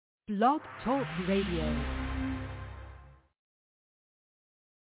Blog Talk Radio.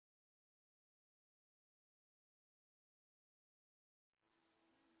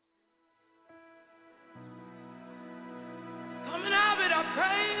 Coming out with our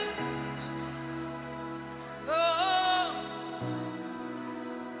praise. Oh,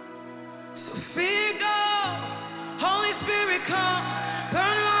 so fear God, Holy Spirit come,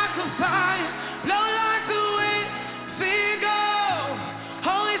 burn like a fire, blow like the wind. Fear God,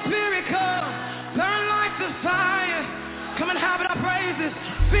 Holy Spirit come, burn like the fire. Come and have it our praises.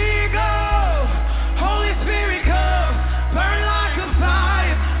 Fear God, Holy Spirit come, burn like a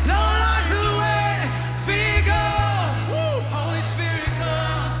fire, blow like the wind. Fear God, Holy Spirit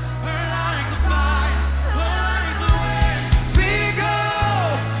come, burn like a fire, blow like the wind. Fear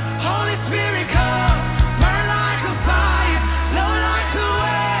God, Holy Spirit come, burn like a fire, blow like the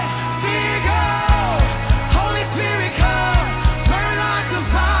wind. Fear God, Holy Spirit come, burn like a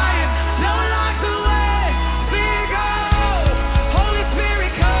fire, blow like the wind. Fear God, Holy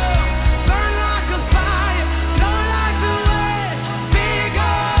Spirit come, burn like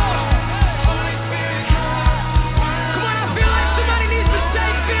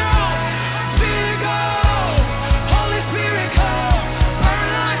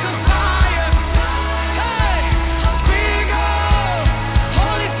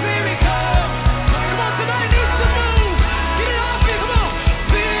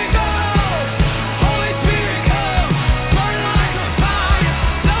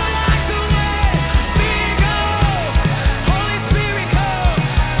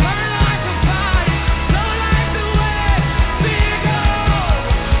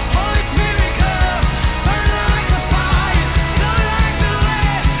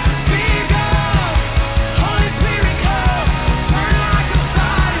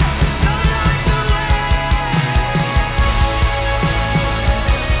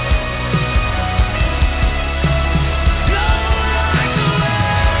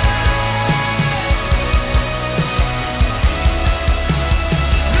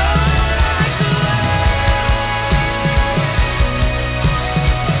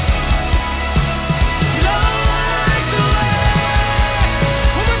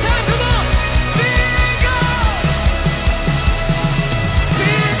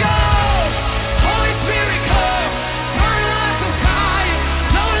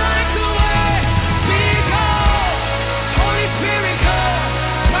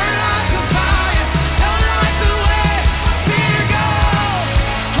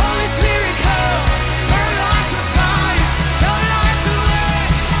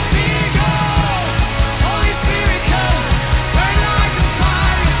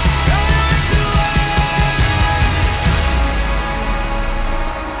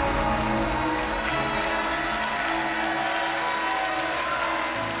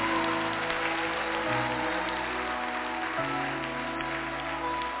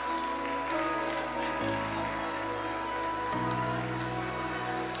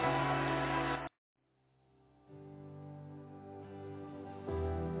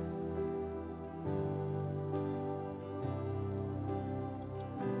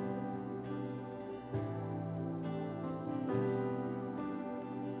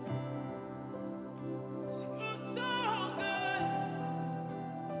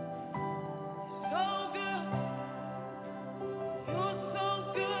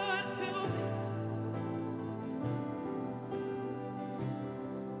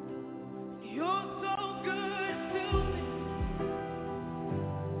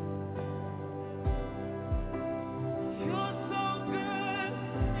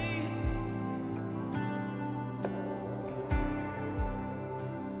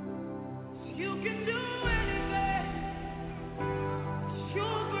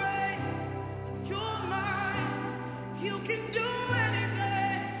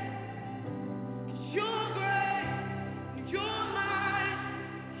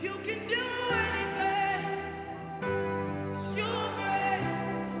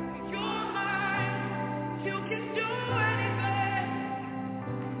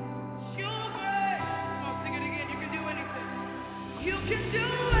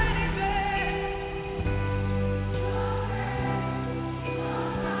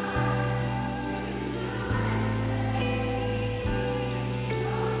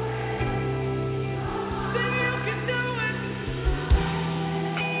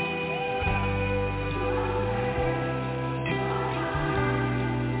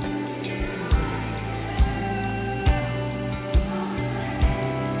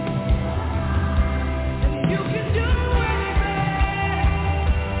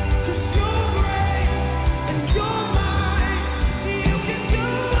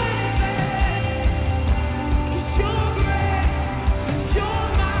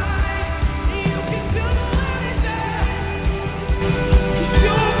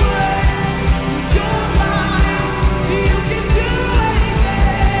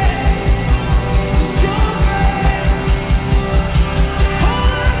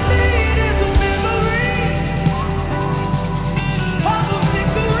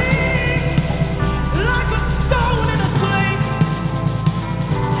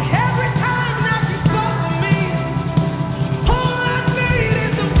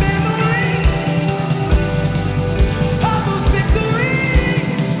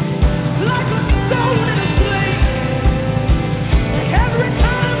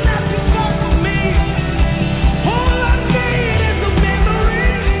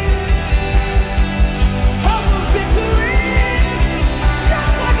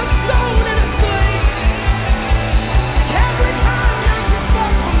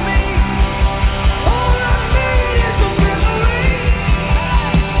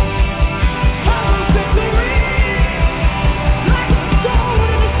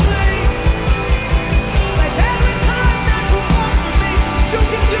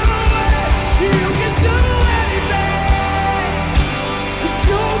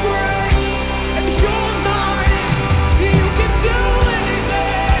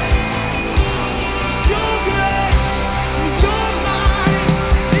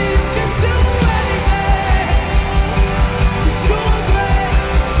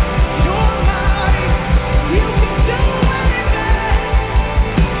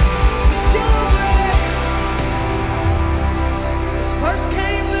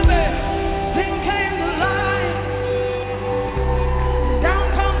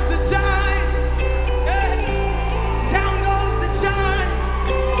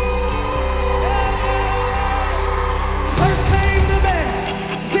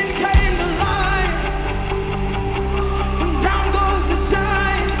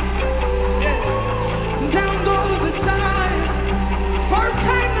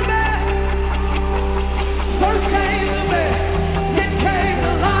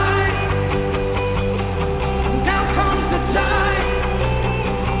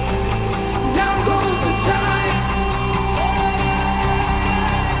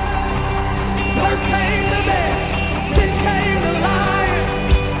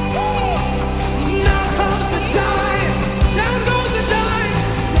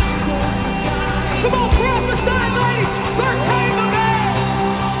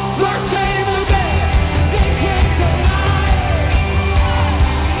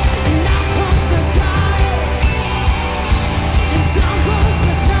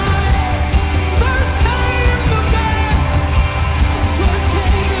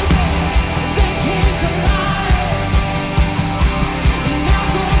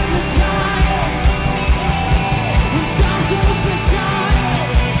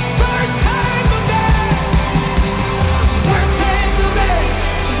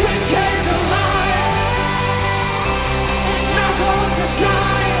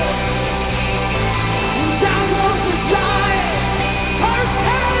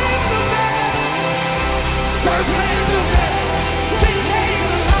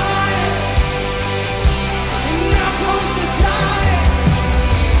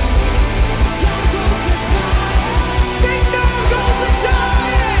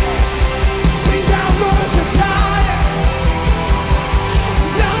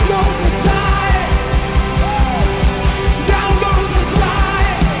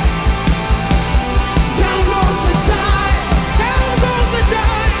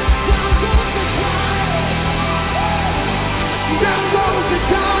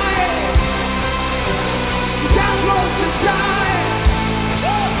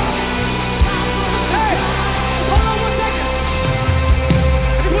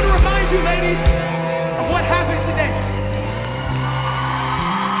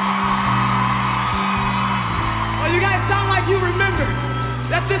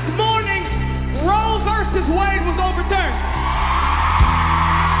this morning, Roe versus Wade was overturned.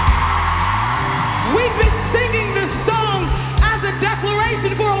 We've been singing this song as a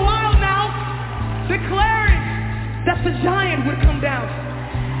declaration for a while now, declaring that the giant would come down.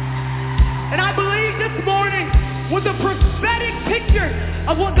 And I believe this morning was a prophetic picture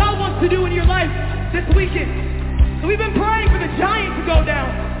of what God wants to do in your life this weekend. So we've been praying for the giant to go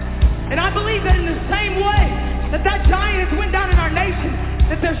down. And I believe that in the same way that giant has went down in our nation,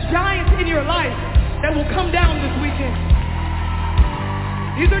 that there's giants in your life that will come down this weekend.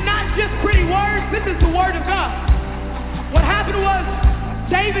 These are not just pretty words, this is the word of God. What happened was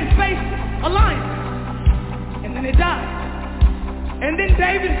David faced a lion, and then it died. And then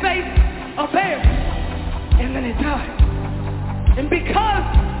David faced a bear, and then it died. And because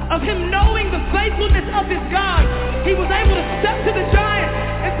of him knowing the faithfulness of his God, he was able to step to the giant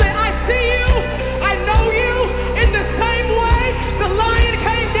and say, I see you, I know you. In the same way the lion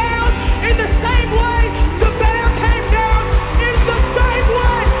came down, in the same way the bear came down, in the same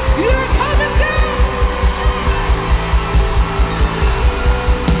way you're coming down.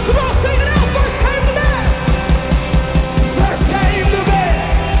 Come on, sing it out. First came the bear. First came the bear.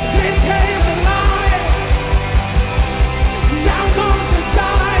 Then came the lion. Now comes the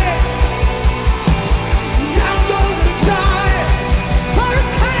giant. Now goes the giant. First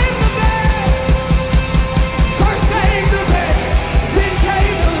came the bear. First came the bear. Then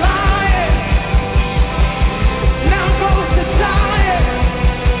came the lion. Now goes the giant.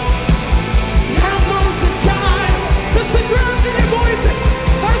 Now goes the giant. Just the drums in your voices.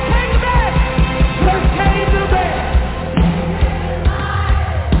 First came the bear. First came the bear.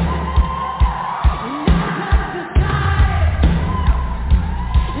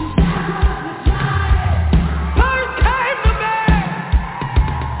 First came the bear.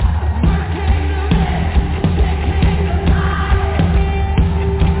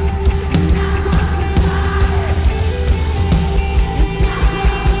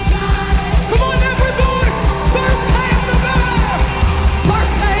 Come on, everybody. First came the bear.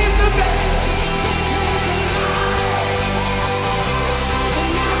 First came the bear. First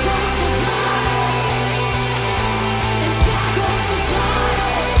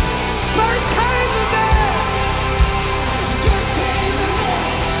came the bear.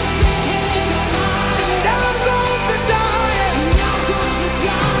 Down goes the giant.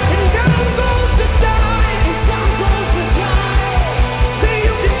 And down goes the giant. See,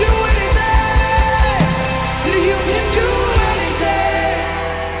 you can do anything. You can do anything.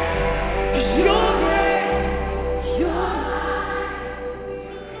 'Cause you're great. You're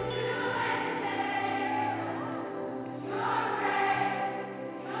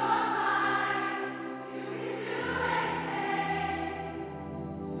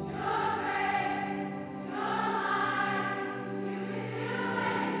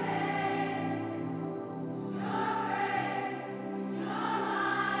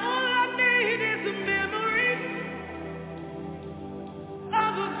all I need is a memory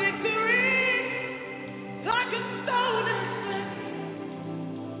of a victory, like a stone in the sand.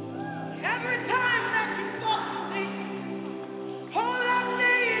 Every time that you walk me, all I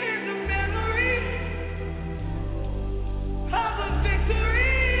need is a memory of a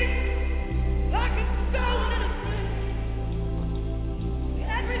victory, like a stone in the sand.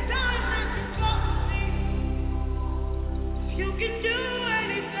 Every time that you walk me, you can do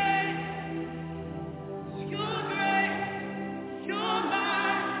anything. You're great. You're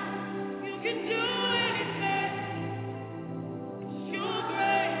mine. You can do anything. You're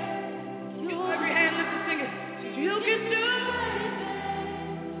great. Every hand, let's sing it. You can do anything.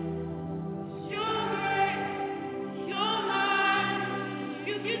 You're great. You're mine.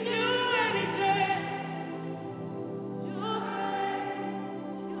 You can do anything. You're great.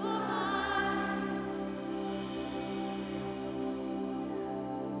 You're mine.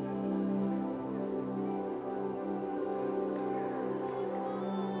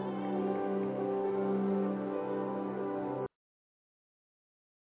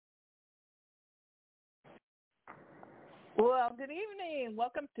 Well, good evening.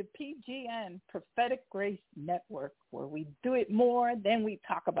 Welcome to PGN, Prophetic Grace Network, where we do it more than we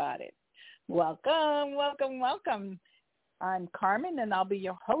talk about it. Welcome, welcome, welcome. I'm Carmen, and I'll be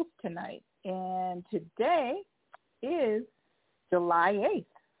your host tonight. And today is July 8th,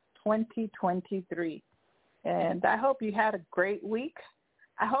 2023. And I hope you had a great week.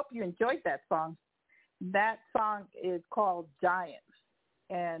 I hope you enjoyed that song. That song is called Giants.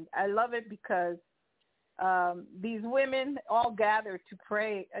 And I love it because these women all gathered to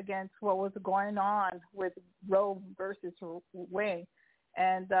pray against what was going on with Roe versus Wade.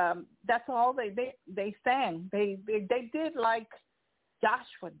 And that's all they sang. They did like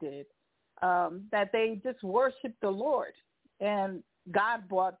Joshua did, that they just worshiped the Lord, and God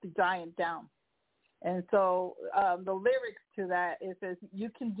brought the giant down. And so the lyrics to that, it says, you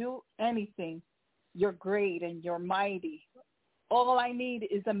can do anything. You're great and you're mighty. All I need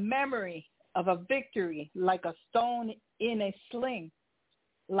is a memory of a victory, like a stone in a sling,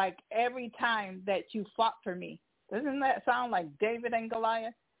 like every time that you fought for me. Doesn't that sound like David and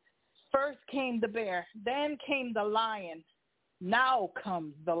Goliath? First came the bear, then came the lion. Now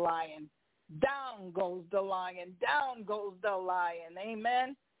comes the lion. Down goes the lion. Down goes the lion.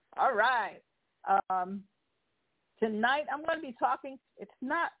 Amen. All right. Tonight I'm going to be talking. It's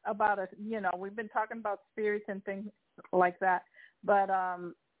not about we've been talking about spirits and things like that, but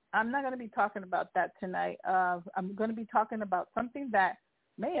I'm not going to be talking about that tonight. I'm going to be talking about something that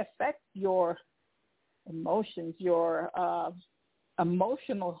may affect your emotions, your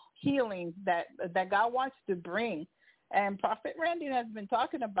emotional healing that God wants to bring. And Prophet Randy has been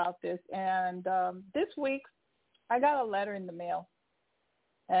talking about this. And this week I got a letter in the mail.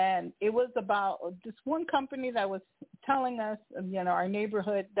 And it was about this one company that was telling us, our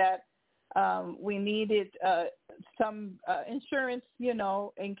neighborhood, that we needed some insurance,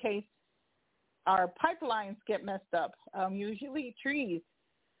 in case our pipelines get messed up. Usually trees,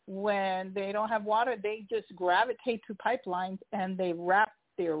 when they don't have water, they just gravitate to pipelines and they wrap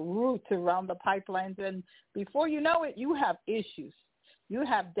their roots around the pipelines. And before you know it, you have issues. You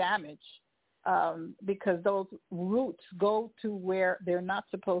have damage. Because those roots go to where they're not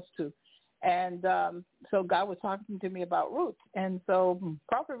supposed to. And so God was talking to me about roots. And so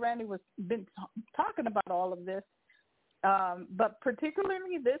Prophet Randy was been talking about all of this. But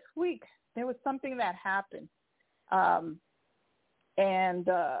particularly this week, there was something that happened. And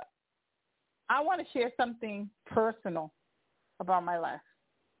I want to share something personal about my life.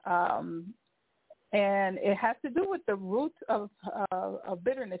 And it has to do with the root of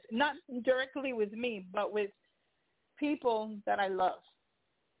bitterness, not directly with me, but with people that I love.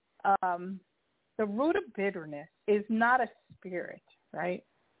 The root of bitterness is not a spirit, right?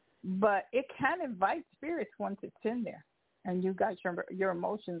 But it can invite spirits once it's in there, and you got your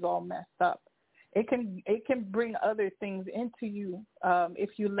emotions all messed up. It can bring other things into you if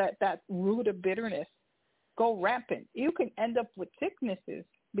you let that root of bitterness go rampant. You can end up with sicknesses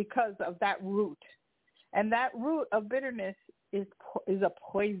because of that root. And that root of bitterness is a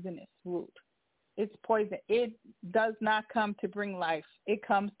poisonous root. It's poison. It does not come to bring life. It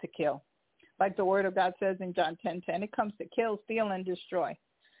comes to kill. Like the word of God says in John 10:10, it comes to kill, steal, and destroy.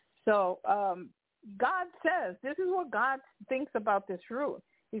 So God says, this is what God thinks about this root.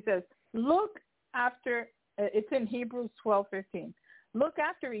 He says, look after, it's in Hebrews 12:15, look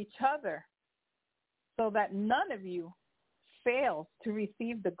after each other so that none of you fails to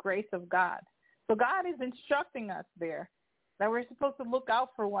receive the grace of God. So God is instructing us there that we're supposed to look out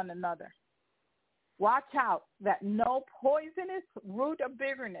for one another. Watch out that no poisonous root of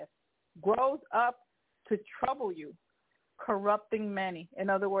bitterness grows up to trouble you, corrupting many. In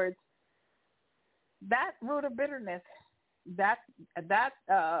other words, that root of bitterness, that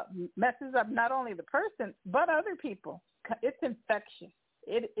messes up not only the person, but other people. It's infectious.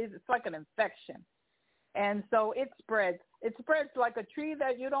 It's like an infection. And so it spreads. It spreads like a tree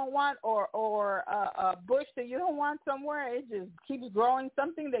that you don't want or a bush that you don't want somewhere. It just keeps growing.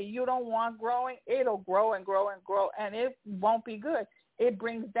 Something that you don't want growing, it'll grow and grow and grow, and it won't be good. It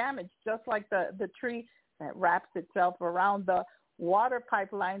brings damage, just like the tree that wraps itself around the water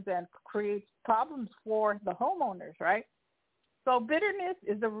pipelines and creates problems for the homeowners, right? So bitterness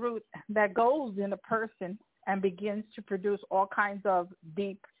is the root that goes in a person and begins to produce all kinds of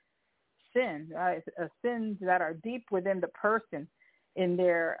deep sins, right? Sins that are deep within the person, in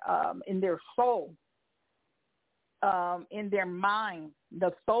their soul, in their mind.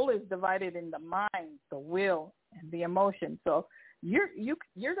 The soul is divided in the mind, the will, and the emotion. So you're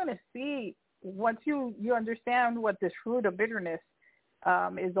going to see, once you understand what this root of bitterness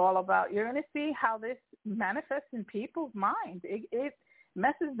is all about, you're going to see how this manifests in people's minds. It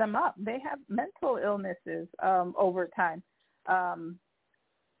messes them up. They have mental illnesses over time.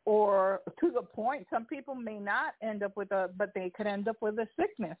 Or to the point, some people may not end up but they could end up with a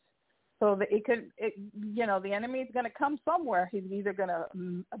sickness. So that the enemy is going to come somewhere. He's either going to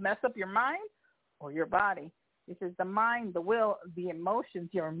mess up your mind or your body. He says the mind, the will, the emotions.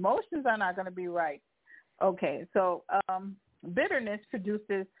 Your emotions are not going to be right. Okay, so bitterness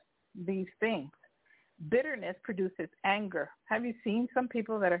produces these things. Bitterness produces anger. Have you seen some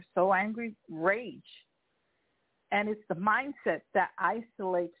people that are so angry? Rage. And it's the mindset that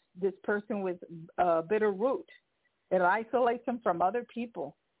isolates this person with a bitter root. It isolates them from other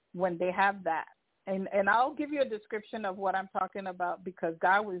people when they have that. And I'll give you a description of what I'm talking about because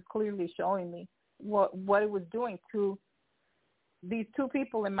God was clearly showing me what it was doing to these two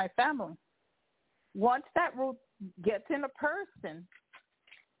people in my family. Once that root gets in a person,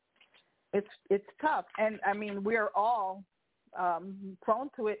 it's tough. And, I mean, we're all prone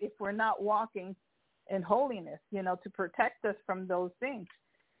to it if we're not walking in holiness, to protect us from those things.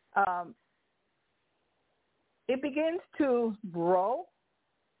 It begins to grow,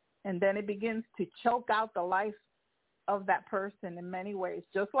 and then it begins to choke out the life of that person in many ways,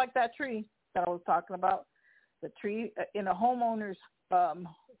 just like that tree that I was talking about, the tree in a homeowner's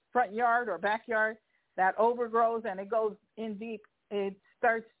front yard or backyard that overgrows and it goes in deep. It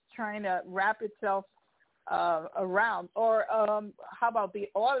starts trying to wrap itself around. Or how about the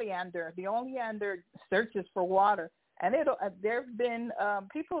oleander? The oleander searches for water, and there have been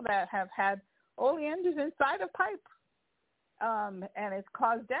people that have had oleanders inside of pipe, and it's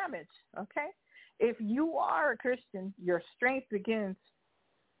caused damage, okay? If you are a Christian, your strength begins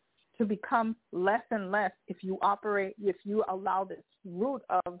to become less and less if you allow this root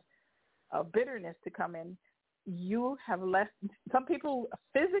of bitterness to come in. You have less. Some people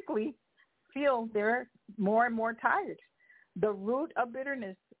physically feel they're more and more tired. The root of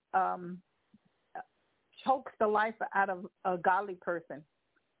bitterness chokes the life out of a godly person,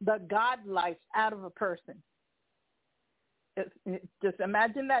 the God life out of a person. Just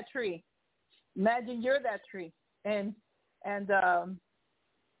imagine that tree. Imagine you're that tree, and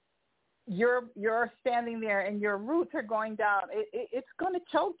you're standing there, and your roots are going down. It's going to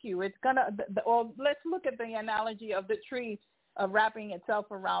choke you. It's going to. Well, let's look at the analogy of the tree wrapping itself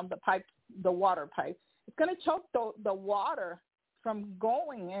around the pipe, the water pipe. It's going to choke the water from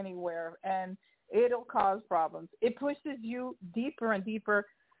going anywhere, and it'll cause problems. It pushes you deeper and deeper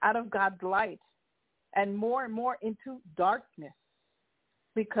out of God's light and more into darkness,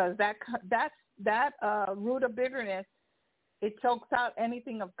 because that root of bitterness, it chokes out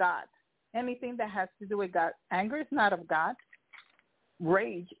anything of God, anything that has to do with God. Anger is not of God.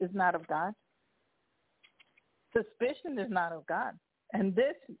 Rage is not of God. Suspicion is not of God. And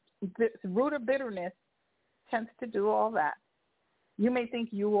this root of bitterness tends to do all that. You may think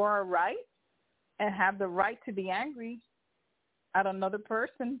you are right and have the right to be angry at another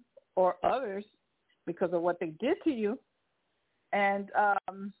person or others because of what they did to you. And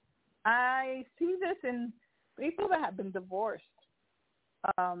I see this in people that have been divorced,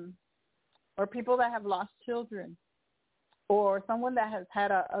 or people that have lost children, or someone that has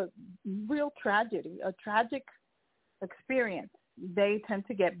had a real tragedy, a tragic experience. They tend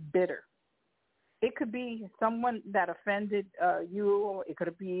to get bitter. It could be someone that offended you. It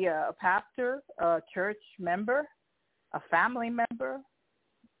could be a pastor, a church member, a family member,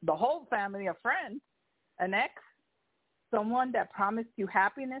 the whole family, a friend, an ex, someone that promised you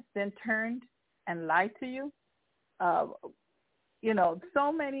happiness, then turned and lied to you.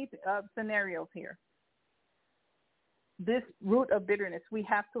 So many scenarios here. This root of bitterness, we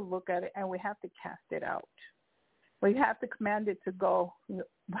have to look at it and we have to cast it out. We have to command it to go.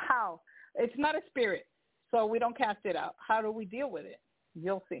 How? It's not a spirit, so we don't cast it out. How do we deal with it?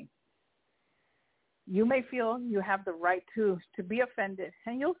 You'll see. You may feel you have the right to be offended,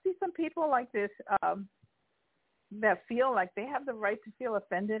 and you'll see some people like this that feel like they have the right to feel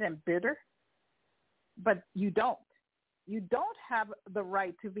offended and bitter, but you don't. You don't have the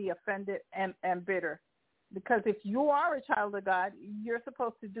right to be offended and bitter, because if you are a child of God, you're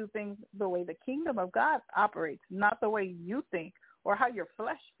supposed to do things the way the kingdom of God operates, not the way you think or how your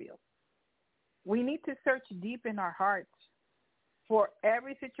flesh feels. We need to search deep in our hearts for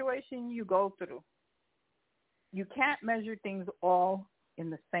every situation you go through. You can't measure things all in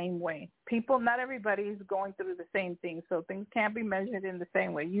the same way. Not everybody is going through the same thing, so things can't be measured in the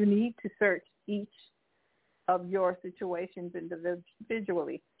same way. You need to search each of your situations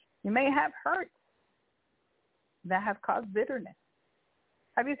individually. You may have hurts that have caused bitterness.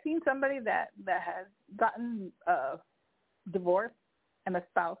 Have you seen somebody that has gotten divorced and a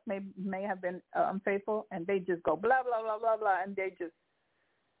spouse may have been unfaithful, and they just go blah, blah, blah, blah, blah, and they just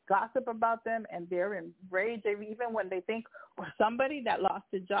gossip about them, and they're enraged. Even when they think, or somebody that lost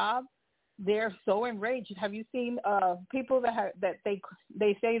a job, they're so enraged. Have you seen people that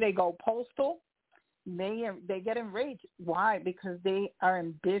they say they go postal? They get enraged. Why? Because they are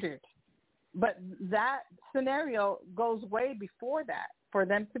embittered. But that scenario goes way before that. For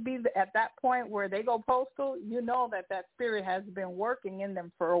them to be at that point where they go postal, you know that spirit has been working in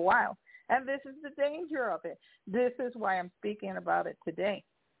them for a while. And this is the danger of it. This is why I'm speaking about it today,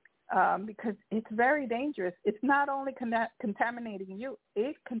 because it's very dangerous. It's not only contaminating you,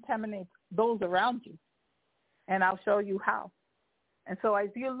 it contaminates those around you. And I'll show you how. And so as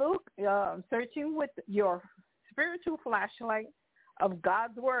you look, searching with your spiritual flashlight of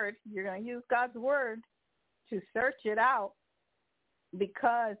God's word, you're going to use God's word to search it out,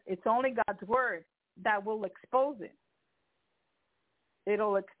 because it's only God's word that will expose it.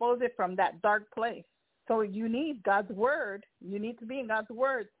 It'll expose it from that dark place. So you need God's word. You need to be in God's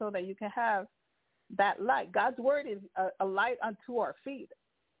word so that you can have that light. God's word is a light unto our feet,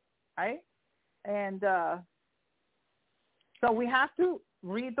 right? And so we have to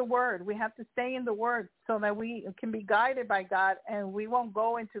read the word. We have to stay in the word so that we can be guided by God, and we won't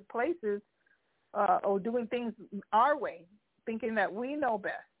go into places or doing things our way, thinking that we know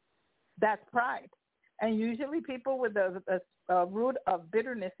best. That's pride. And usually people with a root of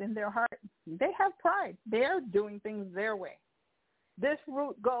bitterness in their heart, they have pride. They're doing things their way. This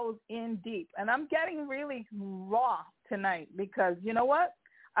root goes in deep. And I'm getting really raw tonight because, you know what?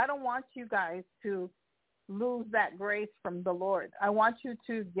 I don't want you guys to lose that grace from the Lord. I want you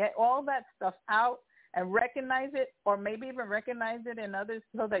to get all that stuff out and recognize it, or maybe even recognize it in others,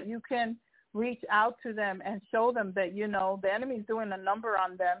 so that you can reach out to them and show them that, you know, the enemy's doing a number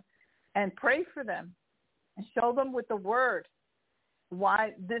on them, and pray for them and show them with the word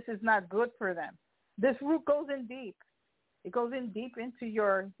why this is not good for them. This root goes in deep. It goes in deep into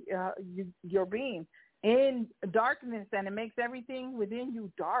your being, in darkness, and it makes everything within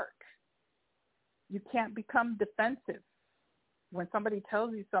you dark. You can't become defensive when somebody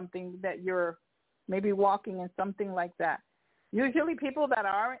tells you something that you're maybe walking in something like that. Usually people that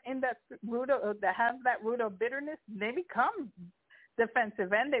are in that root that have that root of bitterness, they become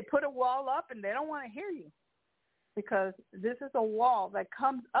defensive, and they put a wall up, and they don't want to hear you, because this is a wall that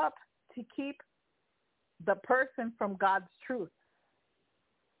comes up to keep the person from God's truth.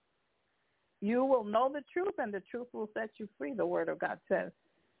 You will know the truth, and the truth will set you free, the word of God says.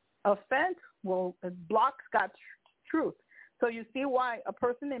 Offense blocks God's truth. So you see why a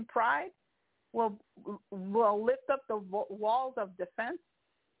person in pride will lift up the walls of defense,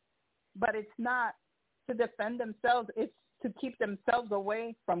 but it's not to defend themselves. It's to keep themselves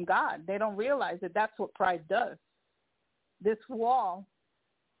away from God. They don't realize that that's what pride does. This wall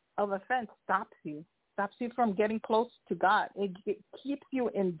of offense stops you from getting close to God. It keeps you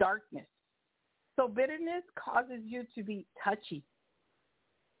in darkness. So bitterness causes you to be touchy.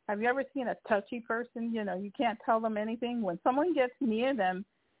 Have you ever seen a touchy person? You know, you can't tell them anything. When someone gets near them,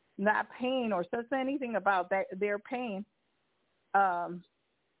 that pain, or says anything about their pain, the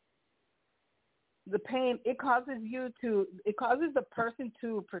pain, it causes the person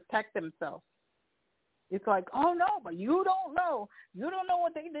to protect themselves. It's like, oh no, but you don't know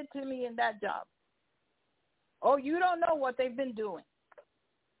what they did to me in that job. Oh, you don't know what they've been doing.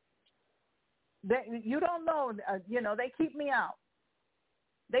 You don't know, they keep me out.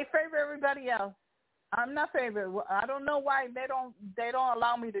 They favor everybody else. I'm not favored. I don't know why they don't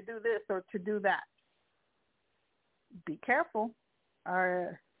allow me to do this or to do that. Be careful,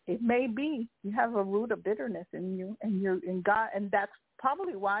 or it may be you have a root of bitterness in you, and you're in God, and that's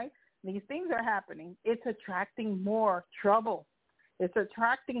probably why these things are happening. It's attracting more trouble. It's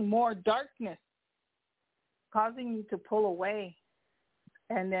attracting more darkness, causing you to pull away.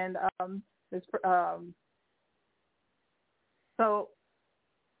 And then this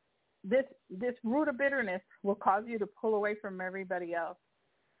root of bitterness will cause you to pull away from everybody else,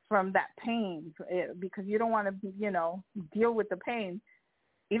 from that pain, because you don't want to, deal with the pain.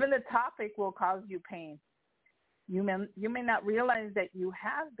 Even the topic will cause you pain. You may not realize that you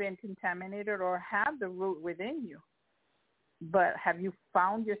have been contaminated or have the root within you. But have you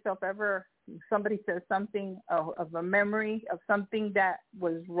found yourself ever, somebody says something of a memory of something that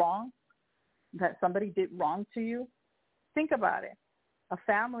was wrong, that somebody did wrong to you? Think about it. A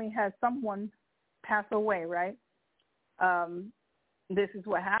family has someone pass away, right? This is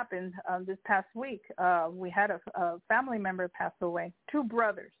what happened this past week. We had a family member pass away, 2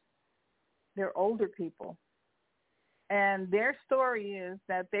 brothers. They're older people. And their story is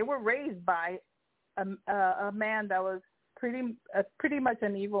that they were raised by a man that was pretty much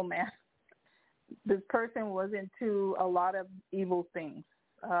an evil man. This person was into a lot of evil things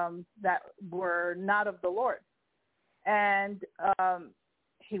that were not of the Lord. And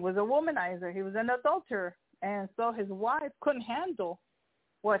he was a womanizer. He was an adulterer. And so his wife couldn't handle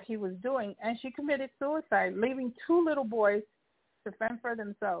what he was doing, and she committed suicide, leaving 2 little boys to fend for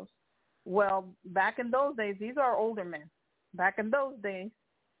themselves. Well, back in those days, these are older men. Back in those days,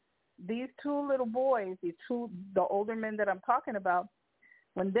 these 2 little boys, the older men that I'm talking about,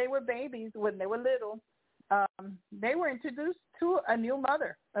 when they were babies, when they were little, they were introduced to a new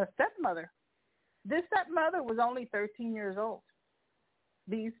mother, a stepmother. This stepmother was only 13 years old.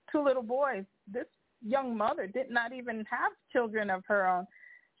 These 2 little boys, this young mother did not even have children of her own.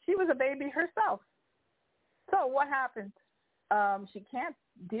 She was a baby herself. So what happens? She can't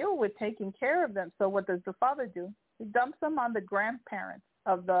deal with taking care of them. So what does the father do? He dumps them on the grandparents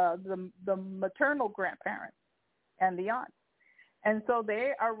of the maternal grandparents and the aunts. And so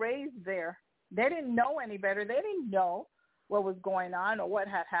they are raised there. They didn't know any better. They didn't know what was going on or what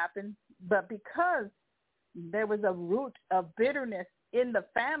had happened. But because there was a root of bitterness in the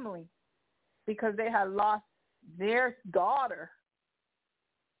family, because they had lost their daughter,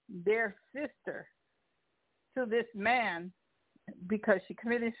 their sister, to this man because she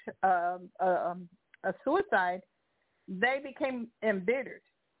committed a suicide, they became embittered.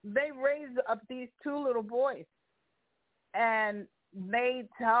 They raised up these two little boys, and they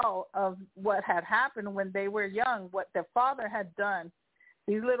tell of what had happened when they were young, what their father had done.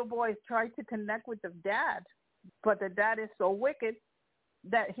 These little boys tried to connect with the dad, but the dad is so wicked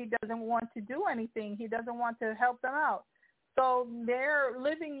that he doesn't want to do anything. He doesn't want to help them out. So they're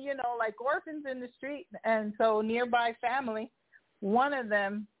living, like orphans in the street. And so nearby family, one of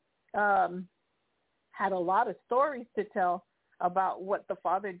them had a lot of stories to tell about what the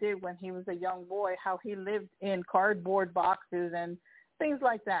father did when he was a young boy, how he lived in cardboard boxes and things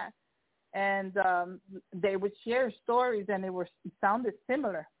like that. And they would share stories, and it sounded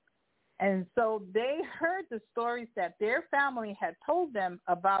similar. And so they heard the stories that their family had told them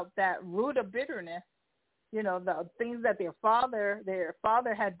about that root of bitterness, the things that their father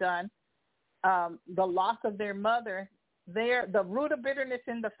had done, the loss of their mother, the root of bitterness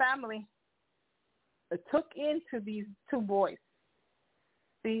in the family took into these two boys.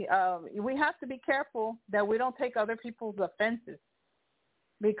 See, we have to be careful that we don't take other people's offenses,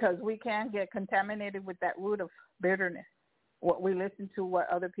 because we can get contaminated with that root of bitterness, what we listen to, what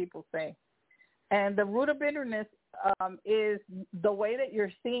other people say. And the root of bitterness is the way that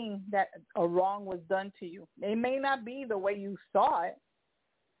you're seeing that a wrong was done to you. It may not be the way you saw it.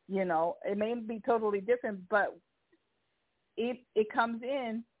 It may be totally different, but it comes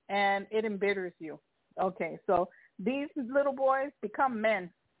in and it embitters you. Okay, so these little boys become men.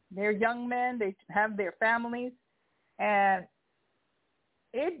 They're young men. They have their families, and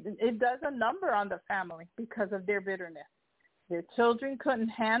it does a number on the family because of their bitterness. Their children couldn't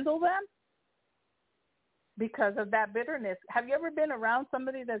handle them because of that bitterness. Have you ever been around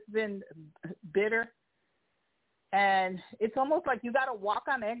somebody that's been bitter? And it's almost like you got to walk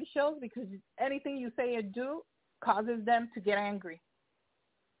on eggshells, because anything you say or do causes them to get angry.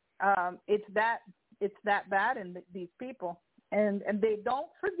 It's that bad in these people, and they don't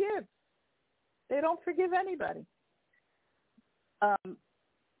forgive. They don't forgive anybody.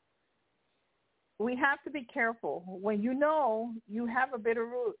 We have to be careful. When you have a bitter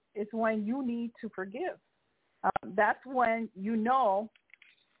root, it's when you need to forgive. That's when you know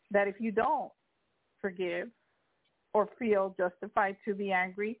that if you don't forgive or feel justified to be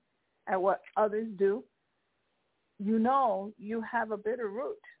angry at what others do, you have a bitter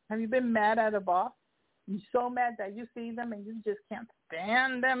root. Have you been mad at a boss? You're so mad that you see them and you just can't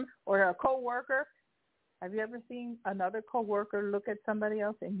stand them, or a coworker. Have you ever seen another coworker look at somebody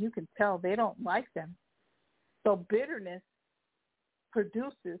else and you can tell they don't like them? So bitterness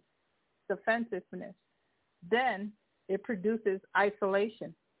produces defensiveness. Then it produces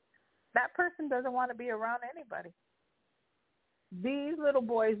isolation. That person doesn't want to be around anybody. These little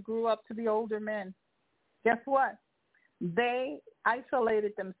boys grew up to be older men. Guess what? They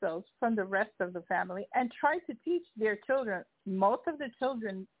isolated themselves from the rest of the family and tried to teach their children. Most of the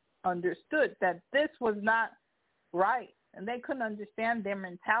children understood that this was not right, and they couldn't understand their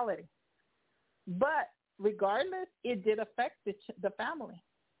mentality. But regardless, it did affect the family.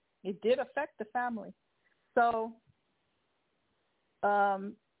 It did affect the family. So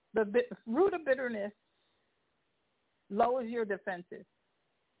the root of bitterness lowers your defenses.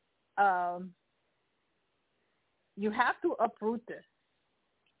 You have to uproot this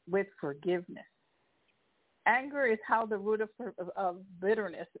with forgiveness. Anger is how the root of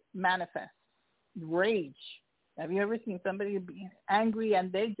bitterness manifests. Rage. Have you ever seen somebody be angry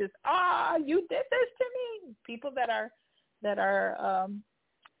and they just, you did this to me? People that are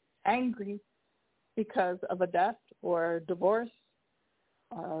angry because of a death or a divorce,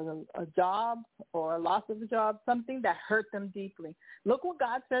 a job or a loss of a job, something that hurt them deeply. Look what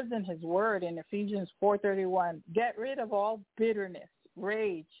God says in his word in Ephesians 4:31. Get rid of all bitterness,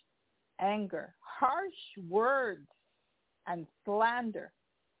 rage, anger, harsh words, and slander,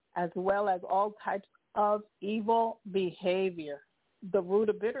 as well as all types of evil behavior. The root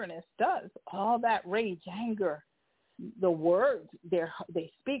of bitterness does all that rage, anger, the words,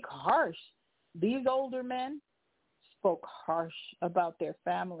 they speak harsh. These older men spoke harsh about their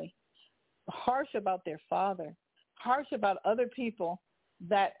family, harsh about their father, harsh about other people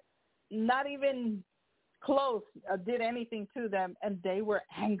that not even close did anything to them, and they were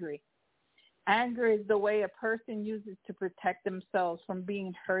angry. Anger is the way a person uses to protect themselves from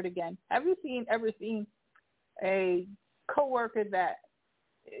being hurt again. Have you ever seen a coworker that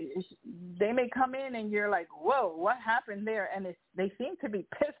they may come in and you're like, whoa, what happened there? And they seem to be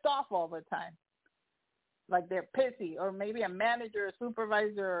pissed off all the time. Like they're pissy, or maybe a manager or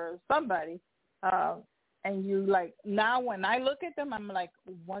supervisor or somebody. And you like, now when I look at them, I'm like,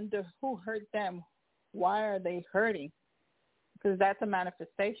 wonder who hurt them. Why are they hurting? Because that's a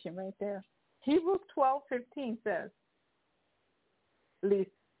manifestation right there. Hebrews 12:15 says, "Lest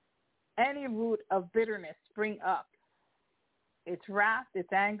any root of bitterness spring up. It's wrath,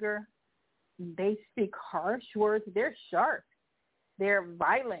 it's anger. They speak harsh words. They're sharp. They're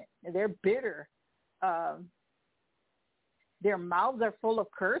violent. They're bitter. Their mouths are full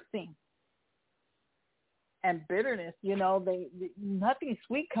of cursing and bitterness. You know, nothing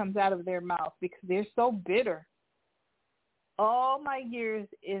sweet comes out of their mouth because they're so bitter." All my years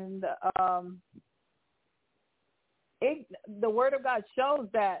in the Word of God shows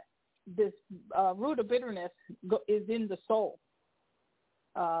that this root of bitterness is in the soul.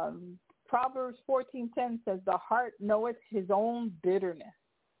 Proverbs 14:10 says, "The heart knoweth his own bitterness."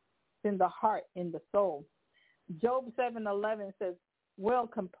 It's in the heart, in the soul. Job 7:11 says, "Will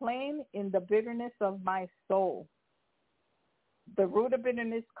complain in the bitterness of my soul." The root of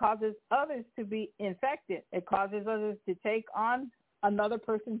bitterness causes others to be infected. It causes others to take on another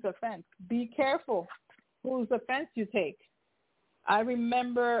person's offense. Be careful whose offense you take. I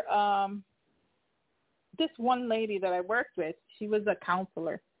remember this one lady that I worked with. She was a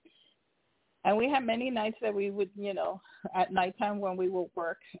counselor. And we had many nights that we would, at nighttime when we would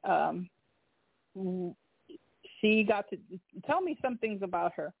work, she got to tell me some things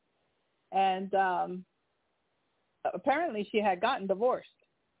about her. And apparently she had gotten divorced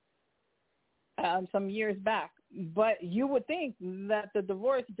some years back. But you would think that the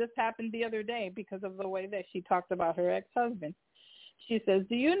divorce just happened the other day because of the way that she talked about her ex-husband. She says,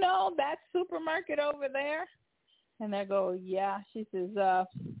 "Do you know that supermarket over there?" And I go, "Yeah." She says,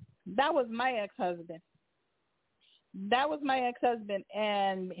 "That was my ex-husband. That was my ex-husband."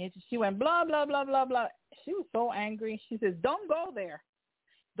 And she went, blah, blah, blah, blah, blah. She was so angry. She says, "Don't go there.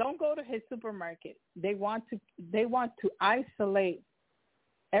 Don't go to his supermarket. They want to isolate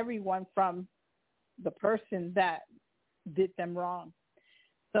everyone from the person that did them wrong."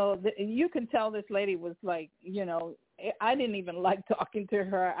 So you can tell this lady was like, I didn't even like talking to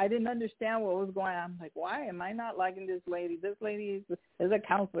her. I didn't understand what was going on. I'm like, why am I not liking this lady? This lady is a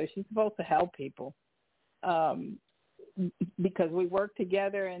counselor. She's supposed to help people because we work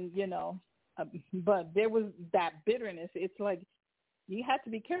together and, but there was that bitterness. It's like, you have to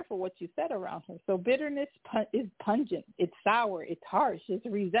be careful what you said around her. So bitterness is pungent. It's sour. It's harsh. It's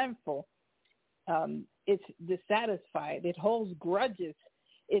resentful. It's dissatisfied. It holds grudges.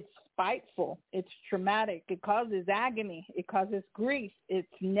 It's spiteful. It's traumatic. It causes agony. It causes grief. It's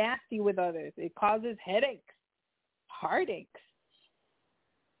nasty with others. It causes headaches, heartaches.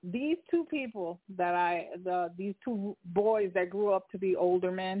 These two people these two boys that grew up to be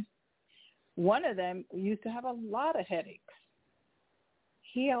older men, one of them used to have a lot of headaches.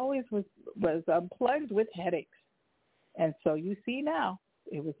 He always was plagued with headaches. And so you see now,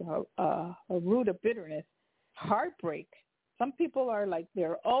 it was a root of bitterness, heartbreak. Some people are like,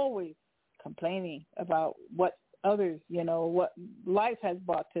 they're always complaining about what others, what life has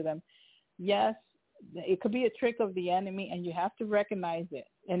brought to them. Yes, it could be a trick of the enemy, and you have to recognize it.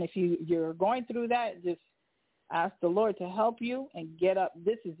 And if you're going through that, just ask the Lord to help you and get up.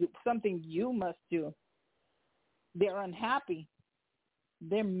 This is something you must do. They're unhappy.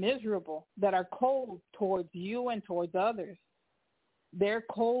 They're miserable, that are cold towards you and towards others. They're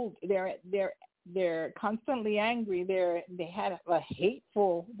cold. They're constantly angry. They have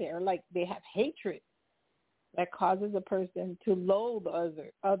hatred that causes a person to loathe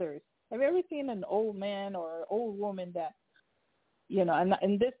others. Have you ever seen an old man or an old woman that,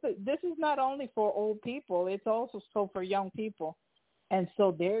 and this is not only for old people, it's also so for young people. And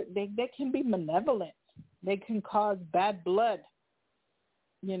so they can be malevolent. They can cause bad blood.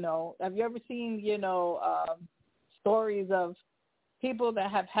 Have you ever seen, stories of people that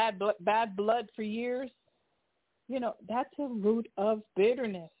have had bad blood for years? That's a root of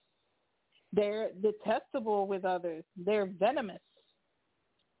bitterness. They're detestable with others. They're venomous.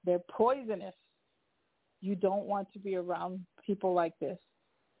 They're poisonous. You don't want to be around people like this.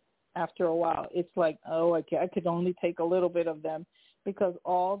 After a while, it's like, oh, I could only take a little bit of them, because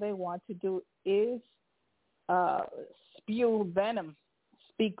all they want to do is spew venom,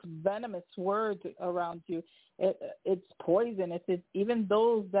 speaks venomous words around you. It's poison. Even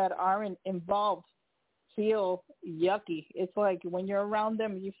those that aren't involved feel yucky. It's like when you're around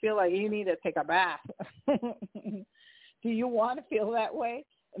them, you feel like you need to take a bath. Do you want to feel that way?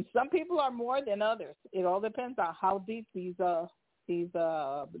 And some people are more than others. It all depends on how deep this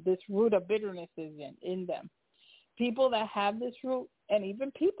root of bitterness is in them. People that have this root, and even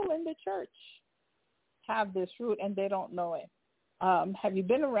people in the church have this root, and they don't know it. Have you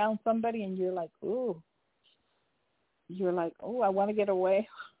been around somebody and you're like, oh, I want to get away,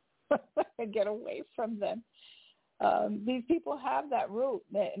 get away from them. These people have that root,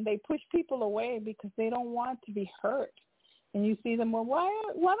 and they push people away because they don't want to be hurt. And you see them, well, why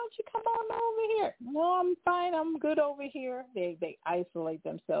don't you come on over here? No, I'm fine. I'm good over here. They isolate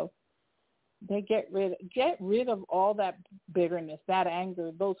themselves. They get rid of all that bitterness, that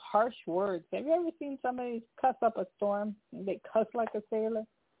anger, those harsh words. Have you ever seen somebody cuss up a storm? They cuss like a sailor.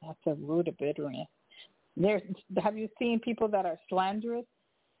 That's a root of bitterness. Have you seen people that are slanderous?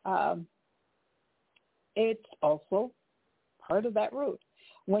 It's also part of that root.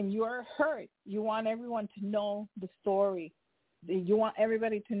 When you're hurt, you want everyone to know the story. You want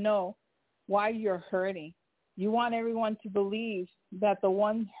everybody to know why you're hurting. You want everyone to believe that the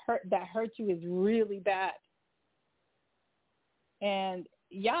one that hurt you is really bad. And,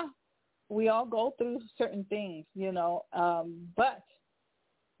 yeah, we all go through certain things, but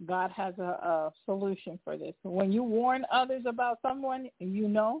God has a solution for this. When you warn others about someone,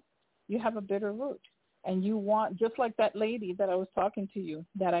 you have a bitter root. And you want, just like that lady that I was talking to you,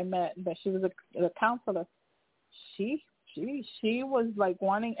 that I met, that she was a counselor, she was like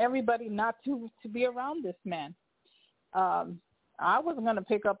wanting everybody not to be around this man. I wasn't going to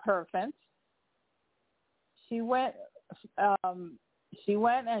pick up her offense. She went and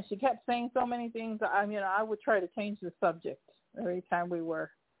she kept saying so many things. I would try to change the subject every time we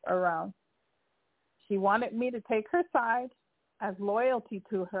were around. She wanted me to take her side as loyalty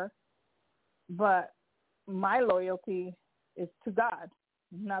to her, but my loyalty is to God,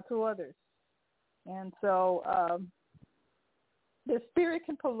 not to others. And so the spirit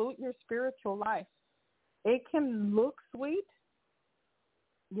can pollute your spiritual life. It can look sweet.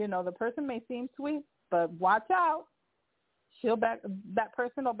 The person may seem sweet, but watch out. That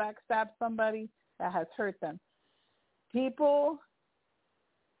person will backstab somebody that has hurt them. People,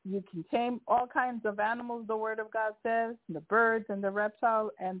 you can tame all kinds of animals, the Word of God says, the birds and the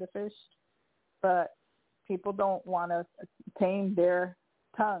reptile and the fish, but people don't want to tame their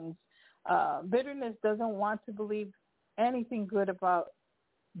tongues. Bitterness doesn't want to believe anything good about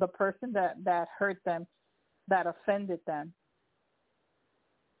the person that hurt them, that offended them.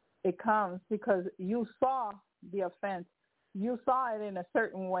 It comes because you saw the offense. You saw it in a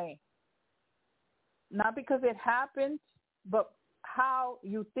certain way. Not because it happened, but how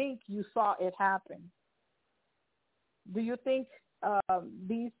you think you saw it happen. Do you think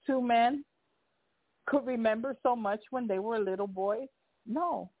these two men could remember so much when they were little boys?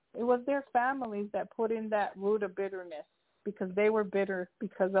 No. It was their families that put in that root of bitterness because they were bitter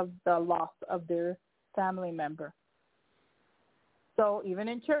because of the loss of their family member. So even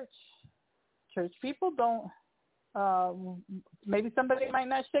in church people don't, maybe somebody might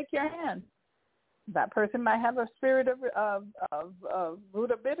not shake your hand. That person might have a spirit of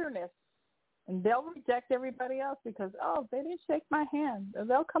root of bitterness, and they'll reject everybody else because, they didn't shake my hand.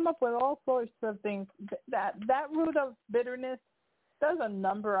 They'll come up with all sorts of things. That root of bitterness does a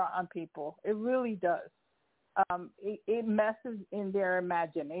number on people. It really does. It messes in their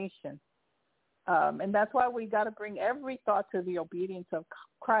imagination. And that's why we got to bring every thought to the obedience of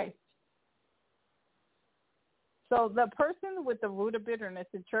Christ. So the person with the root of bitterness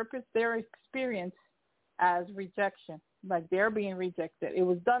interprets their experience as rejection, like they're being rejected. It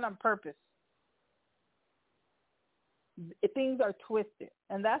was done on purpose. Things are twisted,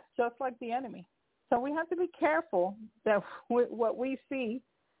 and that's just like the enemy. So we have to be careful that what we see,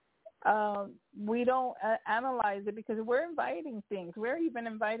 we don't analyze it because we're inviting things. We're even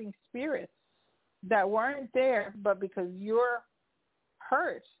inviting spirits that weren't there, but because you're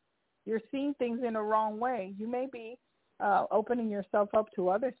hurt, you're seeing things in a wrong way. You may be opening yourself up to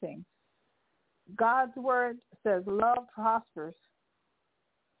other things. God's word says love prospers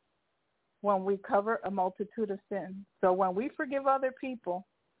when we cover a multitude of sins. So when we forgive other people,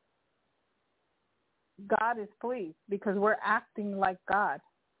 God is pleased because we're acting like God.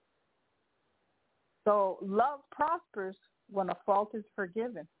 So love prospers when a fault is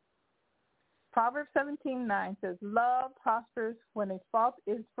forgiven. Proverbs 17:9 says, love prospers when a fault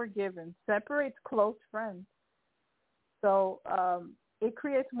is forgiven, separates close friends. So it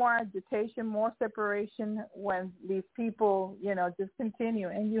creates more agitation, more separation when these people, just continue.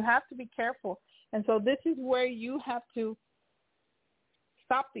 And you have to be careful. And so this is where you have to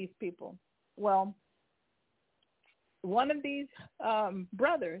stop these people. Well, one of these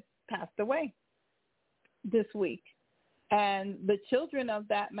brothers passed away this week. And the children of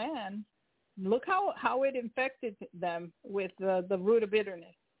that man, look how it infected them with the root of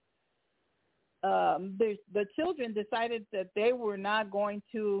bitterness. The children decided that they were not going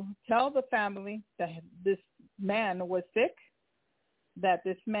to tell the family that this man was sick, that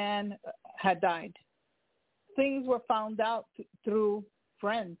this man had died. Things were found out through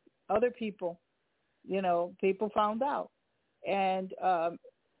friends, other people. People found out. And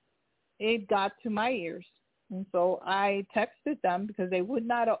it got to my ears. And so I texted them because they would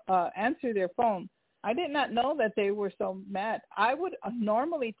not answer their phone. I did not know that they were so mad. I would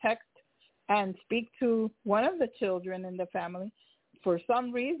normally text and speak to one of the children in the family. For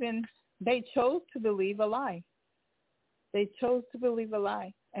some reason, they chose to believe a lie. They chose to believe a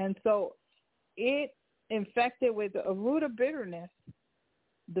lie. And so it infected with a root of bitterness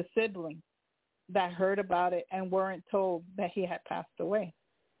the sibling that heard about it and weren't told that he had passed away.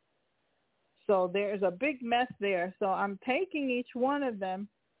 So there's a big mess there. So I'm taking each one of them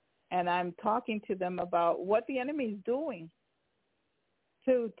and I'm talking to them about what the enemy is doing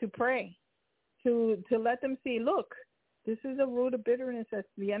to pray, to let them see, look, this is a root of bitterness that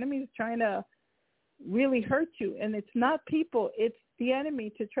the enemy is trying to really hurt you. And it's not people, it's the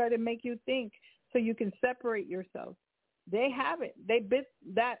enemy to try to make you think so you can separate yourself. They have it. They bit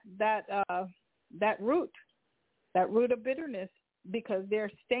that root of bitterness, because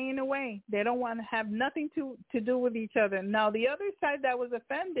they're staying away. They don't want to have nothing to do with each other. Now, the other side that was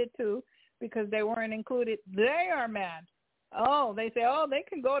offended too, because they weren't included, they are mad. Oh, they say, oh, they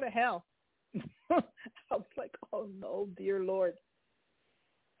can go to hell. I was like, oh, no, dear Lord.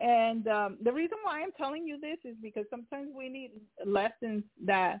 And the reason why I'm telling you this is because sometimes we need lessons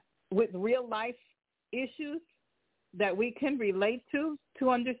that with real life issues that we can relate to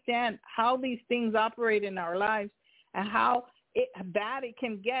understand how these things operate in our lives and how bad it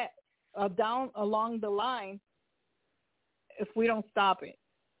can get down along the line if we don't stop it.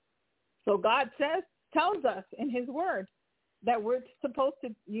 So God tells us in his word that we're supposed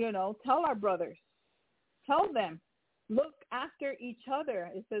to, tell our brothers, tell them, look after each other.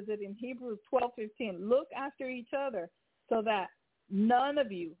 It says it in Hebrews 12:15. Look after each other so that none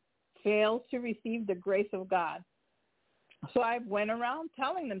of you fails to receive the grace of God. So I went around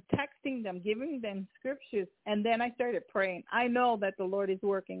telling them, texting them, giving them scriptures, and then I started praying. I know that the Lord is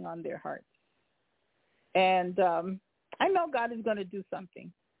working on their hearts. And I know God is going to do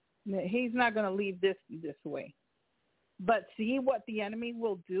something. He's not going to leave this way. But see what the enemy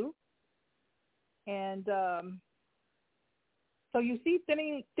will do. And so you see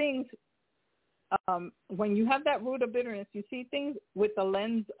things, when you have that root of bitterness, you see things with the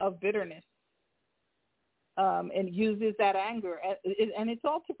lens of bitterness. And uses that anger. And it's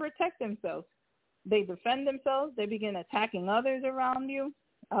all to protect themselves. They defend themselves. They begin attacking others around you.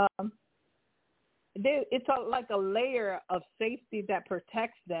 It's like a layer of safety that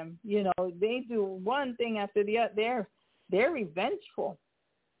protects them. They do one thing after the other. They're revengeful.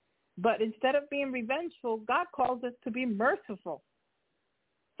 But instead of being revengeful, God calls us to be merciful.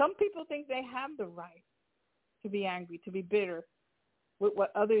 Some people think they have the right to be angry, to be bitter with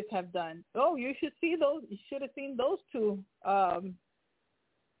what others have done. Oh, you should have seen those two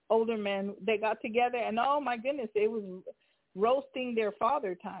older men. They got together and, oh my goodness, it was roasting their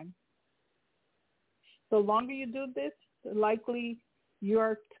father time. The longer you do this, the likely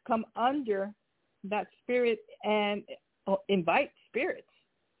you're to come under that spirit and invite spirits.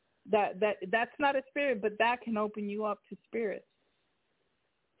 That's not a spirit, but that can open you up to spirits.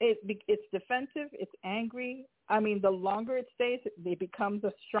 It's defensive. It's angry. I mean, the longer it stays, it becomes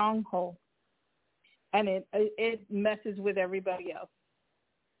a stronghold, and it messes with everybody else.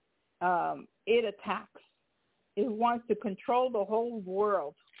 It attacks. It wants to control the whole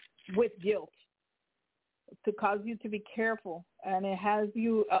world with guilt, to cause you to be careful, and it has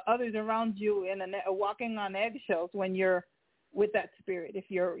you others around you walking on eggshells when you're with that spirit. If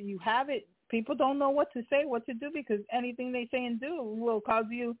you have it, people don't know what to say, what to do, because anything they say and do will cause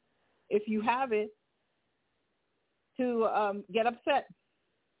you, if you have it, to get upset.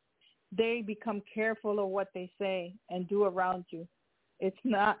 They become careful of what they say and do around you.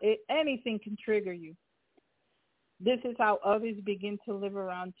 Anything can trigger you. This is how others begin to live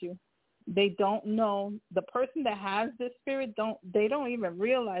around you. They don't know. The person that has this spirit, they don't even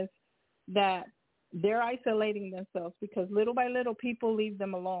realize that they're isolating themselves, because little by little people leave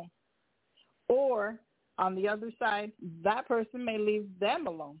them alone. Or on the other side, that person may leave them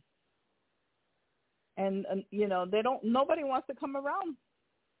alone. And nobody wants to come around.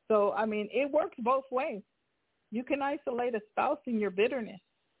 So, I mean, it works both ways. You can isolate a spouse in your bitterness.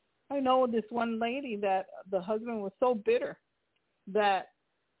 I know this one lady that the husband was so bitter that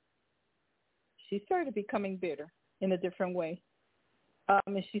she started becoming bitter in a different way.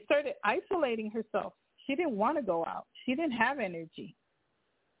 And she started isolating herself. She didn't want to go out. She didn't have energy.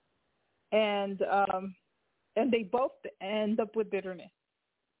 And they both end up with bitterness.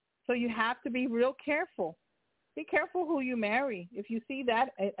 So you have to be real careful. Be careful who you marry. If you see that,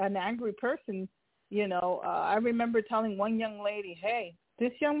 an angry person, I remember telling one young lady, hey,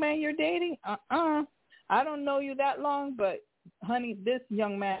 this young man you're dating, I don't know you that long, but, honey, this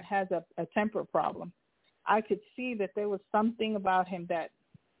young man has a temper problem. I could see that there was something about him that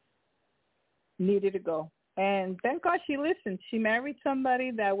needed to go. And thank God she listened. She married somebody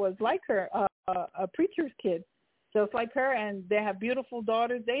that was like her, a preacher's kid, just like her, and they have beautiful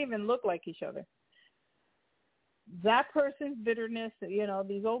daughters. They even look like each other. That person's bitterness,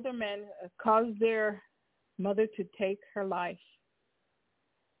 these older men caused their mother to take her life.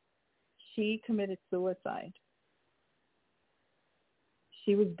 She committed suicide.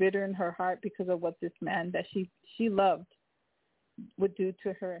 She was bitter in her heart because of what this man that she loved would do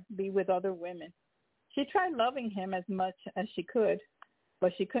to her, be with other women. She tried loving him as much as she could,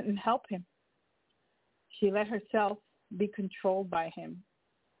 but she couldn't help him. She let herself be controlled by him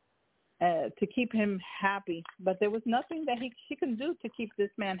to keep him happy, but there was nothing that she could do to keep this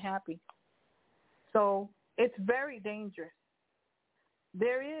man happy. So it's very dangerous.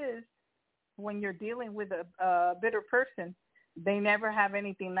 There is, when you're dealing with a bitter person, they never have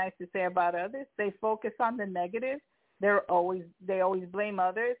anything nice to say about others. They focus on the negative. They always blame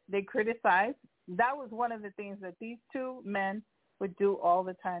others. They criticize. That was one of the things that these two men would do all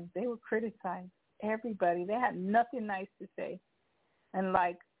the time. They would criticize everybody. They had nothing nice to say. And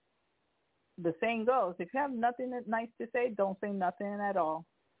like the saying goes, if you have nothing nice to say, don't say nothing at all.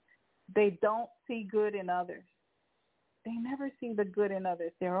 They don't see good in others. They never see the good in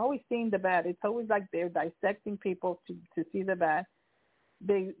others. They're always seeing the bad. It's always like they're dissecting people to see the bad.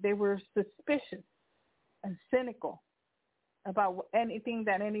 They were suspicious and cynical about anything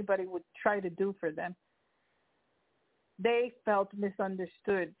that anybody would try to do for them. They felt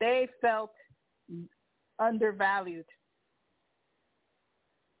misunderstood. They felt undervalued.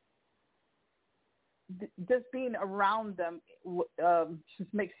 Just being around them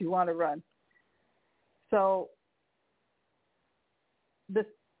just makes you want to run. So the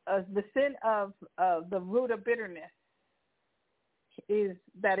sin of the root of bitterness is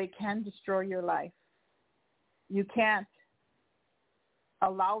that it can destroy your life. You can't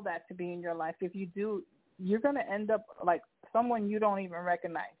allow that to be in your life. If you do, you're going to end up like someone you don't even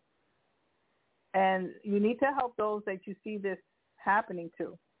recognize. And you need to help those that you see this happening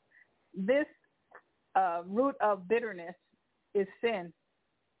to. This root of bitterness is sin.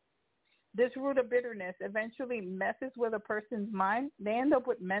 This root of bitterness eventually messes with a person's mind. They end up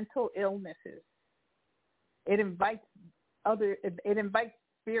with mental illnesses. It invites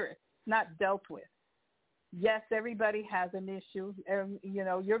spirits, not dealt with. Yes, everybody has an issue.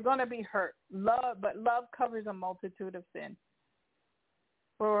 You're going to be hurt. But love covers a multitude of sins.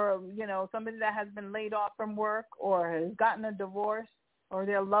 For, somebody that has been laid off from work or has gotten a divorce or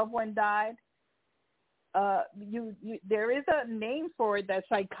their loved one died, there is a name for it that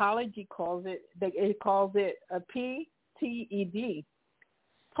psychology calls it. It calls it a PTED,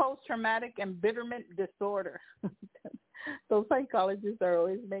 post-traumatic embitterment disorder. Those psychologists are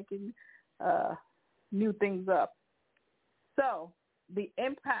always making new things up. So the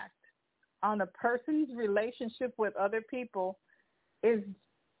impact on a person's relationship with other people is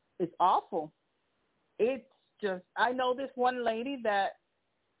awful. It's just, I know this one lady that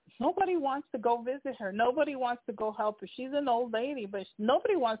nobody wants to go visit her. Nobody wants to go help her. She's an old lady, but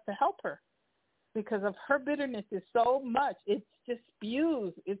nobody wants to help her because of her bitterness is so much. It just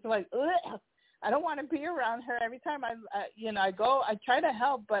spews. It's like, ugh. I don't want to be around her. Every time I go, I try to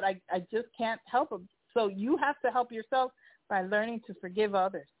help, but I just can't help them. So you have to help yourself by learning to forgive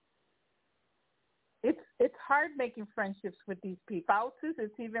others. It's hard making friendships with these people. Spouses,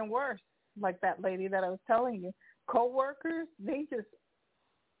 it's even worse, like that lady that I was telling you. Co-workers, they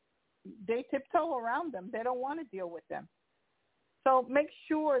tiptoe around them. They don't want to deal with them. So make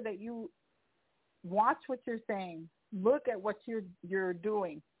sure that you watch what you're saying. Look at what you're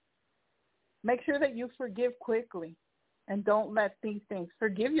doing. Make sure that you forgive quickly and don't let these things.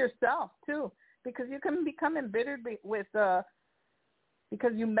 Forgive yourself, too, because you can become embittered because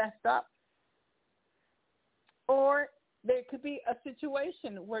you messed up. Or there could be a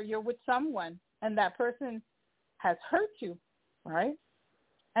situation where you're with someone and that person has hurt you, right?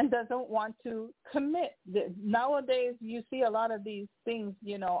 And doesn't want to commit. Nowadays, you see a lot of these things,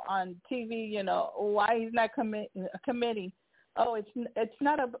 on TV. Why he's not committing. Oh, it's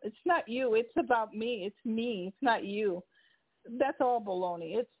not you. It's about me. It's me. It's not you. That's all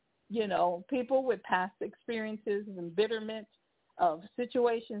baloney. It's people with past experiences and bitterment of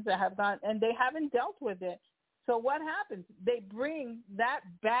situations that have gone, and they haven't dealt with it. So what happens? They bring that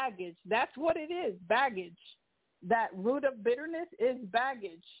baggage. That's what it is, baggage. That root of bitterness is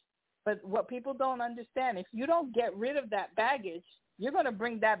baggage. But what people don't understand, if you don't get rid of that baggage, you're going to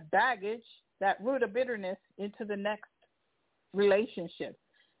bring that baggage, that root of bitterness, into the next relationship.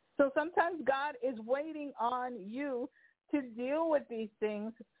 So sometimes God is waiting on you to deal with these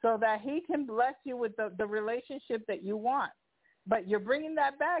things so that he can bless you with the relationship that you want. But you're bringing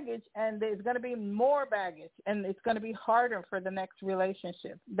that baggage, and there's going to be more baggage, and it's going to be harder for the next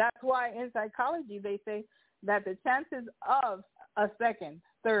relationship. That's why in psychology they say that the chances of a second,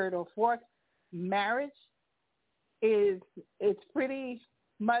 third, or fourth marriage it's pretty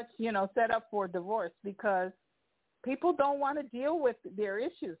much, set up for divorce, because people don't want to deal with their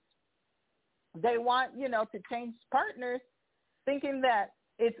issues. They want, to change partners, thinking that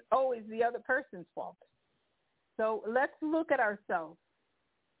it's always the other person's fault. So let's look at ourselves.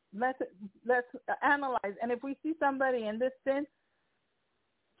 Let's analyze. And if we see somebody in this sin,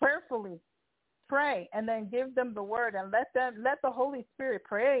 prayerfully pray, and then give them the word, and let the Holy Spirit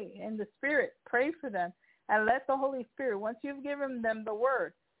pray in the Spirit. Pray for them, and let the Holy Spirit, once you've given them the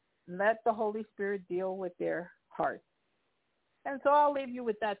word, let the Holy Spirit deal with their hearts. And so I'll leave you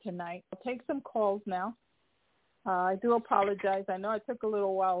with that tonight. I'll take some calls now. I do apologize. I know it took a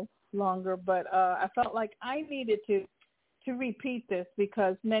little while longer, but I felt like I needed to repeat this,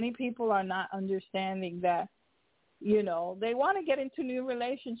 because many people are not understanding that, they want to get into new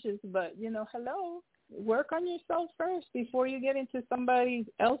relationships, but, hello, work on yourself first before you get into somebody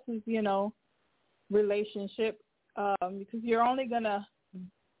else's, relationship, because you're only going to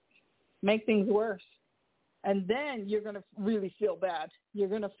make things worse. And then you're going to really feel bad. You're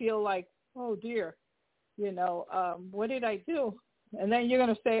going to feel like, oh, dear, what did I do? And then you're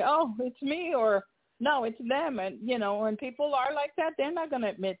going to say, oh, it's me, or no, it's them. And, when people are like that, they're not going to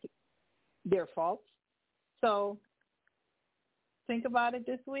admit their faults. So think about it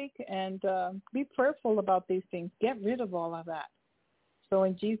this week, and be prayerful about these things. Get rid of all of that. So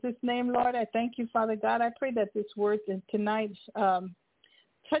in Jesus' name, Lord, I thank you, Father God. I pray that this word tonight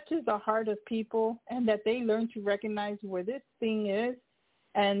touches the heart of people, and that they learn to recognize where this thing is,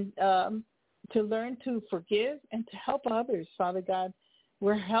 and to learn to forgive and to help others, Father God.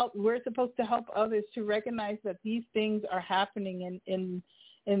 We're supposed to help others to recognize that these things are happening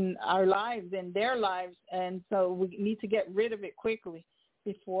in our lives, in their lives, and so we need to get rid of it quickly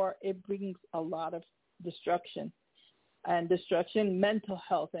before it brings a lot of destruction, mental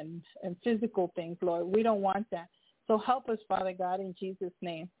health and physical things, Lord. We don't want that. So help us, Father God, in Jesus'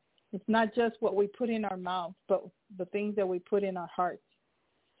 name. It's not just what we put in our mouth, but the things that we put in our hearts.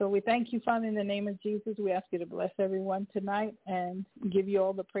 So we thank you, Father, in the name of Jesus. We ask you to bless everyone tonight and give you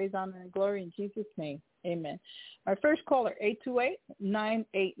all the praise, honor, and glory in Jesus' name. Amen. Our first caller,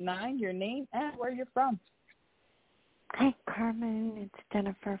 828-989, your name and where you're from. Hi, Carmen. It's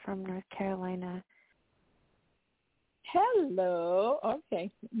Jennifer from North Carolina. Hello.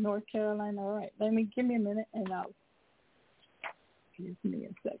 Okay, North Carolina. All right. Give me a minute, and give me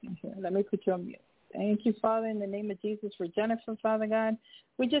a second here. Let me put you on mute. Thank you, Father, in the name of Jesus, for Jennifer, Father God.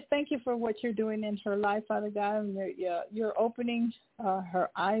 We just thank you for what you're doing in her life, Father God, and you're opening her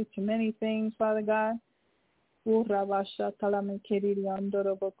eyes to many things, Father God. And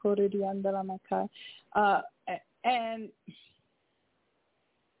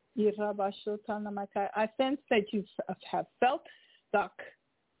I sense that you have felt stuck,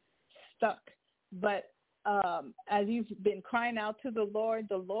 but as you've been crying out to the Lord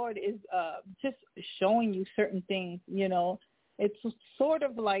is just showing you certain things. It's sort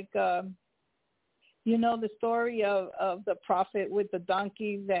of like, the story of the prophet with the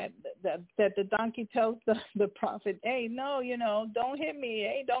donkey that the donkey tells the prophet, hey, no, don't hit me.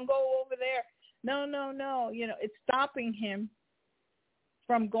 Hey, don't go over there. No. It's stopping him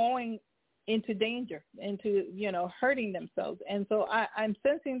from going into danger, into, hurting themselves. And so I'm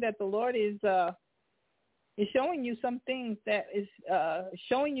sensing that the Lord is showing you some things that is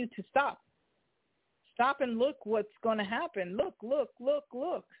showing you to stop and look what's going to happen. Look.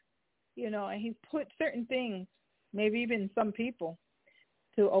 And he's put certain things, maybe even some people,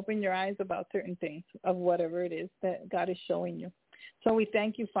 to open your eyes about certain things of whatever it is that God is showing you. So we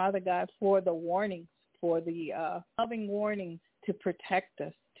thank you, Father God, for the warnings, for the loving warning to protect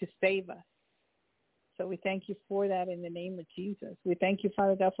us, to save us. So we thank you for that in the name of Jesus. We thank you,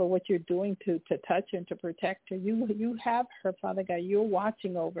 Father God, for what you're doing to touch and to protect her. You have her, Father God. You're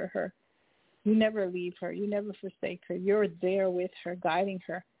watching over her. You never leave her. You never forsake her. You're there with her, guiding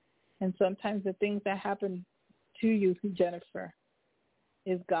her. And sometimes the things that happen to you, Jennifer,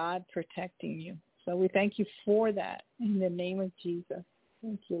 is God protecting you. So we thank you for that in the name of Jesus.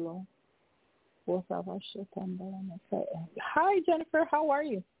 Thank you, Lord. Hi, Jennifer. How are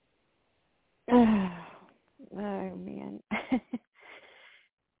you? Oh, man.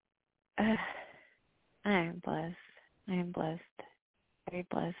 I am blessed. I am blessed. Very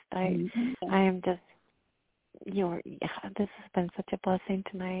blessed. I am just, this has been such a blessing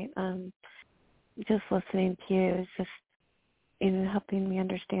tonight. Just listening to you is just, helping me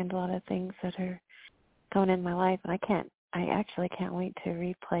understand a lot of things that are going in my life. And I actually can't wait to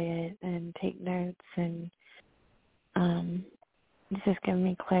replay it and take notes, and it's just giving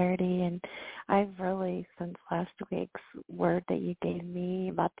me clarity. And I've really, since last week's word that you gave me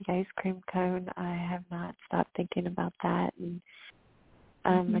about the ice cream cone, I have not stopped thinking about that. And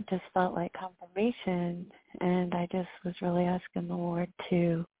it just felt like confirmation. And I just was really asking the Lord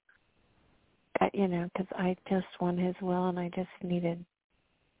to, because I just want his will, and I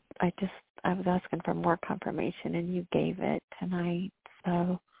was asking for more confirmation, and you gave it tonight.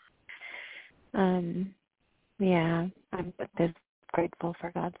 So, I'm just grateful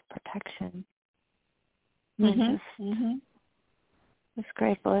for God's protection. I'm just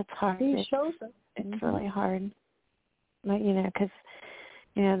grateful. It's hard. He shows us. It's really hard. But, because,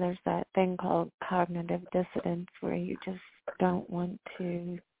 there's that thing called cognitive dissonance where you just don't want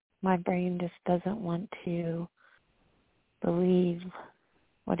to, my brain just doesn't want to believe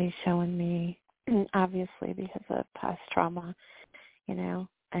what he's showing me, obviously because of past trauma, and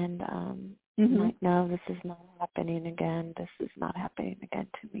I'm like, no, this is not happening again. This is not happening again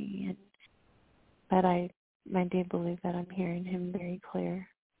to me. But I do believe that I'm hearing him very clear,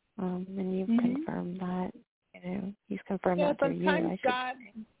 and you've confirmed that. He's confirmed that through you.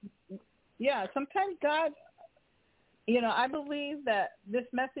 Sometimes God, I believe that this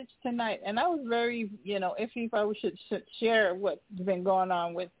message tonight, and I was very, iffy if I should share what's been going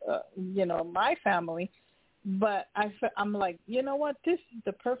on with, my family. But I'm like, you know what? This is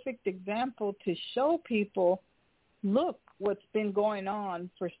the perfect example to show people, look what's been going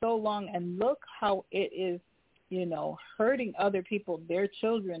on for so long, and look how it is, hurting other people, their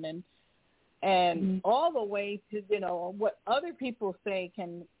children, and all the way to, what other people say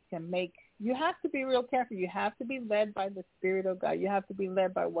can make. You have to be real careful. You have to be led by the Spirit of God. You have to be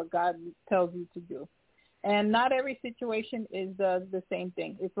led by what God tells you to do. And not every situation is the same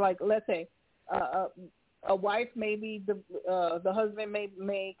thing. It's like, let's say, a wife, maybe the husband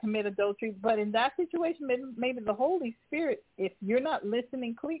may commit adultery, but in that situation, maybe the Holy Spirit, if you're not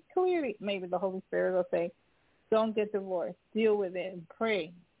listening clearly, maybe the Holy Spirit will say, don't get divorced, deal with it and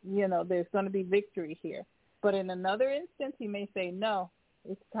pray. There's going to be victory here. But in another instance, he may say, no,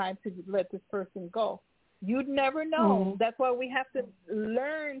 it's time to let this person go. You'd never know. That's why we have to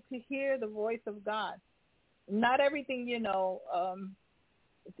learn to hear the voice of God. Not everything,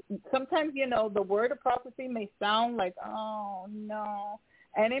 sometimes, the word of prophecy may sound like, oh, no.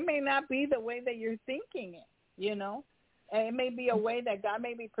 And it may not be the way that you're thinking it, And it may be a way that God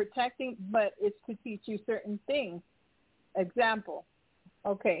may be protecting, but it's to teach you certain things. Example,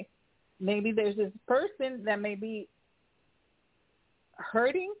 okay, maybe there's this person that may be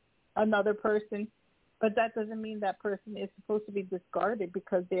hurting another person, but that doesn't mean that person is supposed to be discarded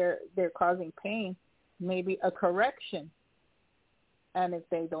because they're causing pain. Maybe a correction. And if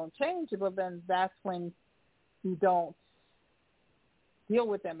they don't change, well, then that's when you don't deal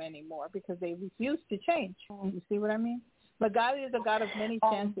with them anymore because they refuse to change. You see what I mean? But God is a God of many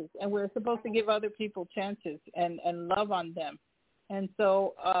chances, and we're supposed to give other people chances and love on them. And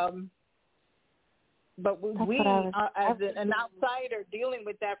so, but we as an outsider dealing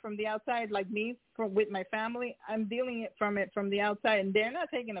with that from the outside, like me with my family, I'm dealing from the outside, and they're not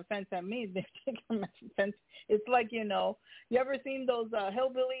taking offense at me. They're taking offense. It's like, you ever seen those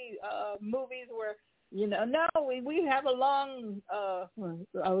hillbilly movies where, no, we have a long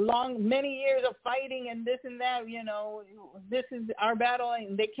many years of fighting and this and that, this is our battle,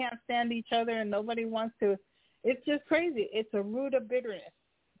 and they can't stand each other and nobody wants to. It's just crazy. It's a root of bitterness.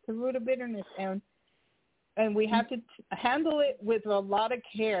 And we have to handle it with a lot of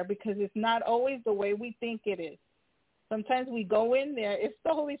care because it's not always the way we think it is. Sometimes we go in there, if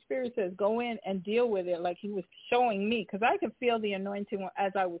the Holy Spirit says go in and deal with it like he was showing me, because I could feel the anointing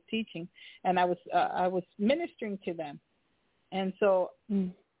as I was teaching and I was ministering to them. And so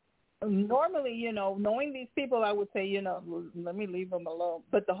normally, knowing these people, I would say, let me leave them alone.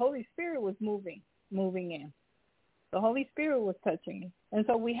 But the Holy Spirit was moving in. The Holy Spirit was touching me. And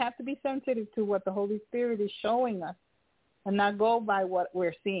so we have to be sensitive to what the Holy Spirit is showing us and not go by what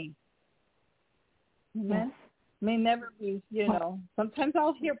we're seeing. Amen? Yes. May never be, sometimes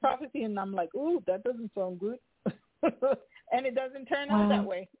I'll hear prophecy and I'm like, ooh, that doesn't sound good. And it doesn't turn out that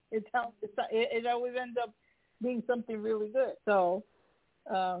way. It always ends up being something really good. So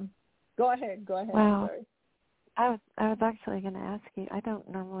go ahead. Wow. Sorry. I was actually going to ask you. I don't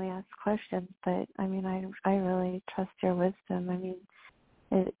normally ask questions, but I mean, I really trust your wisdom. I mean,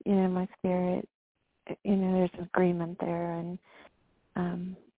 my spirit, there's agreement there,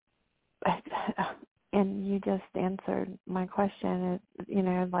 and and you just answered my question.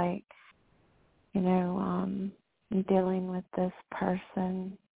 Dealing with this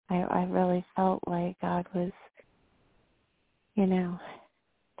person, I really felt like God was,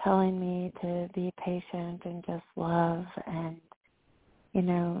 telling me to be patient and just love and,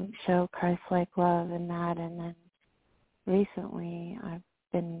 show Christ-like love in that. And then recently I've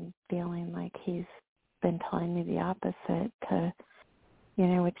been feeling like he's been telling me the opposite to,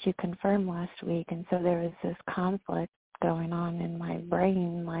 which you confirmed last week. And so there was this conflict going on in my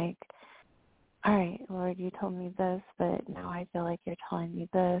brain, like, all right, Lord, you told me this, but now I feel like you're telling me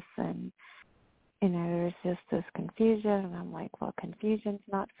this. And there's just this confusion, and I'm like, well, confusion's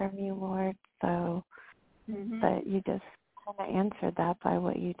not from you, Lord. So, but you just kind of answered that by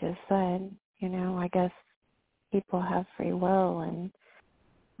what you just said. I guess people have free will, and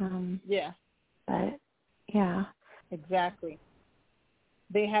yeah, but yeah, exactly.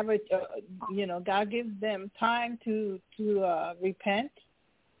 They have God gives them time to repent,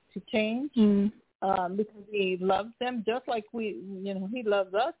 to change. Because he loves them just like he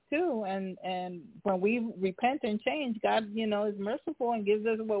loves us too. And when we repent and change, God, is merciful and gives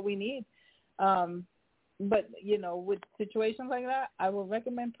us what we need. But, with situations like that, I will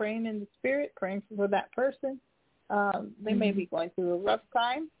recommend praying in the Spirit, praying for that person. They may be going through a rough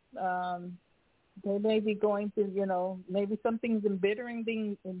time. They may be going through, maybe something's embittering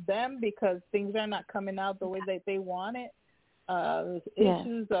in them because things are not coming out the way that they want it.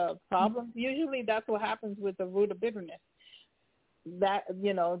 Issues, problems. Usually that's what happens with the root of bitterness. That,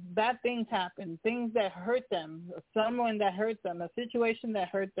 bad things happen, things that hurt them, someone that hurt them, a situation that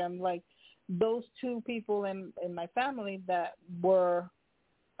hurt them, like those two people in my family that were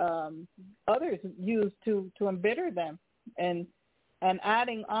others used to embitter them and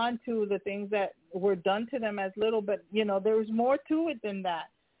adding on to the things that were done to them as little, but, there was more to it than that.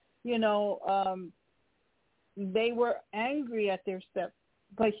 They were angry at their step,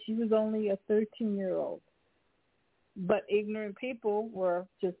 but she was only a 13-year-old. But ignorant people were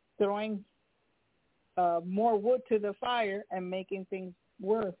just throwing more wood to the fire and making things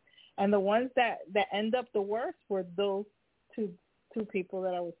worse. And the ones that end up the worst were those two people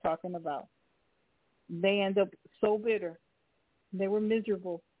that I was talking about. They end up so bitter. They were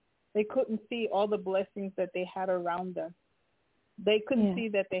miserable. They couldn't see all the blessings that they had around them. They couldn't see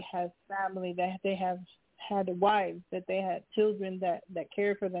that they had family, that they had wives, that they had children that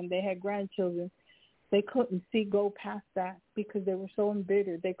cared for them. They had grandchildren. They couldn't go past that because they were so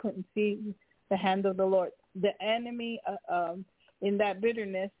embittered. They couldn't see the hand of the Lord. The enemy in that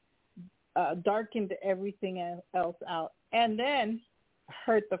bitterness darkened everything else out, and then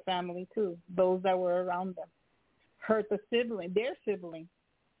hurt the family too, those that were around them. Hurt their sibling.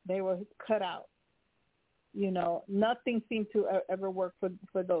 They were cut out. Nothing seemed to ever work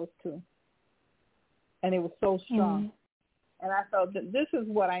for those two. And it was so strong. And I felt that this is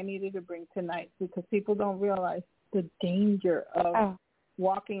what I needed to bring tonight because people don't realize the danger of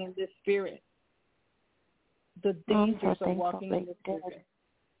walking in this spirit. The dangers of walking in this spirit.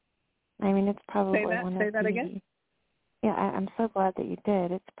 I mean, it's probably Say that again? Yeah, I'm so glad that you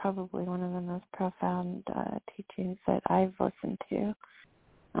did. It's probably one of the most profound teachings that I've listened to.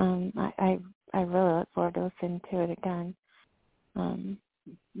 I really look forward to listening to it again. I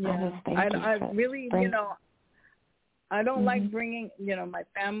really, I don't like bringing, my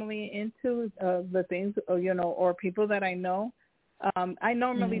family into the things, or people that I know. I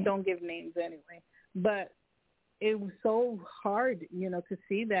normally don't give names anyway, but it was so hard, to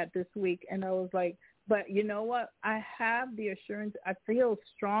see that this week. And I was like, but you know what? I have the assurance. I feel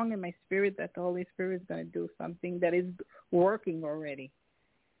strong in my spirit that the Holy Spirit is going to do something that is working already.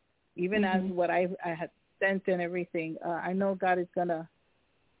 Even as what I had sent and everything, I know God is going to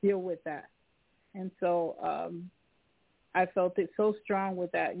deal with that. And so I felt it so strong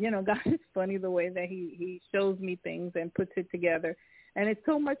with that. God is funny the way that he shows me things and puts it together. And it's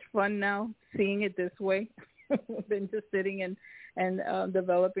so much fun now seeing it this way than just sitting and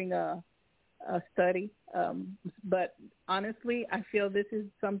developing a study. But honestly, I feel this is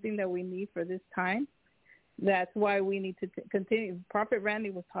something that we need for this time. That's why we need to continue. Prophet Randy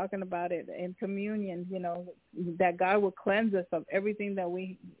was talking about it in communion, that God will cleanse us of everything that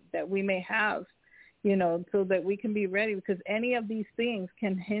we may have, so that we can be ready, because any of these things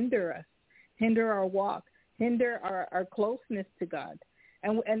can hinder us, hinder our walk, hinder our closeness to God.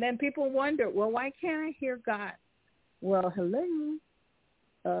 And then people wonder, well, why can't I hear God? Well, hello.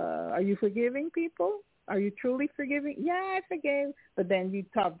 Are you forgiving people? Are you truly forgiving? Yeah, I forgave. But then you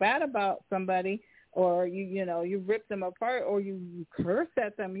talk bad about somebody, or you rip them apart, or you curse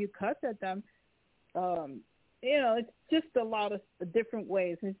at them, you cuss at them. It's just a lot of different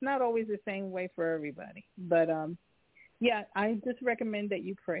ways. It's not always the same way for everybody. But yeah, I just recommend that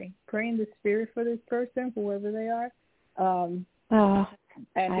you pray in the Spirit for this person, whoever they are, and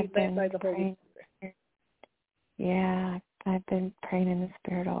be led by the Holy Spirit. Yeah, I've been praying in the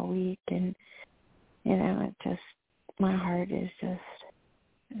Spirit all week, and my heart is just.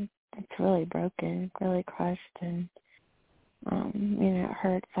 It's really broken, really crushed, and it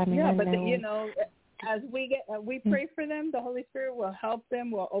hurts. I mean, yeah, but as we pray for them, the Holy Spirit will help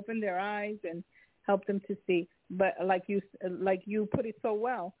them, will open their eyes and help them to see. But like you put it so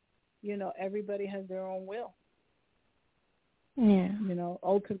well, everybody has their own will. Yeah.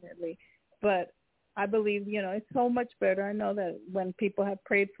 Ultimately, but I believe it's so much better. I know that when people have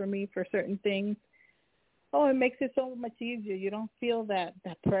prayed for me for certain things. Oh, it makes it so much easier. You don't feel that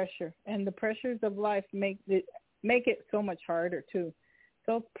pressure, and the pressures of life make it so much harder too.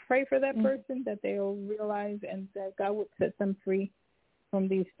 So pray for that person, that they will realize, and that God would set them free from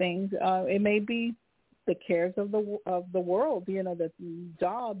these things. It may be the cares of the world, the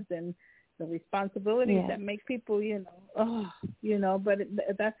jobs and the responsibilities that make people, but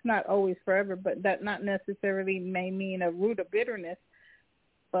that's not always forever. But that not necessarily may mean a root of bitterness,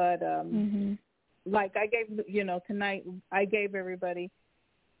 but. Like I gave, tonight I gave everybody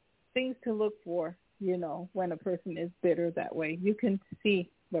things to look for, when a person is bitter that way. You can see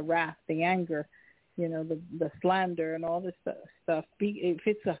the wrath, the anger, the slander and all this stuff. If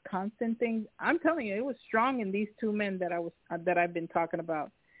it's a constant thing, I'm telling you, it was strong in these two men that I've been talking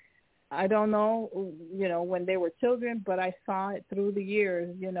about. I don't know, when they were children, but I saw it through the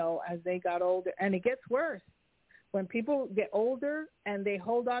years, as they got older, and it gets worse. When people get older and they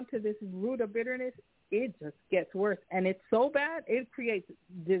hold on to this root of bitterness, it just gets worse. And it's so bad, it creates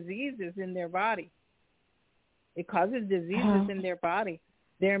diseases in their body. It causes diseases in their body.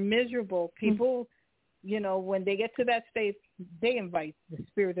 They're miserable. People, when they get to that state, they invite the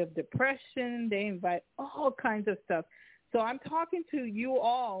spirit of depression. They invite all kinds of stuff. So I'm talking to you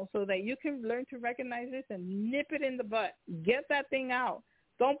all so that you can learn to recognize this and nip it in the butt. Get that thing out.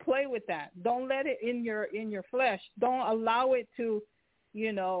 Don't play with that. Don't let it in your flesh. Don't allow it to,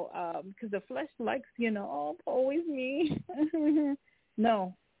 because the flesh likes, always me.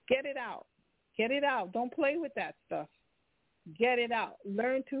 No, get it out. Get it out. Don't play with that stuff. Get it out.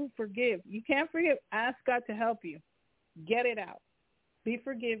 Learn to forgive. You can't forgive. Ask God to help you. Get it out. Be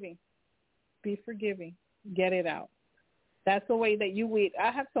forgiving. Be forgiving. Get it out. That's the way that you weed. I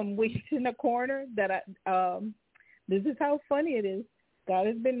have some weeds in the corner that this is how funny it is. God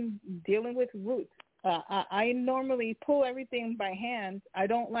has been dealing with roots. I normally pull everything by hand. I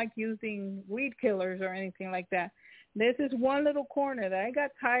don't like using weed killers or anything like that. This is one little corner that I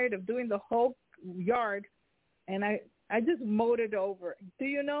got tired of doing the whole yard, and I just mowed it over. Do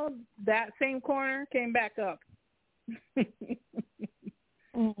you know that same corner came back up?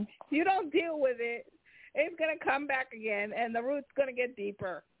 You don't deal with it, it's going to come back again, and the root's going to get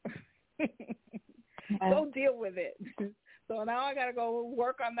deeper. Go deal with it. So now I got to go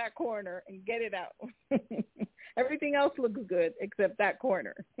work on that corner and get it out. Everything else looks good except that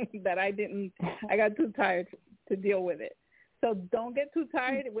corner that I got too tired to deal with it. So don't get too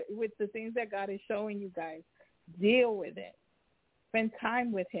tired with the things that God is showing you guys. Deal with it. Spend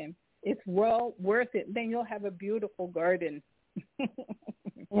time with him. It's well worth it. Then you'll have a beautiful garden.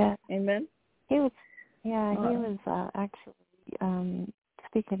 Yeah. Amen. He was actually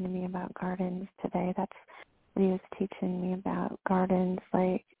speaking to me about gardens today. That's what he was teaching me about, gardens,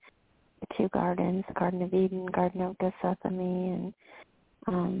 like the two gardens, Garden of Eden, Garden of Gethsemane,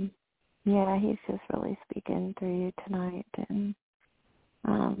 and he's just really speaking through you tonight. And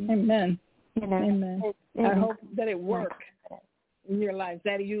amen. Amen. I hope that it works in your life,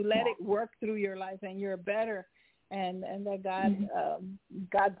 that you let it work through your life, and you're better, and that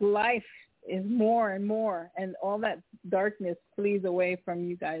God's life is more and more, and all that darkness flees away from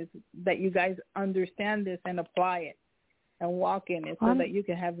you guys, that you guys understand this and apply it and walk in it so that you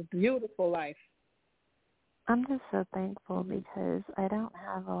can have a beautiful life. I'm just so thankful because I don't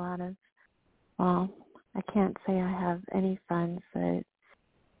have a lot of, well, I can't say I have any friends that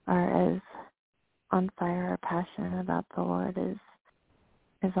are as on fire or passionate about the Lord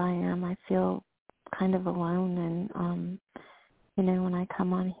as I am. I feel kind of alone, and when I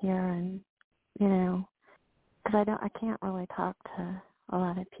come on here, and because I can't really talk to a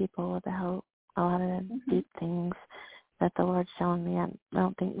lot of people about a lot of deep things that the Lord's showing me. I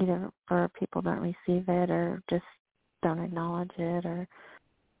don't think either or people don't receive it or just don't acknowledge it,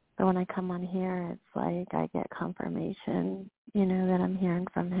 but when I come on here, it's like I get confirmation, that I'm hearing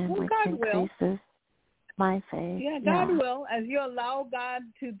from Him, Well, which God increases will. my faith. Yeah, God will. As you allow God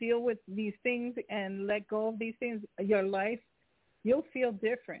to deal with these things and let go of these things, your life, you'll feel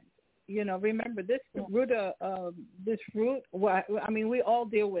different. Remember this root well, I mean, we all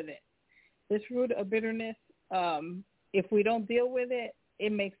deal with it. This root of bitterness, if we don't deal with it,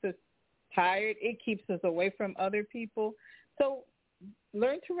 it makes us tired. It keeps us away from other people. So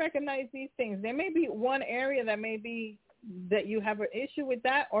learn to recognize these things. There may be one area that you have an issue with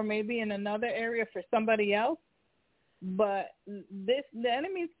that, or maybe in another area for somebody else. But the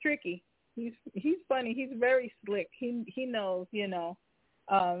enemy's tricky. He's funny. He's very slick. He knows, He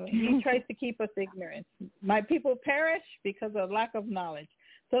tries to keep us ignorant. My people perish because of lack of knowledge.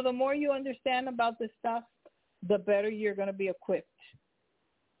 So the more you understand about this stuff, the better you're going to be equipped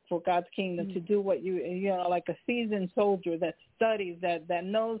for God's kingdom to do what like a seasoned soldier that studies, that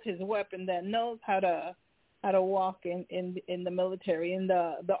knows his weapon, that knows how to walk in the military, in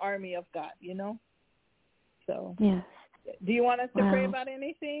the army of God, So yes. Do you want us to pray about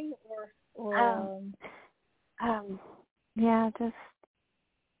anything or yeah,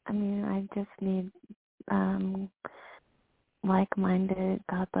 I just need like-minded,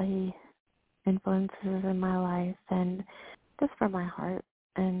 godly influences in my life, and just for my heart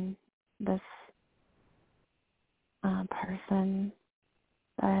and this person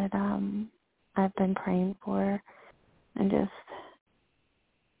that I've been praying for, and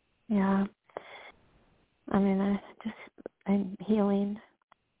I'm healing,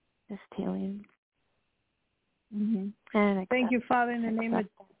 just healing. Mm-hmm. And thank you, Father, in the name of,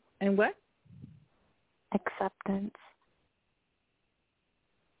 and what? Acceptance.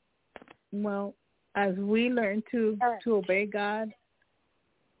 Well, as we learn to obey God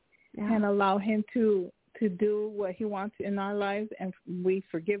and allow Him to do what He wants in our lives, and we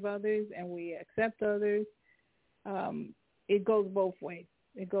forgive others and we accept others, it goes both ways.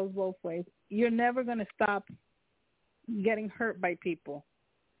 It goes both ways. You're never going to stop getting hurt by people.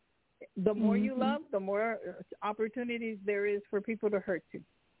 The more you love, the more opportunities there is for people to hurt you.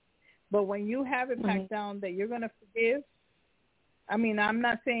 But when you have it packed down that you're going to forgive, I mean, I'm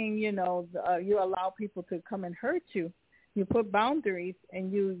not saying, you allow people to come and hurt you. You put boundaries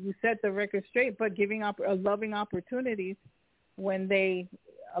and you set the record straight, but giving up loving opportunities when they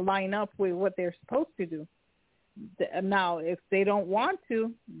line up with what they're supposed to do. Now, if they don't want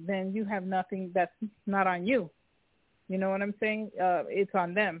to, then you have nothing. That's not on you. You know what I'm saying? It's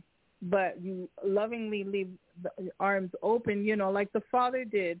on them. But you lovingly leave the arms open, like the father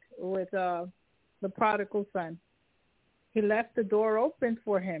did with the prodigal son. He left the door open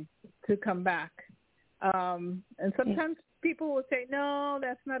for him to come back. And sometimes people will say, no,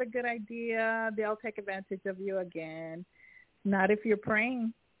 that's not a good idea. They'll take advantage of you again. Not if you're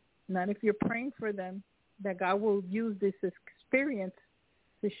praying. Not if you're praying for them, that God will use this experience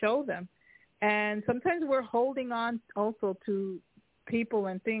to show them. And sometimes we're holding on also to people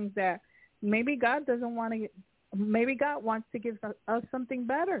and things that maybe God doesn't want to, maybe God wants to give us something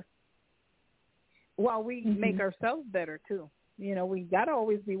better while we make ourselves better too. We got to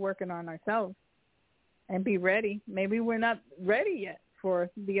always be working on ourselves and be ready. Maybe we're not ready yet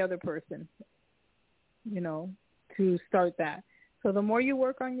for the other person, to start that. So the more you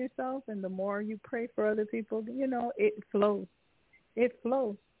work on yourself and the more you pray for other people, it flows. It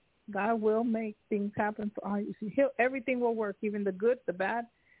flows. God will make things happen for you. Everything will work, even the good, the bad.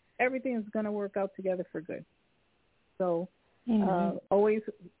 Everything is going to work out together for good. So always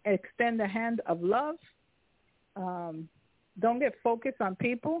extend the hand of love. Don't get focused on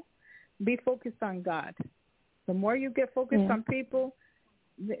people. Be focused on God. The more you get focused on people,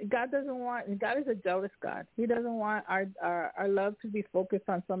 God is a jealous God. He doesn't want our love to be focused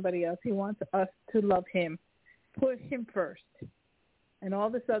on somebody else. He wants us to love Him. Put Him first. And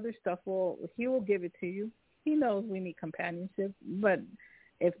all this other stuff, He will give it to you. He knows we need companionship. But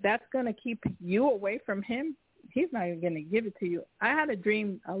if that's going to keep you away from Him, He's not even going to give it to you. I had a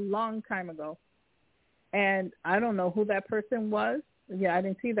dream a long time ago, and I don't know who that person was. Yeah, I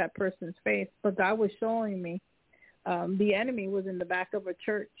didn't see that person's face, but God was showing me the enemy was in the back of a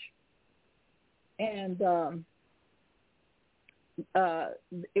church. and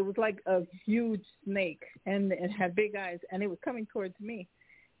it was like a huge snake, and it had big eyes, and it was coming towards me.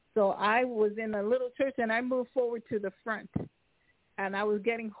 So I was in a little church, and I moved forward to the front, and I was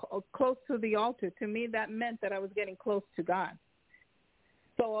getting close to the altar. To me, that meant that I was getting close to God.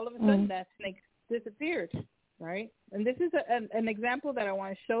 So all of a sudden, that snake disappeared, right? And this is an example that I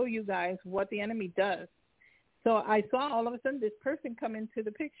want to show you guys what the enemy does. So I saw all of a sudden this person come into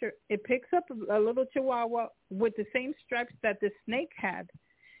the picture. It picks up a little chihuahua with the same stripes that the snake had.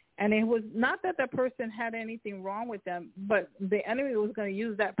 And it was not that the person had anything wrong with them, but the enemy was going to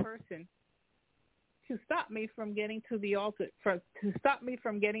use that person to stop me from getting to the altar, to stop me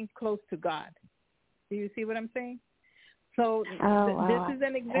from getting close to God. Do you see what I'm saying? So this is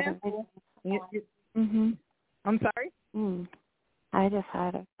an example. I'm sorry? I just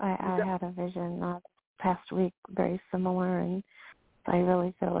had I had a vision past week very similar, and I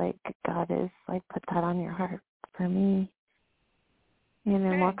really feel like God is like put that on your heart for me. You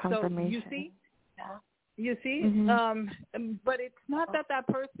know, more confirmation. So you see, but it's not that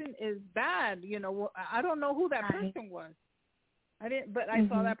person is bad. You know, I don't know who that person was. I didn't, but I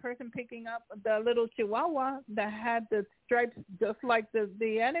saw that person picking up the little chihuahua that had the stripes just like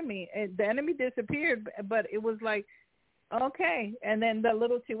the enemy. The enemy disappeared, but it was like, okay. And then the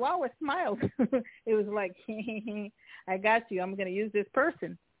little chihuahua smiled. It was like, I got you. I'm going to use this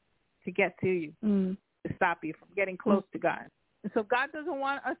person to get to you, to stop you from getting close to God. And so God doesn't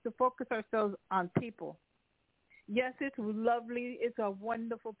want us to focus ourselves on people. Yes, it's lovely. It's a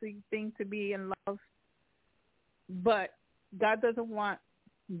wonderful thing to be in love. But God doesn't want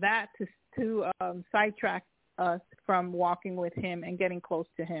that to sidetrack us from walking with him and getting close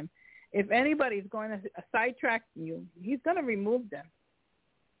to him. If anybody's going to sidetrack you, he's going to remove them.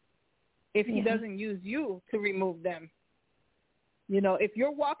 If he doesn't use you to remove them. You know, if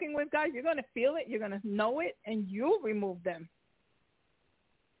you're walking with God, you're going to feel it, you're going to know it, and you'll remove them.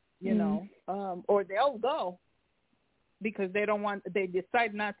 You know, or they'll go because they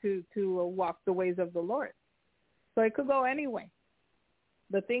decide not to walk the ways of the Lord. So it could go anyway.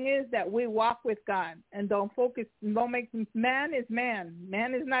 The thing is that we walk with God and don't make, man is man.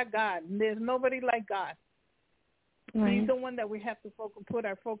 Man is not God. There's nobody like God. Right. He's the one that we have to put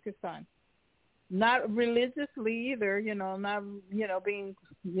our focus on. Not religiously either, not, being,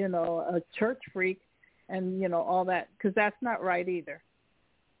 a church freak and, all that, because that's not right either.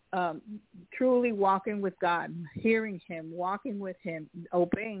 Truly walking with God, hearing him, walking with him,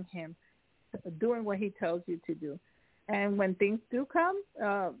 obeying him, doing what he tells you to do. And when things do come,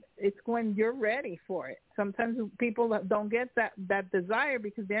 it's when you're ready for it. Sometimes people don't get that desire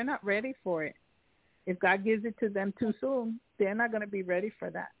because they're not ready for it. If God gives it to them too soon, they're not going to be ready for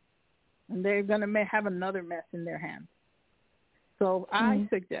that. And they're going to have another mess in their hands. So I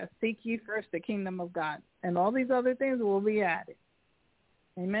suggest, seek ye first the kingdom of God, and all these other things will be added.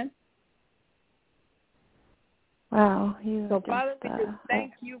 Amen? Wow. So, Father, we just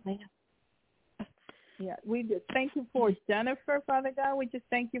thank you. Yeah, we just thank you for Jennifer, Father God. We just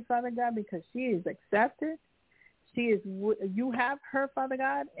thank you, Father God, because she is accepted. You have her, Father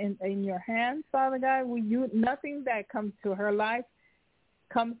God, in your hands, Father God. Nothing that comes to her life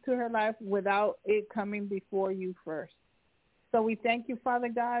without it coming before you first. So we thank you, Father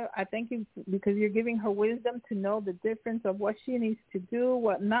God. I thank you because you're giving her wisdom to know the difference of what she needs to do,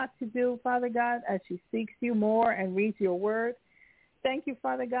 what not to do, Father God, as she seeks you more and reads your word. Thank you,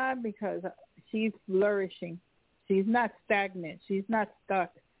 Father God, because she's flourishing. She's not stagnant. She's not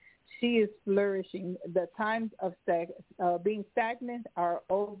stuck. She is flourishing. The times of being stagnant are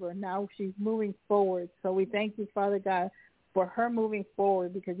over. Now she's moving forward. So we thank you, Father God, for her moving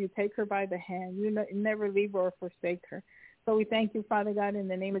forward because you take her by the hand. You never leave her or forsake her. So we thank you, Father God, in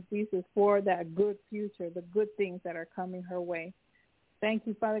the name of Jesus for that good future, the good things that are coming her way. Thank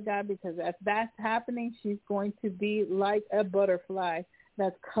you, Father God, because as that's happening, she's going to be like a butterfly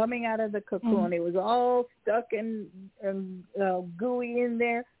that's coming out of the cocoon. It was all stuck and gooey in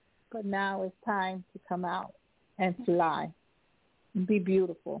there, but now it's time to come out and fly and be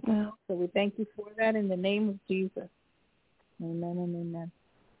beautiful. Yeah. So we thank you for that in the name of Jesus. Amen and amen.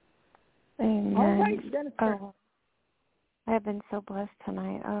 Amen. All right, Jennifer. I have been so blessed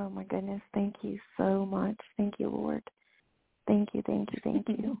tonight. Oh, my goodness. Thank you so much. Thank you, Lord. Thank you, thank you, thank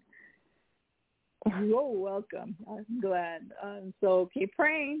you. You're welcome. I'm glad. So keep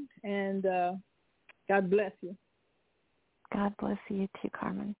praying, and God bless you. God bless you too,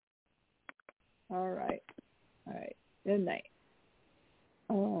 Carmen. All right. Good night.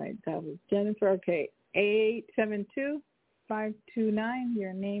 All right, that was Jennifer. Okay, 872-529,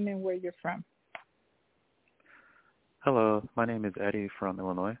 your name and where you're from. Hello, my name is Eddie from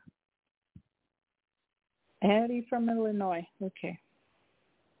Illinois. Eddie from Illinois. Okay.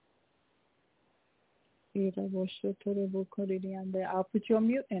 I'll put you on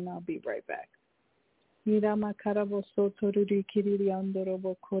mute and I'll be right back.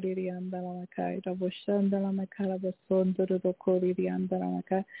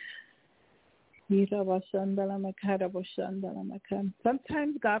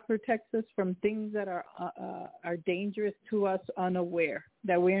 Sometimes God protects us from things that are dangerous to us unaware,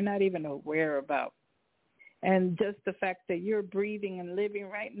 that we're not even aware about. And just the fact that you're breathing and living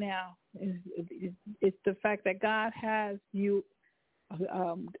right now is the fact that God has you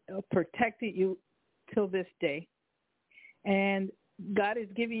protected you till this day. And God is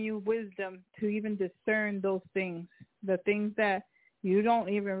giving you wisdom to even discern those things, the things that you don't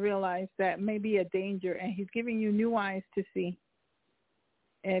even realize that may be a danger. And he's giving you new eyes to see.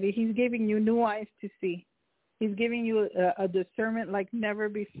 Eddie, he's giving you new eyes to see. He's giving you a discernment like never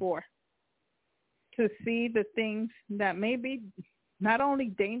before, to see the things that may be not only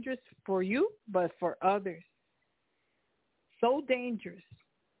dangerous for you, but for others. So dangerous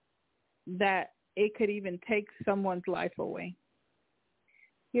that it could even take someone's life away.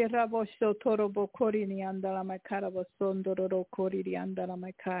 But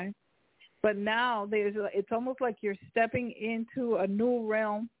now it's almost like you're stepping into a new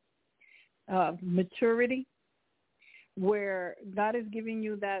realm of maturity, where God is giving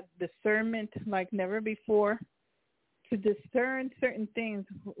you that discernment like never before, to discern certain things,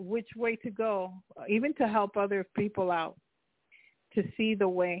 which way to go, even to help other people out, to see the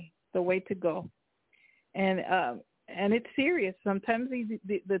way to go. And it's serious. Sometimes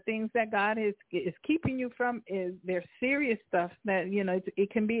the things that God is keeping you from they're serious stuff that,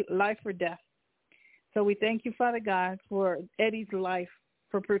 it can be life or death. So we thank you, Father God, for Eddie's life,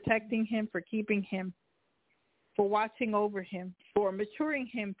 for protecting him, for keeping him, for watching over him, for maturing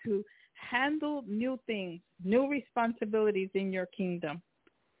him to handle new things, new responsibilities in your kingdom,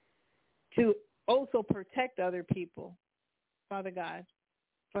 to also protect other people, Father God,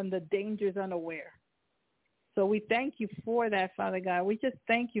 from the dangers unaware. So we thank you for that, Father God. We just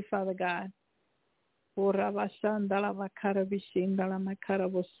thank you, Father God. We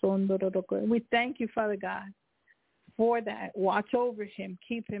thank you, Father God, for that. Watch over him,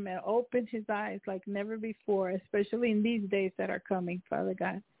 keep him, and open his eyes like never before, especially in these days that are coming, Father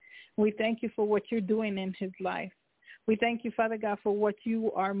God. We thank you for what you're doing in his life. We thank you, Father God, for what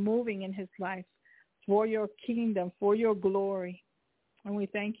you are moving in his life, for your kingdom, for your glory. And we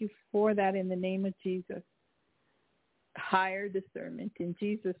thank you for that in the name of Jesus. Higher discernment in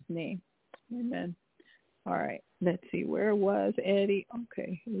Jesus' name. Amen. All right. Let's see. Where was Eddie?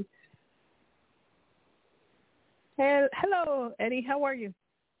 Okay. Hello, Eddie. How are you?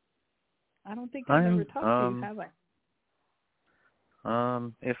 I don't think I've ever talked to you, have I?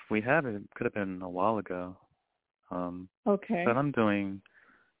 If we have, it could have been a while ago. Okay. But I'm doing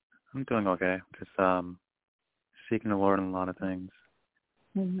okay. Just seeking the Lord in a lot of things.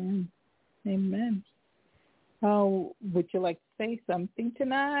 Amen. Amen. Oh, would you like to say something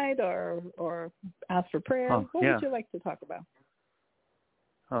tonight, or ask for prayer? What would you like to talk about?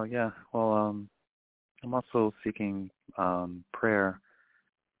 Oh yeah. Well, I'm also seeking prayer.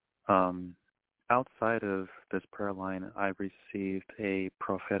 Outside of this prayer line, I received a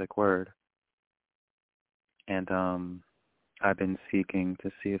prophetic word, and I've been seeking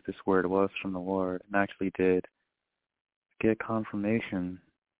to see if this word was from the Lord, and actually did get confirmation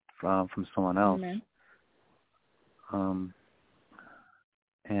from someone else. Amen.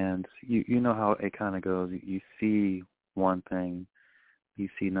 And you know how it kind of goes. You see one thing, you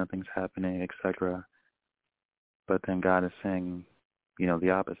see nothing's happening, etc. But then God is saying, the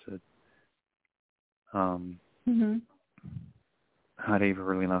opposite. I don't even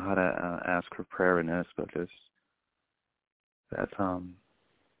really know how to ask for prayer in this, but that's the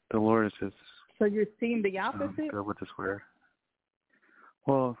Lord is just. So you're seeing the opposite? Go with this word.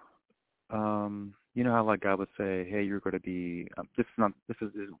 Well, you know how like God would say, "Hey, you're going to be."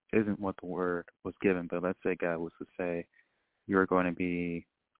 Isn't what the word was given, but let's say God was to say, "You're going to be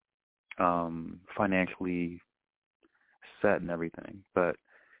financially set and everything," but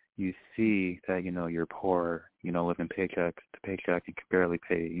you see that you're poor, living paycheck to paycheck, and can barely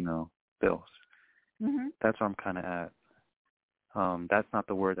pay bills. Mm-hmm. That's where I'm kind of at. That's not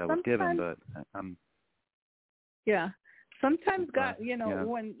the word that was given, but I'm. Yeah. Sometimes God,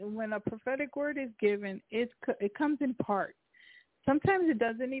 when a prophetic word is given, it comes in part. Sometimes it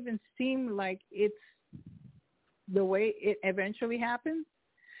doesn't even seem like it's the way it eventually happens.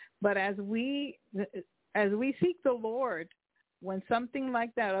 But as we seek the Lord, when something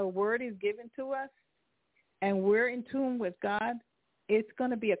like that, a word is given to us, and we're in tune with God, it's going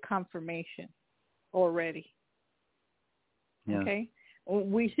to be a confirmation. already. Yeah. Okay?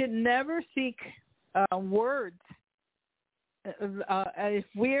 We should never seek words. If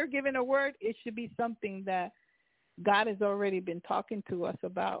we're given a word, it should be something that God has already been talking to us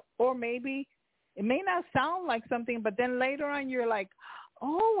about. Or maybe it may not sound like something, but then later on you're like,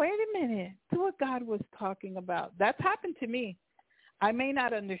 oh, wait a minute, that's what God was talking about. That's happened to me. I may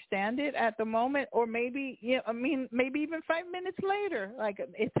not understand it at the moment, or maybe, maybe even 5 minutes later. Like,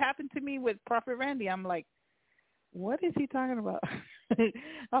 it's happened to me with Prophet Randy. I'm like, what is he talking about?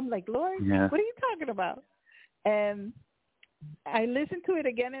 I'm like, Lord, what are you talking about? And I listen to it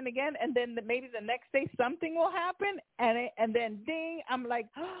again and again, and then maybe the next day something will happen, and then ding, I'm like,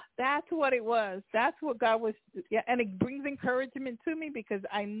 oh, that's what it was. That's what God was, and it brings encouragement to me because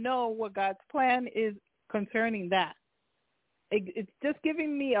I know what God's plan is concerning that. It's just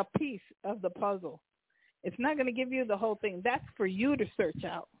giving me a piece of the puzzle. It's not going to give you the whole thing. That's for you to search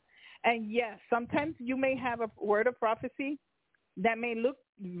out. And yes, sometimes you may have a word of prophecy that may look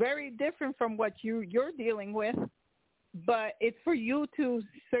very different from what you're dealing with, but it's for you to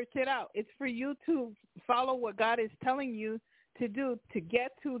search it out. It's for you to follow what God is telling you to do to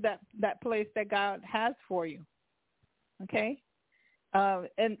get to that place that God has for you. Okay?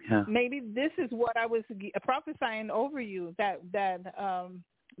 Maybe this is what I was prophesying over you, that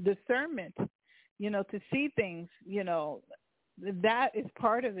discernment, to see things, that is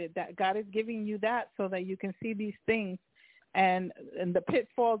part of it, that God is giving you that so that you can see these things and the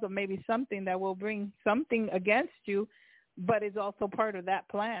pitfalls of maybe something that will bring something against you, but it's also part of that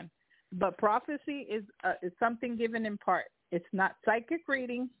plan. But prophecy is something given in part. It's not psychic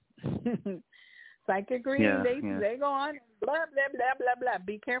reading. Psychic reading, they go on, blah, blah, blah, blah, blah.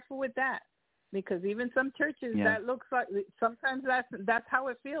 Be careful with that, because even some churches, that looks like, sometimes that's how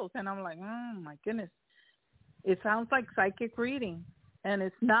it feels. And I'm like, oh, my goodness. It sounds like psychic reading, and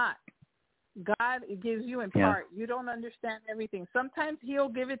it's not. God gives you in part. You don't understand everything. Sometimes he'll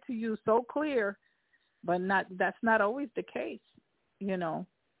give it to you so clear, but that's not always the case,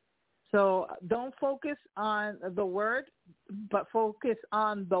 So don't focus on the word, but focus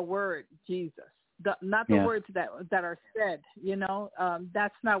on the word, Jesus. Not the words that are said,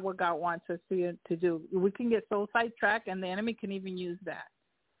 that's not what God wants us to do. We can get so sidetracked, and the enemy can even use that.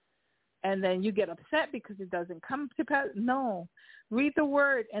 And then you get upset because it doesn't come to pass. No, read the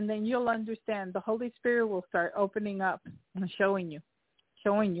word, and then you'll understand. The Holy Spirit will start opening up and showing you,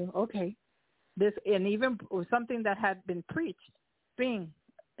 okay, this, and even something that had been preached,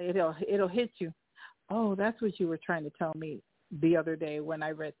 it'll hit you. Oh, that's what you were trying to tell me the other day when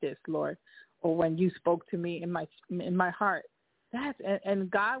I read this, Lord, or when you spoke to me in my heart. And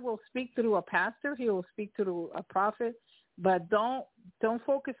God will speak through a pastor. He will speak through a prophet. But don't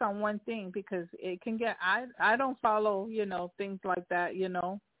focus on one thing, because it can get. I don't follow things like that.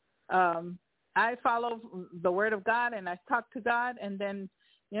 I follow the word of God, and I talk to God, and then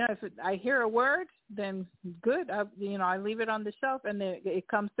if I hear a word, then good. I leave it on the shelf, and it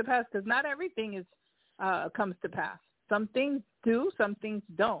comes to pass, because not everything comes to pass. Some things do, some things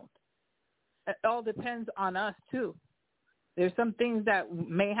don't. It all depends on us too. There's some things that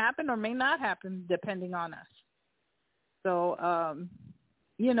may happen or may not happen depending on us. So,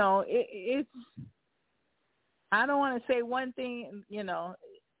 it's, I don't want to say one thing,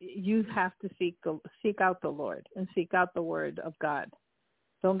 you have to seek out the Lord and seek out the word of God.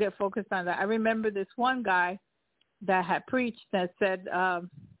 Don't get focused on that. I remember this one guy that had preached that said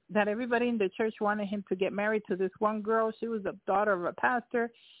that everybody in the church wanted him to get married to this one girl. She was the daughter of a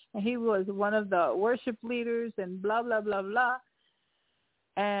pastor, and he was one of the worship leaders, and blah, blah, blah, blah.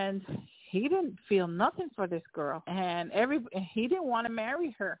 And he didn't feel nothing for this girl, and he didn't want to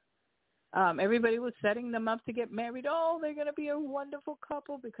marry her. Everybody was setting them up to get married. Oh, they're going to be a wonderful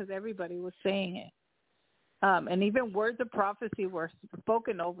couple, because everybody was saying it. And even words of prophecy were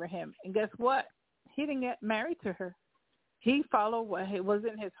spoken over him. And guess what? He didn't get married to her. He followed what was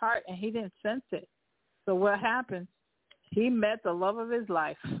in his heart, and he didn't sense it. So what happened? He met the love of his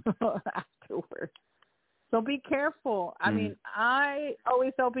life afterwards. So be careful. I mean, I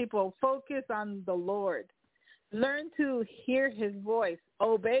always tell people, focus on the Lord. Learn to hear his voice.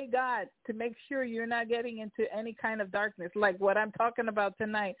 Obey God to make sure you're not getting into any kind of darkness, like what I'm talking about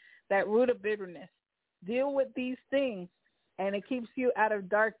tonight, that root of bitterness. Deal with these things, and it keeps you out of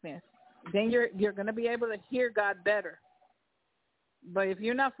darkness. Then you're going to be able to hear God better. But if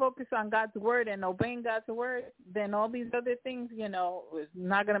you're not focused on God's word and obeying God's word, then all these other things, is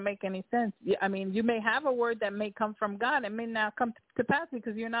not going to make any sense. I mean, you may have a word that may come from God and may not come to pass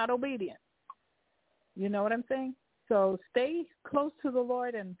because you're not obedient. You know what I'm saying? So stay close to the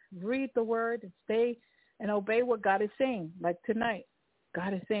Lord and read the word and stay and obey what God is saying, like tonight.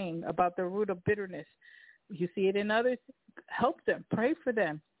 God is saying about the root of bitterness. You see it in others, help them, pray for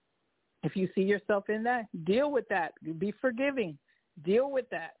them. If you see yourself in that, deal with that. Be forgiving. Deal with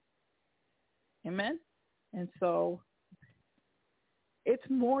that. Amen? And so it's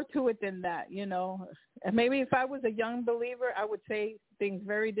more to it than that, you know. And maybe if I was a young believer, I would say things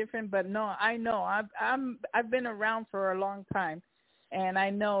very different. But no, I know I've been around for a long time, and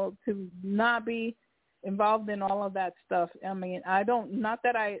I know to not be involved in all of that stuff. I mean, not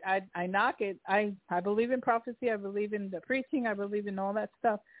that I knock it. I believe in prophecy. I believe in the preaching. I believe in all that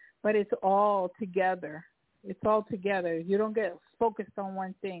stuff. But it's all together. It's all together. You don't get focused on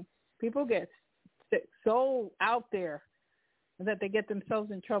one thing. People get so out there that they get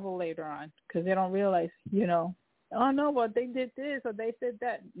themselves in trouble later on because they don't realize, you know, oh, no, well, they did this or they said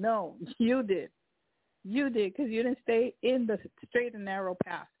that. No, you did. You did because you didn't stay in the straight and narrow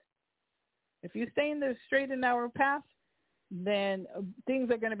path. If you stay in the straight and narrow path, then things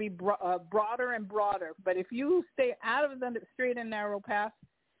are going to be broader and broader. But if you stay out of the straight and narrow path,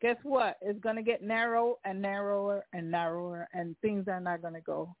 guess what? It's going to get narrow and narrower and narrower, and things are not going to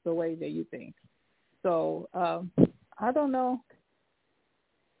go the way that you think. So I don't know.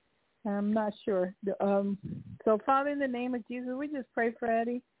 I'm not sure. So, Father, in the name of Jesus, we just pray for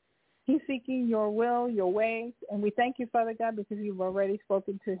Eddie. He's seeking your will, your ways, and we thank you, Father God, because you've already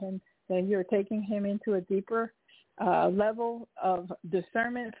spoken to him, that you're taking him into a deeper level of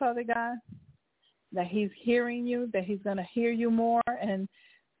discernment, Father God, that he's hearing you, that he's going to hear you more and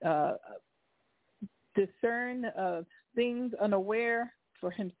discern things unaware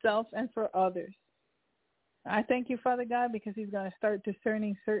for himself and for others. I thank you, Father God, because he's going to start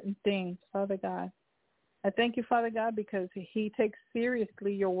discerning certain things, Father God. I thank you, Father God, because he takes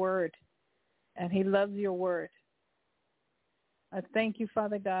seriously your word and he loves your word. I thank you,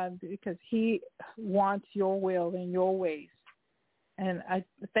 Father God, because he wants your will and your ways. And I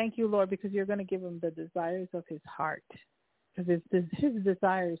thank you, Lord, because you're going to give him the desires of his heart, because his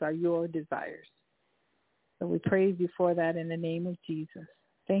desires are your desires. So we praise you for that in the name of Jesus.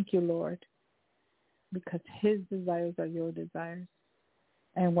 Thank you, Lord, because his desires are your desires.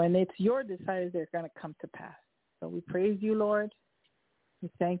 And when it's your desires, they're going to come to pass. So we praise you, Lord. We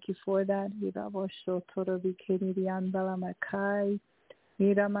thank you for that.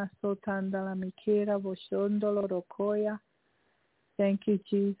 Thank you,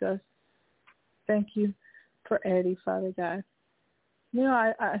 Jesus. Thank you for Eddie, Father God. You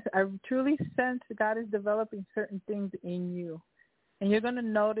know, I truly sense God is developing certain things in you. And you're going to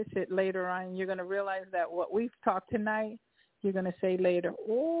notice it later on. You're going to realize that what we've talked tonight, you're going to say later,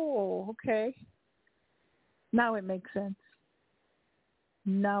 oh, okay. Now it makes sense.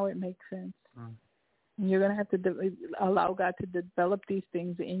 Now it makes sense. And you're going to have to allow God to develop these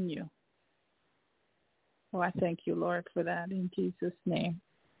things in you. So I thank you, Lord, for that in Jesus' name.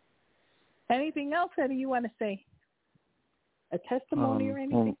 Anything else, Eddie, you want to say? A testimony or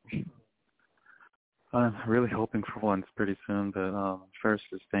anything? Well, I'm really hoping for one pretty soon, but first,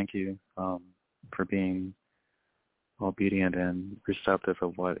 just thank you for being obedient and receptive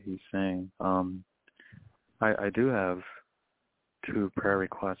of what he's saying. I do have 2 prayer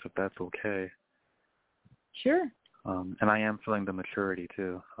requests, if that's okay. Sure. And I am feeling the maturity,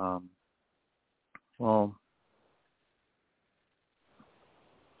 too. So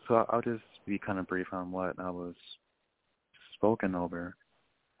I'll just be kind of brief on what I was spoken over,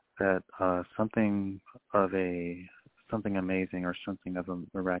 that something amazing or something of a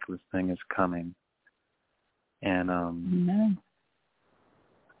miraculous thing is coming. And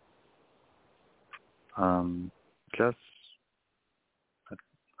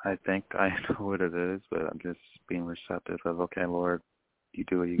I think I know what it is, but I'm just being receptive of, okay, Lord, you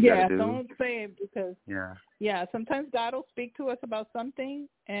do what you got to do. Yeah, don't say it because, sometimes God will speak to us about something,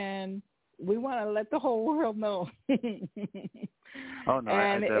 and we want to let the whole world know. Oh, no,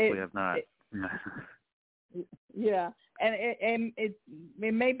 I definitely have not. Yeah, and it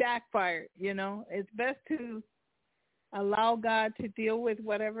may backfire, you know. It's best to allow God to deal with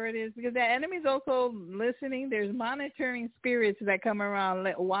whatever it is, because the enemy's also listening. There's monitoring spirits that come around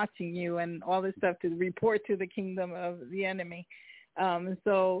watching you and all this stuff to report to the kingdom of the enemy.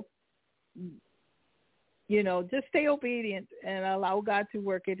 So, you know, just stay obedient and allow God to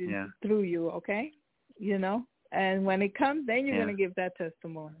work it through you, okay? You know, and when it comes, then you're going to give that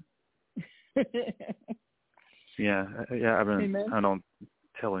testimony. I don't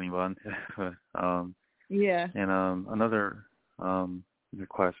tell anyone. And another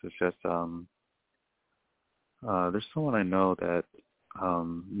request is just there's someone I know that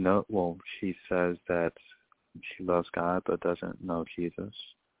she says that she loves God but doesn't know Jesus.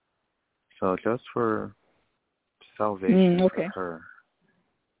 So just for salvation for her,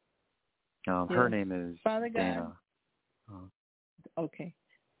 Her name is Father God. Dana. Okay.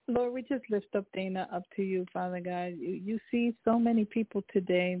 Lord, we just lift up Dana up to you, Father God. You see so many people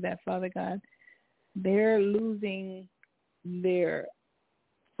today that, Father God, they're losing their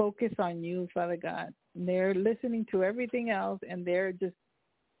focus on you, Father God. They're listening to everything else, and they're just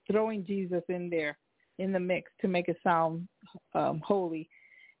throwing Jesus in there, in the mix, to make it sound holy.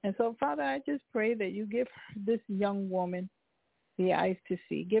 And so, Father, I just pray that you give this young woman the eyes to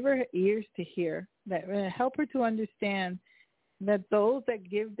see, give her ears to hear, that help her to understand that those that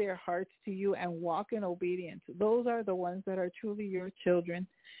give their hearts to you and walk in obedience, those are the ones that are truly your children.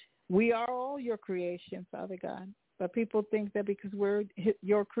 We are all your creation, Father God. But people think that because we're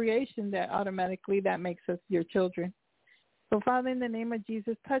your creation, that automatically that makes us your children. So, Father, in the name of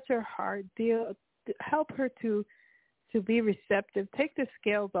Jesus, touch her heart. Help her to be receptive. Take the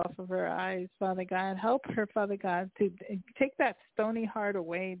scales off of her eyes, Father God. Help her, Father God, to take that stony heart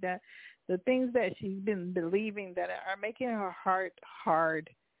away, that the things that she's been believing that are making her heart hard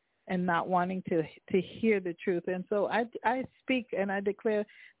and not wanting to hear the truth. And so I speak and I declare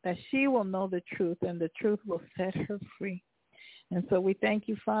that she will know the truth, and the truth will set her free. And so we thank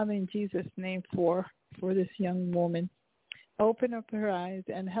you, Father, in Jesus' name for this young woman. Open up her eyes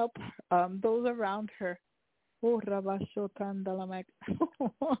and help those around her. Oh,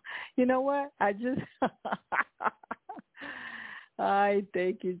 you know what? I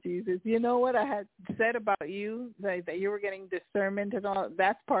thank you, Jesus. You know what I had said about you, that you were getting discernment and all?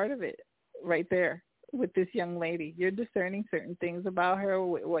 That's part of it right there with this young lady. You're discerning certain things about her,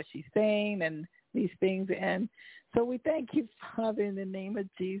 what she's saying and these things. And so we thank you, Father, in the name of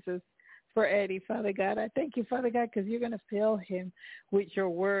Jesus, for Eddie, Father God. I thank you, Father God, because you're going to fill him with your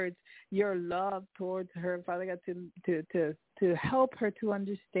words, your love towards her, Father God, to help her to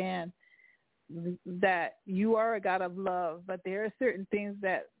understand that you are a God of love, but there are certain things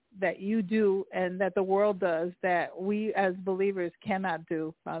that you do and that the world does that we as believers cannot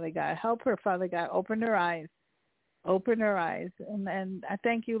do, Father God. Help her, Father God. Open her eyes. And I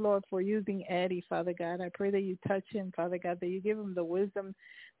thank you, Lord, for using Eddie, Father God. I pray that you touch him, Father God, that you give him the wisdom,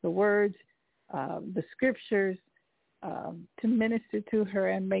 the words, the scriptures to minister to her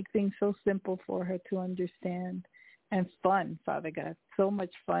and make things so simple for her to understand. And fun, Father God, so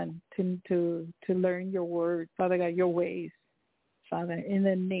much fun to learn your word, Father God, your ways, Father, in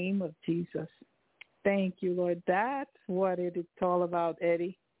the name of Jesus. Thank you, Lord. That's what it's all about,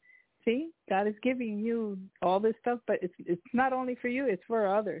 Eddie. See, God is giving you all this stuff, but it's not only for you, it's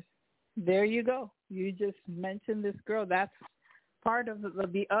for others. There you go. You just mentioned this girl. That's part of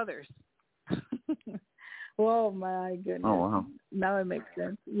the others. Oh, my goodness. Oh, wow. Now it makes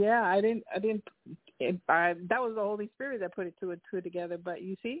sense. Yeah, I didn't. That was the Holy Spirit that put it two and two together. But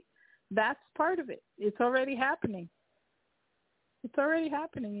you see, that's part of it. It's already happening. It's already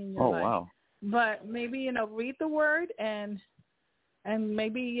happening in your life. Oh, wow. But maybe, read the word and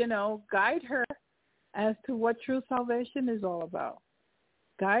maybe, guide her as to what true salvation is all about.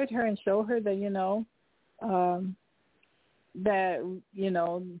 Guide her and show her that,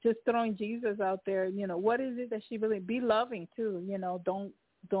 just throwing Jesus out there, what is it that she really, be loving too,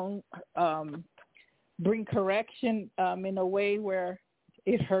 don't bring correction in a way where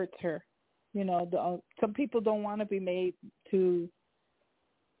it hurts her. Some people don't want to be made to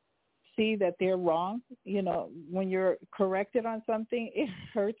see that they're wrong. When you're corrected on something, it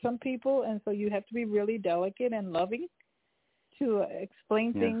hurts some people, and so you have to be really delicate and loving to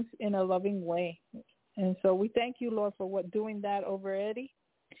explain things in a loving way. And so we thank you, Lord, for doing that over Eddie.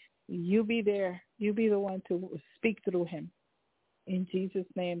 You be there. You be the one to speak through him in Jesus'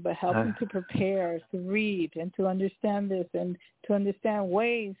 name, but help him to prepare, to read, and to understand this, and to understand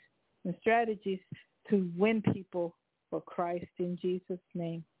ways and strategies to win people for Christ in Jesus'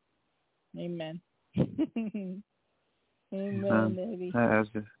 name. Amen. Amen, Eddie.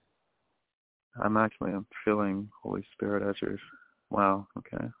 I'm feeling Holy Spirit as you're, wow,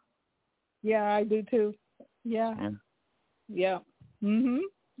 okay. Yeah, I do too. Yeah.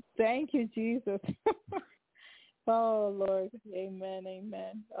 Thank you, Jesus. Oh, Lord.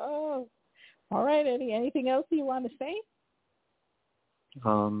 Amen. Oh, all right, Eddie. Anything else you want to say?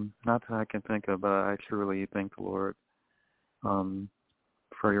 Not that I can think of, but I truly thank the Lord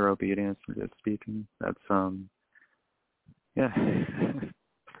for your obedience and just speaking. That's,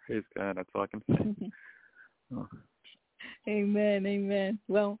 praise God. That's all I can say. Oh. Amen.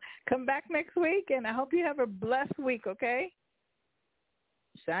 Well, come back next week, and I hope you have a blessed week, okay?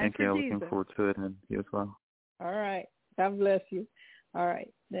 Shine Thank for you. Jesus. Looking forward to it, and you as well. All right. God bless you. All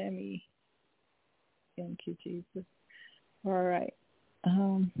right. Thank you, Jesus. All right.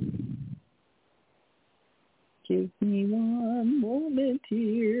 Give me one moment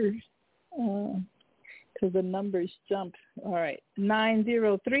here. Because the numbers jumped. All right.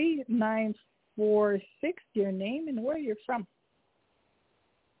 903-946, your name and where you're from.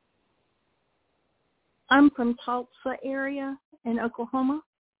 I'm from Tulsa area in Oklahoma.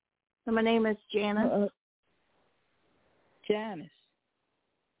 So my name is Janice. Janice.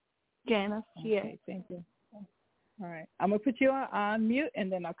 Janice, yeah. Okay, thank you. All right. I'm going to put you on mute,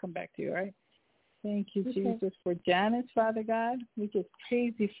 and then I'll come back to you, all right? Thank you, Okay. Jesus, for Janice, Father God. We just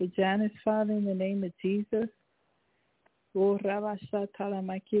praise you for Janice, Father, in the name of Jesus.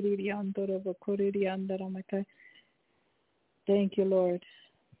 Thank you, Lord.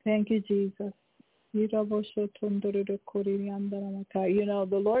 Thank you, Jesus. You know,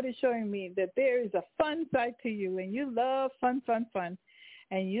 the Lord is showing me that there is a fun side to you, and you love fun.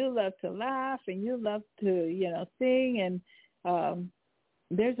 And you love to laugh, and you love to, sing, and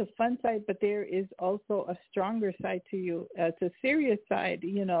there's a fun side, but there is also a stronger side to you. It's a serious side,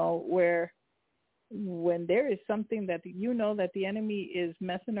 where when there is something that that the enemy is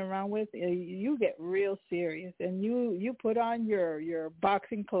messing around with, you get real serious, and you put on your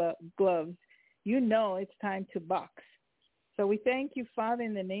boxing gloves. It's time to box. So we thank you, Father,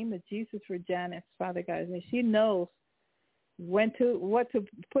 in the name of Jesus for Janice, Father God, and she knows what to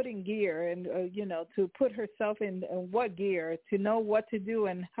put in gear, and to put herself in what gear, to know what to do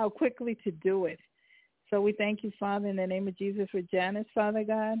and how quickly to do it. So we thank you, Father, in the name of Jesus for Janice, Father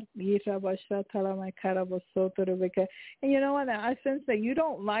God. And you know what? I sense that you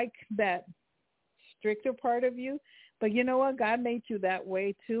don't like that stricter part of you, but you know what? God made you that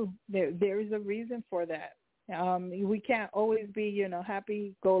way too. There is a reason for that. We can't always be,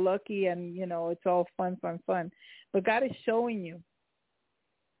 happy-go-lucky and, it's all fun. But God is showing you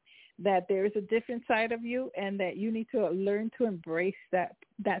that there is a different side of you, and that you need to learn to embrace that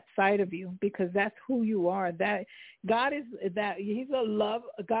side of you, because that's who you are. That God is that He's a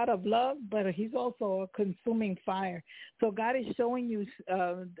God of love, but He's also a consuming fire. So God is showing you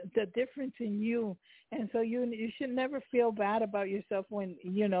the difference in you, and so you should never feel bad about yourself when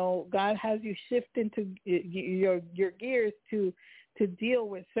God has you shift into your gears to deal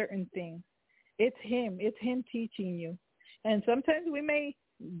with certain things. It's Him teaching you, and sometimes we may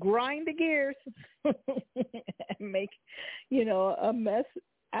grind the gears and make, a mess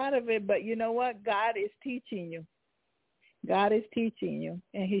out of it. But you know what? God is teaching you. God is teaching you,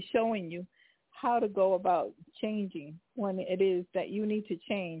 and He's showing you how to go about changing when it is that you need to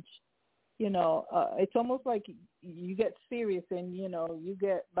change. It's almost like you get serious and, you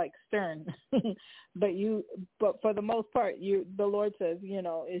get like stern, but for the most part, the Lord says,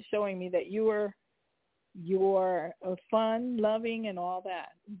 is showing me that you are fun, loving, and all that,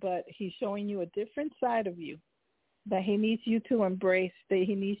 but He's showing you a different side of you that He needs you to embrace, that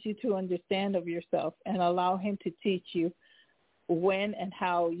He needs you to understand of yourself, and allow Him to teach you when and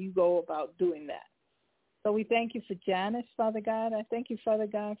how you go about doing that. So we thank you for Janice, Father God. I thank you, Father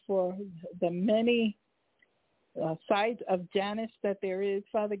God, for the many sides of Janice that there is,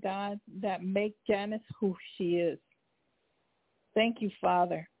 Father God, that make Janice who she is. Thank you,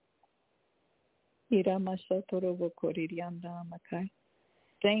 Father. Thank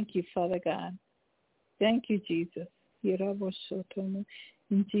you, Father God. Thank you, Jesus. In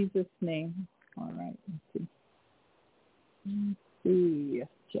Jesus' name. All right. Let's see.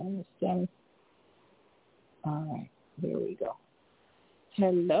 Janice. All right. Here we go.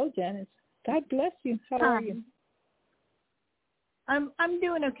 Hello, Janice. God bless you. How are you? I'm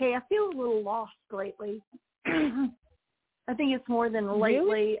doing okay. I feel a little lost lately. I think it's more than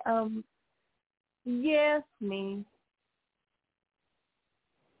lately. Really? Yes, me.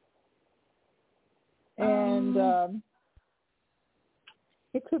 And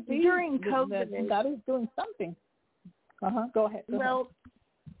it could be during COVID. That God is doing something. Go ahead.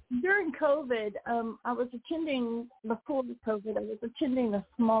 During COVID, I was attending, before COVID, I was attending a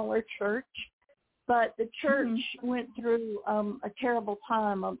smaller church, but the church went through a terrible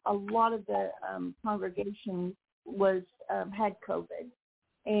time. A lot of the congregation had COVID,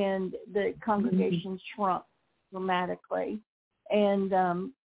 and the congregation shrunk dramatically. And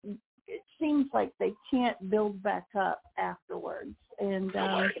it seems like they can't build back up afterwards. And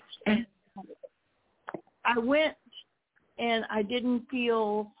I went, and I didn't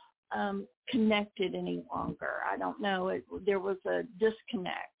feel connected any longer. I don't know. There was a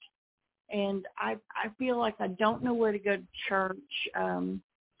disconnect. And I feel like I don't know where to go to church.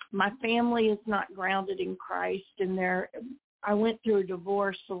 My family is not grounded in Christ. And I went through a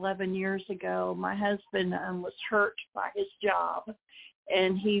divorce 11 years ago. My husband was hurt by his job,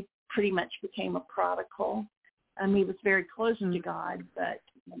 and he pretty much became a prodigal. He was very close to God, but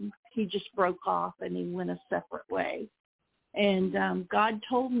he just broke off and he went a separate way. And God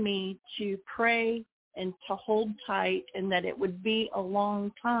told me to pray and to hold tight, and that it would be a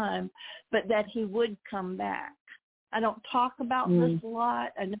long time, but that he would come back. I don't talk about this a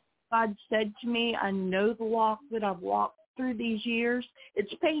lot. I know God said to me, I know the walk that I've walked through these years.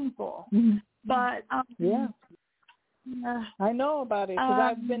 It's painful, but I know about it because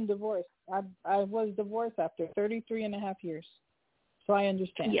I've been divorced. I was divorced after 33 and a half years, so I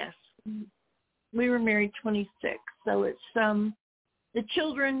understand. Yes. We were married 26, so it's the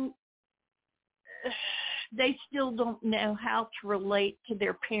children, they still don't know how to relate to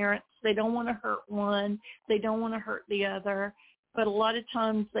their parents. They don't want to hurt one. They don't want to hurt the other. But a lot of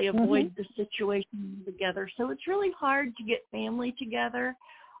times they avoid the situation together. So it's really hard to get family together.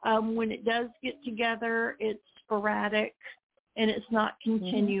 When it does get together, it's sporadic and it's not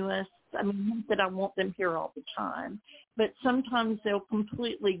continuous. I mean, not that I want them here all the time, but sometimes they'll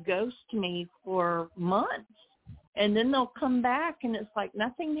completely ghost me for months. And then they'll come back and it's like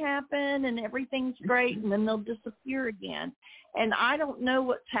nothing happened and everything's great, and then they'll disappear again. And I don't know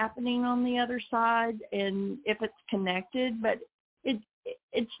what's happening on the other side and if it's connected, but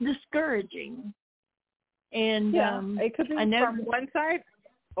it's discouraging. And it could be from one side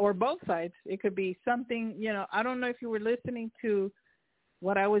or both sides. It could be something, I don't know if you were listening to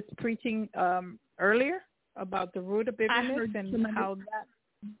what I was preaching earlier about the root of bitterness and how that.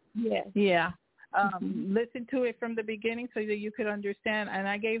 Yeah. Listen to it from the beginning so that you could understand. And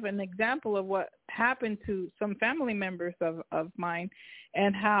I gave an example of what happened to some family members of mine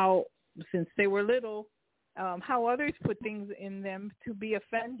and how, since they were little, how others put things in them to be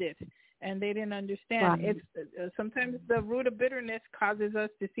offended, and they didn't understand. Right. It's sometimes the root of bitterness causes us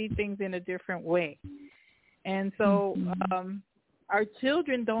to see things in a different way. And so our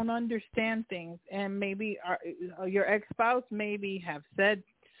children don't understand things, and maybe your ex-spouse maybe have said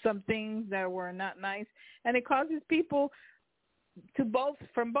some things that were not nice, and it causes people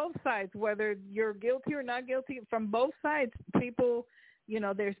from both sides, whether you're guilty or not guilty, from both sides, people,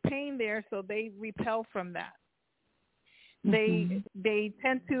 there's pain there, so they repel from that. They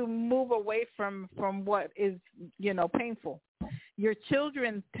tend to move away from what is, painful. Your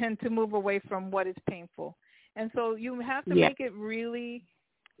children tend to move away from what is painful. And so you have to make it really,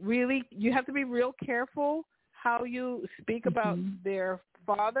 really, you have to be real careful how you speak about their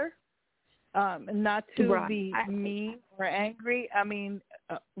father, not to be mean or angry. I mean,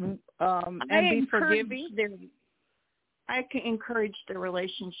 and be forgiving. I can encourage their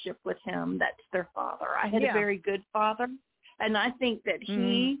relationship with him. That's their father. I had a very good father, and I think that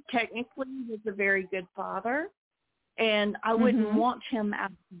he technically was a very good father, and I wouldn't want him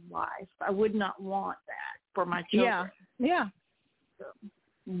out of my life. I would not want that for my children. Yeah. So,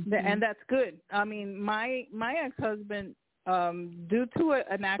 and that's good. I mean, my ex-husband, due to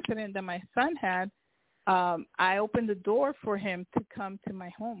an accident that my son had, I opened the door for him to come to my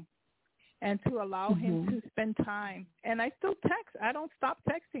home and to allow him to spend time. And I still text. I don't stop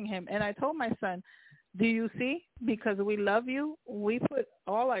texting him. And I told my son, do you see? Because we love you, we put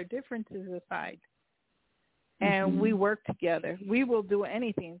all our differences aside. And we work together. We will do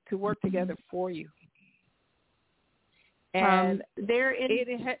anything to work together for you. And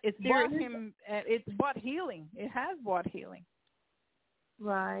it's brought healing. It has brought healing.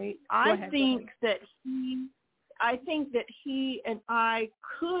 Right. I think that he and I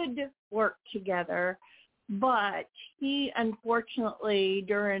could work together, but he unfortunately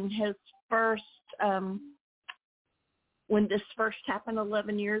during his first when this first happened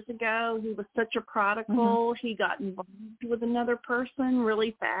 11 years ago, he was such a prodigal. He got involved with another person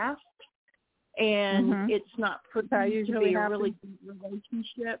really fast. And it's not proved to be a really good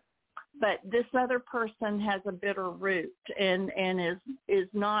relationship. But this other person has a bitter root and is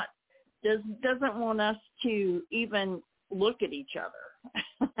not doesn't want us to even look at each other.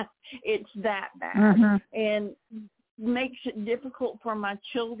 It's that bad, and makes it difficult for my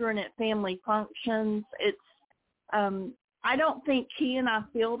children at family functions. It's I don't think he and I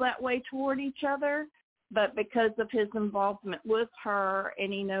feel that way toward each other. But because of his involvement with her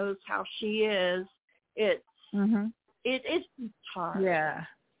and he knows how she is, it's hard. Yeah.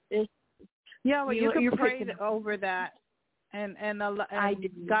 Well, you can pray over that, and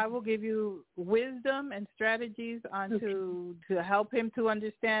God will give you wisdom and strategies to help him to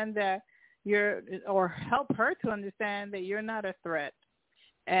understand that or help her to understand that you're not a threat,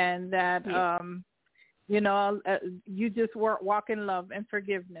 and that you just walk in love and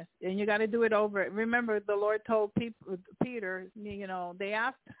forgiveness, and you got to do it over. Remember, the Lord told Peter, they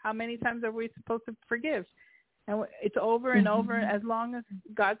asked, how many times are we supposed to forgive? And it's over and over, as long as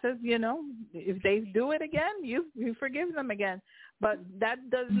God says, if they do it again, you forgive them again. But that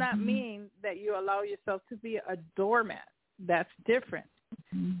does not mean that you allow yourself to be a doormat. That's different.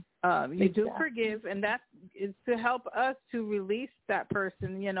 You do forgive, and that is to help us to release that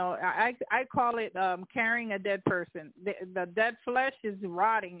person. You know, I call it carrying a dead person. The dead flesh is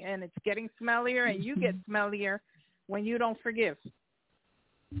rotting, and it's getting smellier, and you get smellier when you don't forgive.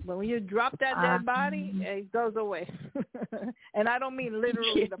 But when you drop that dead body, it goes away. And I don't mean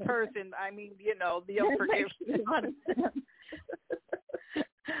literally the person. I mean, you know, the unforgiveness.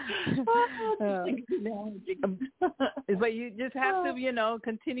 But you just have to, you know,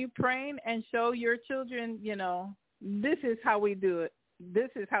 continue praying and show your children, you know, this is how we do it.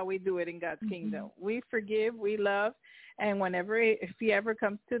 This is how we do it in God's kingdom. We forgive, we love, and if he ever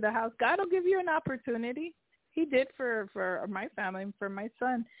comes to the house, God will give you an opportunity. He did for my family and for my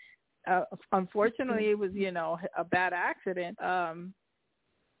son. Unfortunately, it was, you know, a bad accident.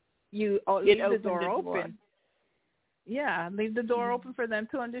 You leave the door open. Yeah, leave the door open for them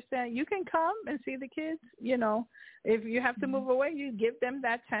to understand. You can come and see the kids. You know, if you have to move away, you give them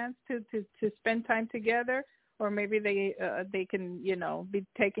that chance to spend time together, or maybe they can, you know, be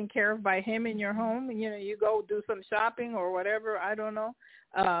taken care of by him in your home. You know, you go do some shopping or whatever. I don't know.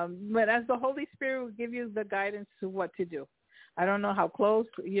 But as the Holy Spirit will give you the guidance to what to do. I don't know how close,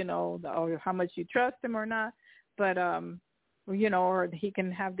 you know, or how much you trust him or not, but, you know, or he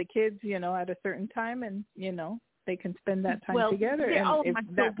can have the kids, you know, at a certain time, and, you know, they can spend that time together. Yeah, and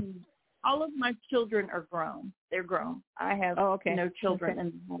all of my children are grown. They're grown. I have no children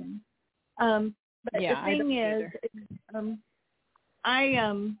in the home. But the thing is,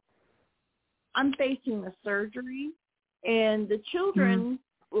 I'm facing a surgery, and the children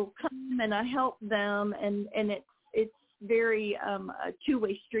will come and I help them, and it's very a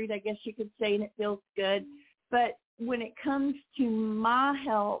two-way street, I guess you could say, and it feels good. But when it comes to my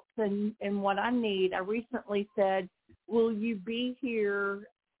health and what I need, I recently said, will you be here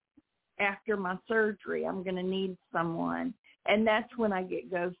after my surgery? I'm going to need someone. And that's when I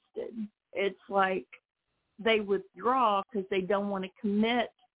get ghosted. It's like they withdraw because they don't want to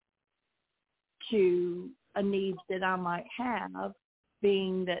commit to a need that I might have,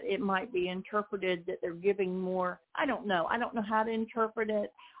 being that it might be interpreted that they're giving more. I don't know how to interpret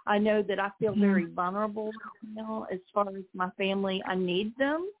it. I know that I feel very vulnerable right now as far as my family. I need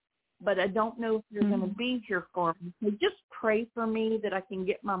them, but I don't know if they're going to be here for me. So just pray for me that I can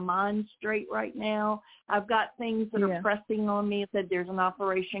get my mind straight right now. I've got things that are pressing on me. I said there's an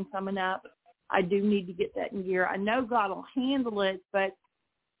operation coming up. I do need to get that in gear. I know God will handle it, but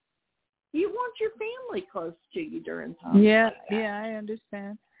you want your family close to you during times like that. Yeah, I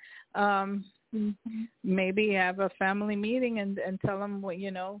understand. Maybe have a family meeting and tell them what,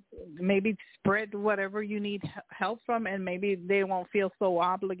 you know, maybe spread whatever you need help from, and maybe they won't feel so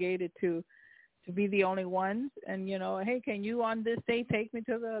obligated to be the only ones. And, you know, hey, can you on this day take me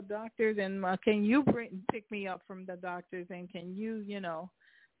to the doctors, and can you pick me up from the doctors, and can you, you know,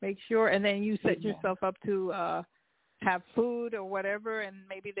 make sure, and then you set yourself up to have food or whatever, and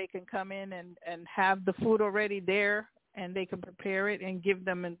maybe they can come in and have the food already there, and they can prepare it and give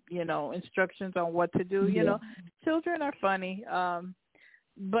them, you know, instructions on what to do. You know, children are funny,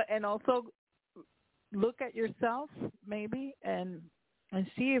 and also look at yourself maybe and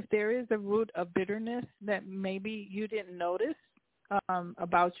see if there is a root of bitterness that maybe you didn't notice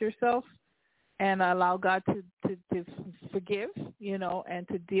about yourself, and allow God to forgive, you know, and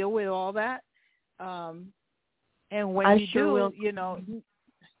to deal with all that. And when you do, you know,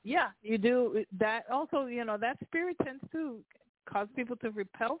 you do that. Also, you know, that spirit tends to cause people to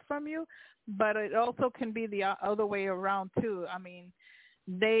repel from you, but it also can be the other way around too. I mean,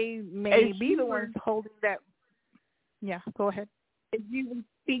 they may be the ones holding that. Yeah, go ahead. As you were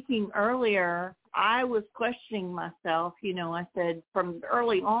speaking earlier, I was questioning myself. You know, I said from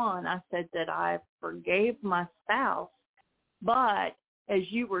early on, I said that I forgave my spouse, but as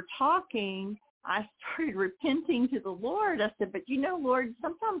you were talking, I started repenting to the Lord. I said, but you know, Lord,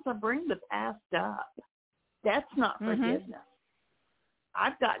 sometimes I bring the past up. That's not forgiveness.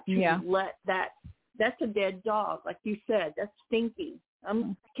 I've got to let that's a dead dog. Like you said, that's stinky.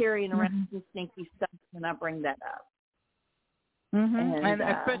 I'm carrying around some stinky stuff when I bring that up. And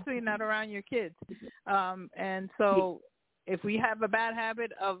especially not around your kids. And so if we have a bad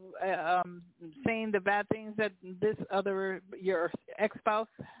habit of saying the bad things that your ex-spouse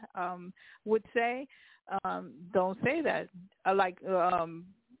would say, don't say that.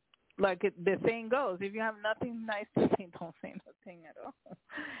 The saying goes, if you have nothing nice to say, don't say nothing at all.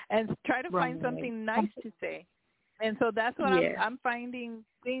 And try to find something nice to say. And so that's what I'm finding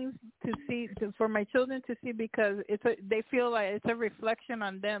things to see for my children to see, because they feel like it's a reflection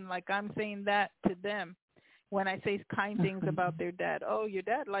on them, like I'm saying that to them. when I say kind things about their dad. Oh, your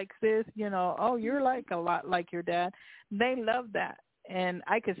dad likes this, oh, you're like a lot like your dad. They love that. And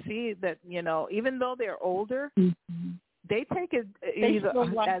I could see that, even though they're older, they take it either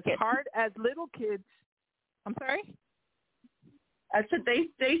as hard as little kids. I'm sorry? I said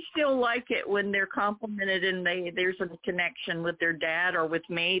they still like it when they're complimented and there's a connection with their dad or with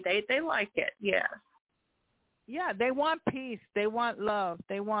me. They like it, yes. Yeah, they want peace. They want love.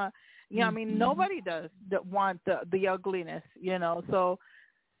 They want, nobody does want the ugliness, So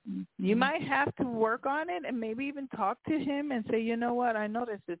you might have to work on it and maybe even talk to him and say, you know what, I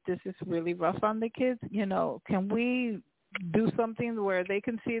noticed that this is really rough on the kids. Can we do something where they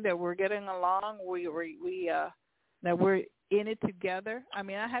can see that we're getting along, that we're in it together? I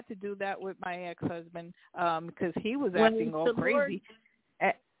mean, I had to do that with my ex-husband because he was acting all crazy.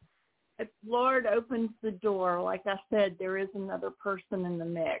 If the Lord opens the door, like I said, there is another person in the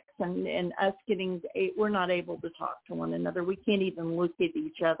mix, and us we're not able to talk to one another. We can't even look at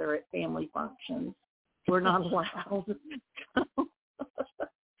each other at family functions. We're not allowed.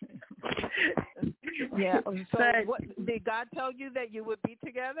 Yeah. So did God tell you that you would be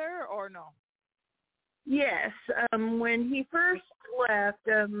together or no? Yes. When he first left,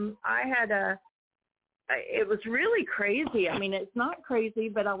 it was really crazy. I mean, it's not crazy,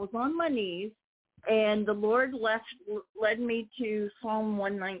 but I was on my knees, and the Lord led me to Psalm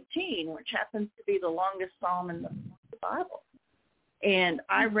 119, which happens to be the longest psalm in the Bible. And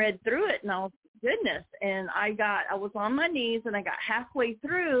I read through it, and I was, goodness, and I was on my knees, and I got halfway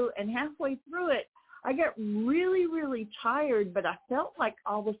through it, I got really, really tired, but I felt like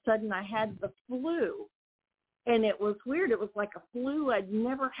all of a sudden I had the flu. And it was weird. It was like a flu I'd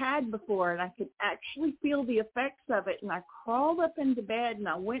never had before, and I could actually feel the effects of it. And I crawled up into bed, and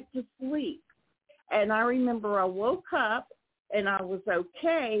I went to sleep. And I remember I woke up, and I was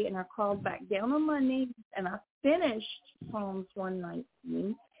okay, and I crawled back down on my knees, and I finished Psalms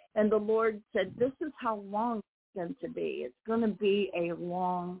 119. And the Lord said, this is how long it's going to be. It's going to be a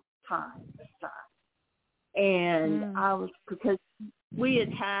long time this time. And I was, because we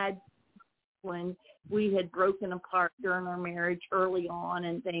had when we had broken apart during our marriage early on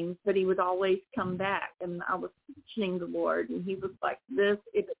and things, but he would always come back. And I was questioning the Lord, and he was like, if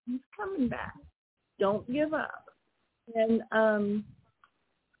he's coming back, don't give up. And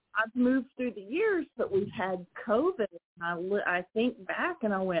I've moved through the years, but we've had COVID. I think back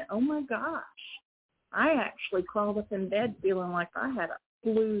and I went, oh my gosh, I actually crawled up in bed feeling like I had a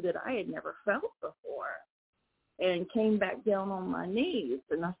flu that I had never felt before. And came back down on my knees,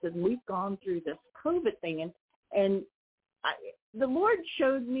 and I said, we've gone through this COVID thing. And the Lord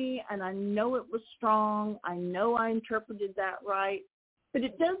showed me, and I know it was strong. I know I interpreted that right, but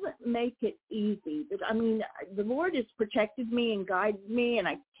it doesn't make it easy. I mean, the Lord has protected me and guided me, and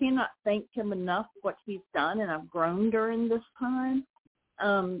I cannot thank him enough for what he's done, and I've grown during this time.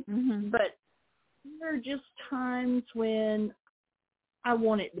 But there are just times when I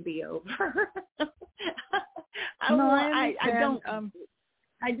want it to be over. I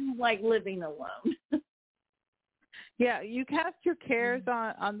don't like living alone. Yeah, you cast your cares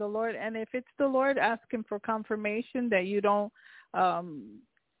on the Lord, and if it's the Lord asking for confirmation that you don't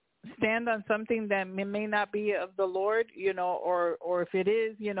stand on something that may not be of the Lord, or if it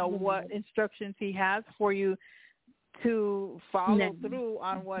is, what instructions he has for you to follow through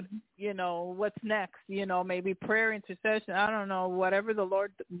on what, what's next, maybe prayer, intercession, I don't know, whatever the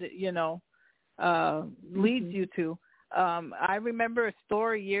Lord, leads you to. I remember a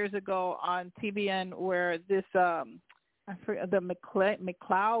story years ago on TBN where this, I forget, the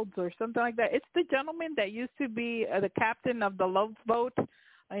McLeods or something like that. It's the gentleman that used to be the captain of the Love Boat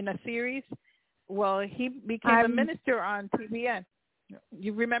in a series. Well, he became a minister on TBN.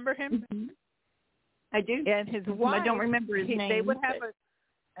 You remember him? Mm-hmm. I do. And his wife. I don't remember his name. They would have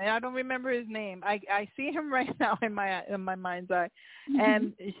I don't remember his name. I see him right now in my mind's eye. Mm-hmm.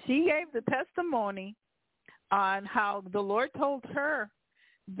 And she gave the testimony on how the Lord told her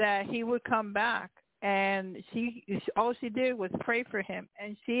that he would come back. And all she did was pray for him.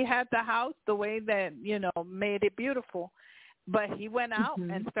 And she had the house the way that, made it beautiful. But he went out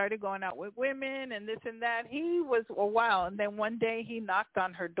and started going out with women and this and that. He was a while. And then one day he knocked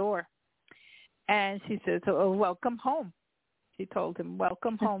on her door. And she says, oh, welcome home. She told him,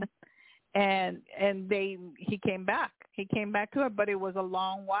 welcome home. and he came back. He came back to her, but it was a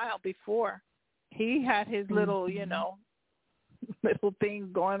long while before. He had his little, little thing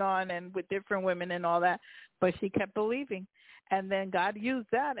going on and with different women and all that. But she kept believing. And then God used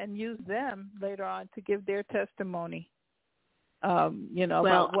that and used them later on to give their testimony,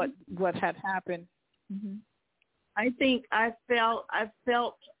 about what had happened. Mm-hmm. I think I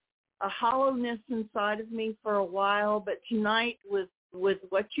felt hollowness inside of me for a while, but tonight with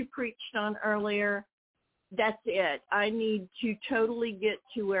what you preached on earlier, that's it. I need to totally get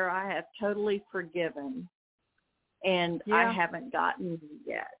to where I have totally forgiven, and I haven't gotten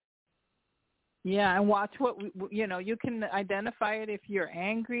yet. Yeah, and watch what, you can identify it if you're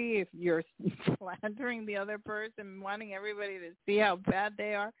angry, if you're slandering the other person, wanting everybody to see how bad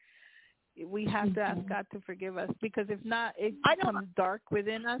they are. We have to ask God to forgive us, because if not, it becomes dark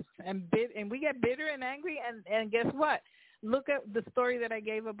within us, and we get bitter and angry. And guess what? Look at the story that I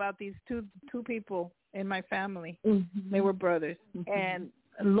gave about these two people in my family. Mm-hmm. They were brothers, and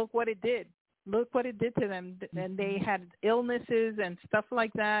look what it did. Look what it did to them. And they had illnesses and stuff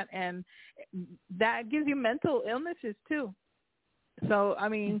like that, and that gives you mental illnesses too. So, I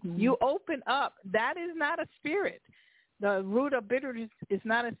mean, you open up. That is not a spirit. The root of bitterness is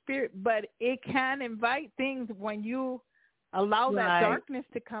not a spirit, but it can invite things when you allow that darkness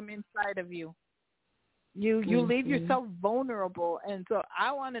to come inside of you. You leave yourself vulnerable, and so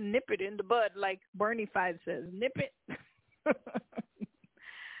I want to nip it in the bud, like Bernie 5 says, nip it.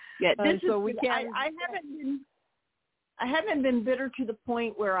 Yeah, I haven't been bitter to the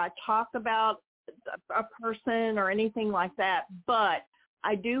point where I talk about a person or anything like that, but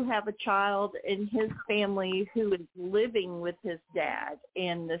I do have a child in his family who is living with his dad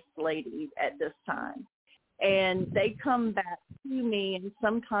and this lady at this time. And they come back to me, and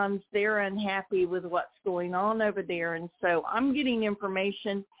sometimes they're unhappy with what's going on over there. And so I'm getting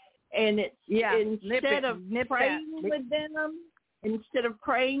information, and it's instead of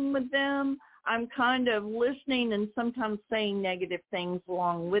praying with them, I'm kind of listening and sometimes saying negative things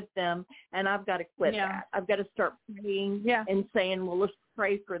along with them. And I've got to quit that. I've got to start praying and saying, well, let's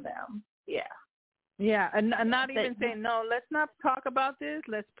pray for them. Yeah. Yeah, and not even saying, no, let's not talk about this.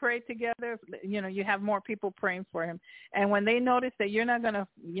 Let's pray together. You have more people praying for him. And when they notice that you're not going to,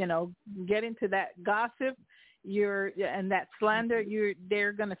 get into that gossip and that slander,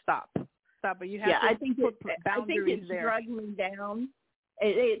 they're going to stop. But you have to put boundaries there. I think it's drugged me down.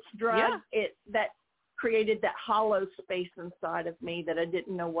 It's drugged. That created that hollow space inside of me that I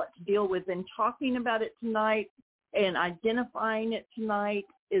didn't know what to deal with. And talking about it tonight and identifying it tonight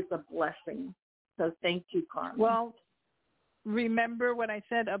is a blessing. So thank you, Carmen. Well, remember what I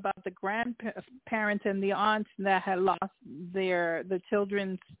said about the grandparents and the aunts that had lost the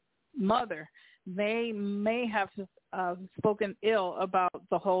children's mother. They may have spoken ill about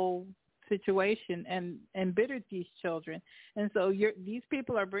the whole situation and embittered these children. And so these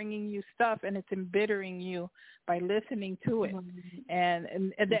people are bringing you stuff, and it's embittering you by listening to it.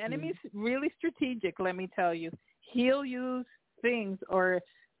 And the enemy's really strategic, let me tell you. He'll use things, or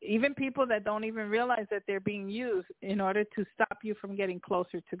even people that don't even realize that they're being used, in order to stop you from getting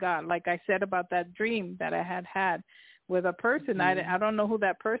closer to God. Like I said about that dream that I had with a person. I don't know who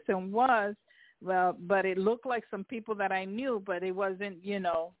that person was, but it looked like some people that I knew, but it wasn't,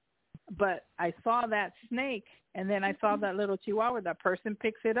 but I saw that snake, and then I saw that little chihuahua. That person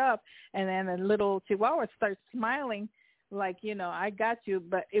picks it up, and then the little chihuahua starts smiling like, I got you.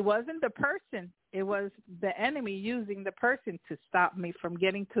 But it wasn't the person. It was the enemy using the person to stop me from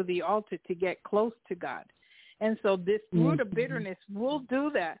getting to the altar to get close to God. And so this root of bitterness will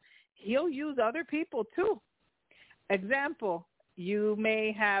do that. He'll use other people too. Example, you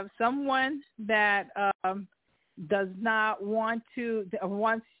may have someone that does not wants to,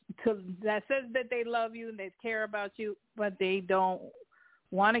 that says that they love you and they care about you, but they don't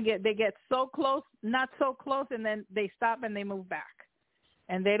want to they get so close, not so close, and then they stop and they move back.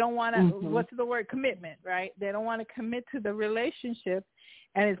 And they don't want to, what's the word, commitment, right? They don't want to commit to the relationship,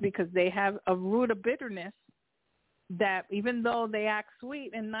 and it's because they have a root of bitterness that even though they act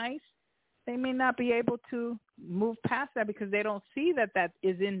sweet and nice, they may not be able to move past that because they don't see that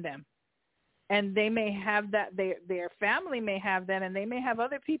is in them. And they may have that, their family may have that, and they may have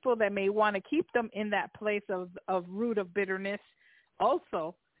other people that may want to keep them in that place of root of bitterness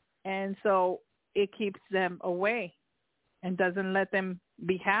also. And so it keeps them away and doesn't let them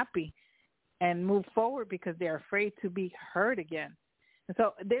be happy and move forward because they're afraid to be hurt again. And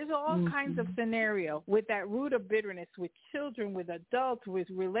so there's all kinds of scenario with that root of bitterness, with children, with adults, with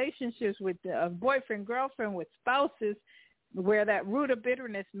relationships, with a boyfriend, girlfriend, with spouses, where that root of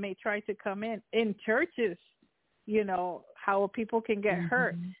bitterness may try to come in churches, how people can get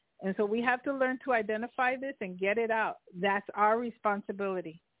hurt. And so we have to learn to identify this and get it out. That's our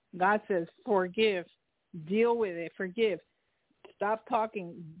responsibility. God says, forgive, deal with it, forgive. Stop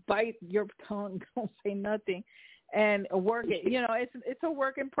talking, bite your tongue, don't say nothing, and work it. It's a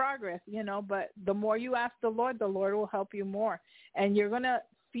work in progress, but the more you ask the Lord will help you more. And you're going to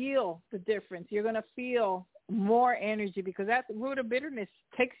feel the difference. You're going to feel more energy because that root of bitterness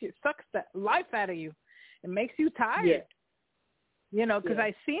sucks the life out of you. It makes you tired. Yes. You know, because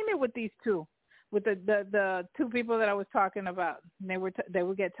I've seen it with these two, with the two people that I was talking about. They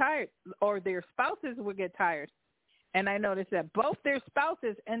would get tired, or their spouses would get tired. And I noticed that both their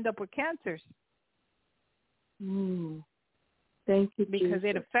spouses end up with cancers. Thank you, because Jesus.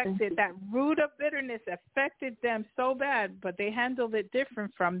 it affected, that root of bitterness affected them so bad, but they handled it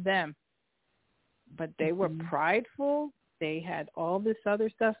different from them. But they were prideful. They had all this other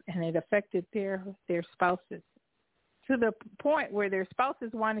stuff, and it affected their spouses to the point where their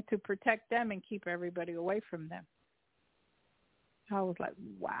spouses wanted to protect them and keep everybody away from them. I was like,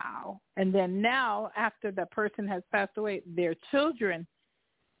 wow. And then now, after the person has passed away, their children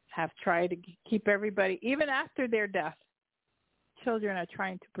have tried to keep everybody, even after their death. Children are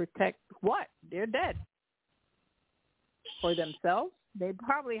trying to protect what? They're dead. For themselves, they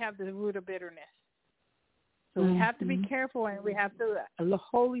probably have the root of bitterness. So we have to be careful, and we have to, the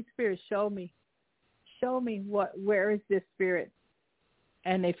Holy Spirit, show me where is this spirit?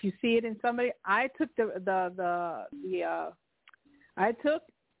 And if you see it in somebody, I took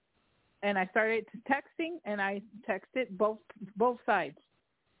and I started texting, and I texted both sides.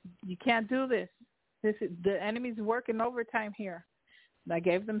 You can't do this. The enemy's working overtime here. I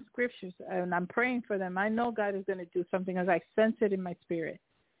gave them scriptures, and I'm praying for them. I know God is going to do something as I sense it in my spirit.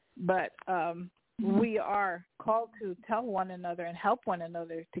 But we are called to tell one another and help one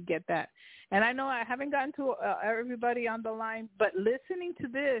another to get that. And I know I haven't gotten to everybody on the line, but listening to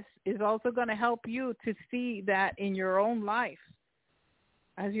this is also going to help you to see that in your own life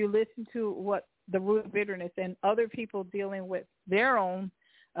as you listen to what the root of bitterness and other people dealing with their own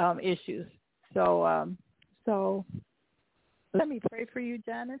issues. So let me pray for you,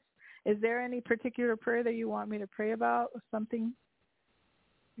 Janice. Is there any particular prayer that you want me to pray about or something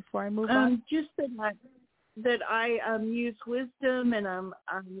before I move on? Just that I use wisdom, and I'm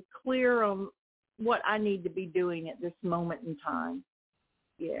clear on what I need to be doing at this moment in time.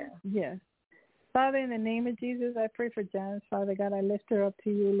 Yeah. Yes. Father, in the name of Jesus, I pray for Janice. Father God, I lift her up to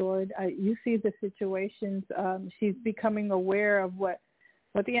you, Lord. You see the situations. She's becoming aware of what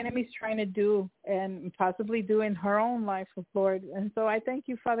the enemy's trying to do and possibly do in her own life, Lord. And so I thank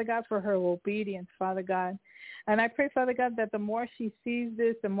you, Father God, for her obedience, Father God. And I pray, Father God, that the more she sees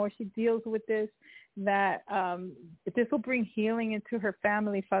this, the more she deals with this, that this will bring healing into her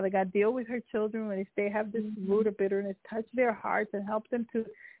family, Father God. Deal with her children if they have this root of bitterness. Touch their hearts and help them to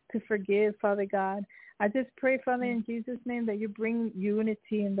forgive, Father God. I just pray, Father, in Jesus' name, that you bring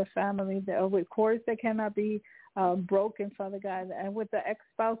unity in the family, with cords that cannot be broken, Father God. And with the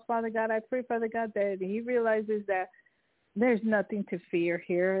ex-spouse, Father God, I pray, Father God, that he realizes that there's nothing to fear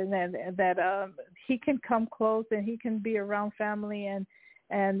here, and that he can come close and he can be around family, and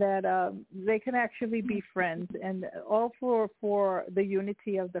that they can actually be friends, and all for the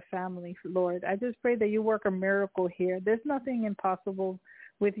unity of the family, Lord. I just pray that you work a miracle here. There's nothing impossible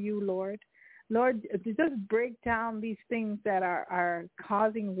with you, Lord. Lord, just break down these things that are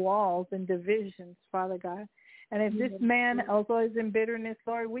causing walls and divisions, Father God. And if this man also is in bitterness,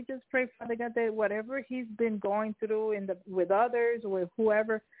 Lord, we just pray, Father God, that whatever he's been going through with others, with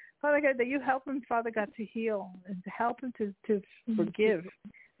whoever, Father God, that you help him, Father God, to heal and to help him to forgive,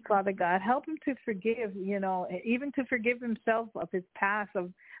 Father God. Help him to forgive, even to forgive himself of his past,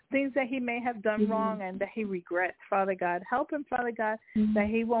 of things that he may have done wrong and that he regrets, Father God. Help him, Father God, that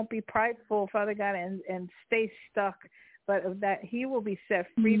he won't be prideful, Father God, and stay stuck, but that he will be set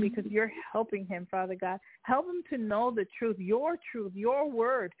free because you're helping him, Father God. Help him to know the truth, your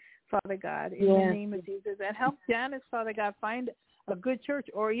word, Father God, in the name of Jesus. And help Janice, Father God, find a good church,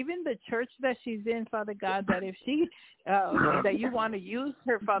 or even the church that she's in, Father God, that if she, that you want to use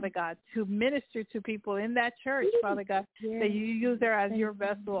her, Father God, to minister to people in that church, Father God, that you use her as your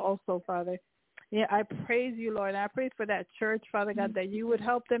vessel also, Father. Yeah, I praise you, Lord. I pray for that church, Father God, that you would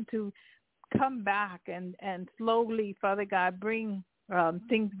help them to come back and slowly, Father God, bring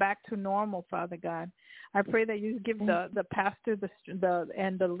things back to normal, Father God. I pray that you give the pastor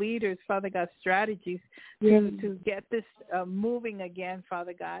and the leaders, Father God, strategies to get this moving again,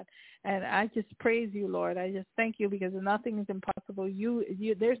 Father God. And I just praise you, Lord. I just thank you because nothing is impossible.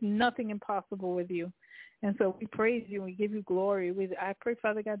 There's nothing impossible with you. And so we praise you and we give you glory. I pray,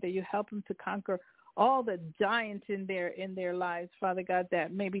 Father God, that you help them to conquer all the giants in their lives, Father God,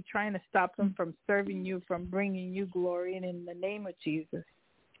 that may be trying to stop them from serving you, from bringing you glory. And in the name of Jesus,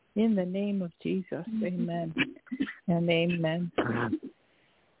 amen and amen.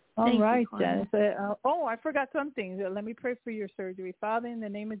 All right, Carmen. Janice. I forgot something. Let me pray for your surgery. Father, in the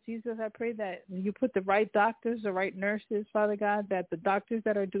name of Jesus, I pray that you put the right doctors, the right nurses, Father God, that the doctors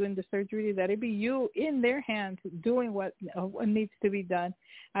that are doing the surgery, that it be you in their hands doing what needs to be done.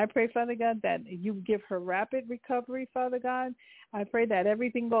 I pray, Father God, that you give her rapid recovery, Father God. I pray that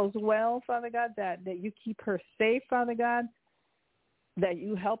everything goes well, Father God, that you keep her safe, Father God, that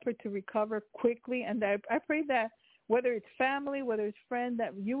you help her to recover quickly. And I pray that whether it's family, whether it's friends,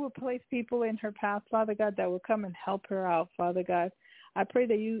 that you will place people in her path, Father God, that will come and help her out, Father God. I pray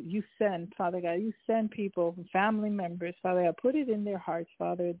that you send, Father God, you send people, family members, Father God, put it in their hearts,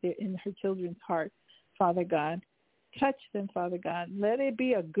 Father, in her children's heart, Father God. Touch them, Father God. Let it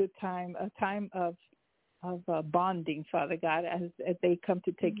be a good time, a time of bonding, Father God, as they come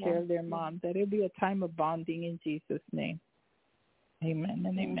to take care of their mom. That it be a time of bonding in Jesus' name. Amen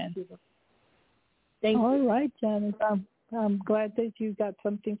and amen. Thank you. All right, Janice. I'm glad that you got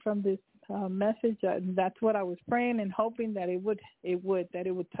something from this message. That's what I was praying and hoping that it would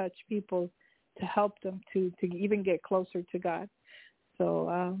touch people to help them to even get closer to God.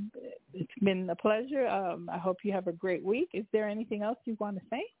 So it's been a pleasure. I hope you have a great week. Is there anything else you want to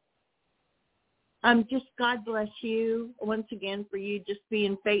say? Just God bless you once again for you just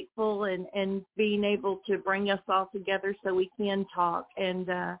being faithful and being able to bring us all together so we can talk and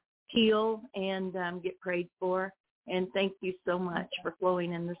heal and get prayed for. And thank you so much for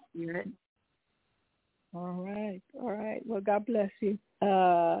flowing in the Spirit. All right. Well, God bless you.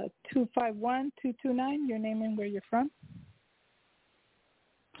 251-229, your name and where you're from.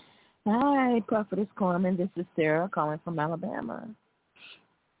 Hi, Prophetess Carmen. This is Sarah calling from Alabama.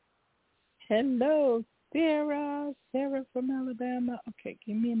 Hello, Sarah. Sarah from Alabama. Okay,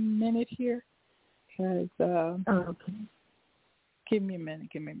 give me a minute here. Because, Okay. Give me a minute.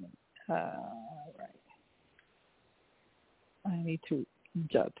 All right. I need to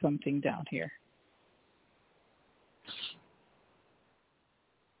jot something down here.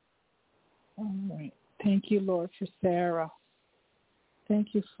 All right. Thank you, Lord, for Sarah.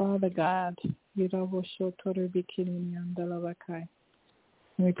 Thank you, Father God. Let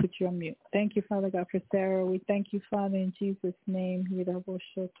me put you on mute. Thank you, Father God, for Sarah. We thank you, Father, in Jesus' name.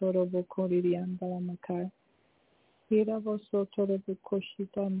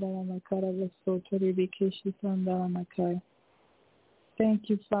 Thank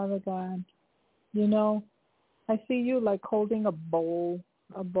you, Father God. You know, I see you like holding a bowl,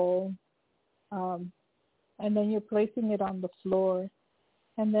 and then you're placing it on the floor.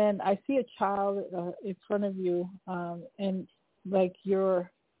 And then I see a child in front of you, and like you're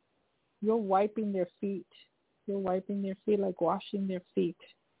wiping their feet. You're wiping their feet, like washing their feet,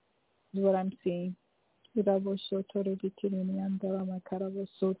 is what I'm seeing. I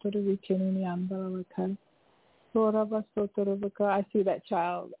see that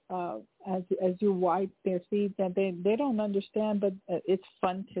child as you wipe their feet, that they don't understand, but it's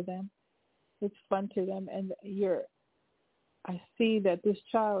fun to them. It's fun to them, and I see that this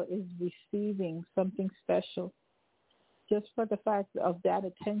child is receiving something special just for the fact of that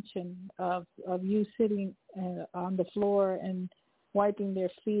attention of you sitting on the floor and wiping their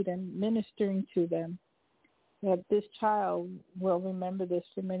feet and ministering to them, that this child will remember this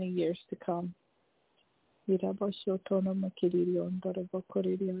for many years to come. Thank you,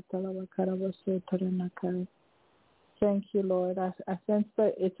 Lord. I sense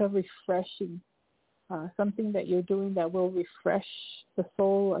that it's a refreshing, something that you're doing that will refresh the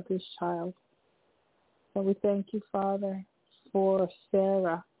soul of this child. So we thank you, Father, for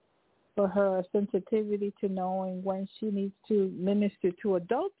Sarah, for her sensitivity to knowing when she needs to minister to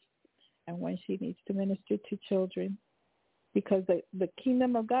adults and when she needs to minister to children. Because the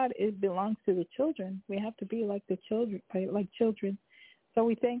kingdom of God, it belongs to the children. We have to be like the children, like children. So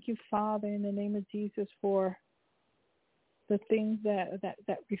we thank you, Father, in the name of Jesus, for the things that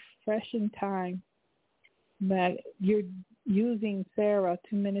refreshing time that you're using Sarah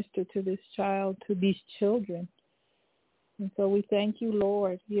to minister to this child, to these children. And so we thank you,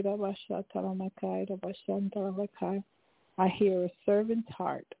 Lord. I hear a servant's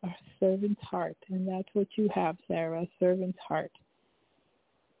heart, and that's what you have, Sarah, a servant's heart.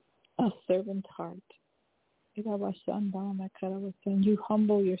 A servant's heart. And you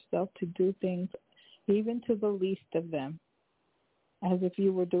humble yourself to do things, even to the least of them, as if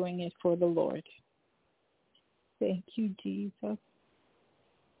you were doing it for the Lord. Thank you, Jesus.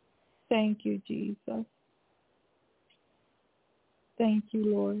 Thank you, Jesus. Thank you,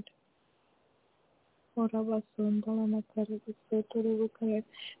 Lord. And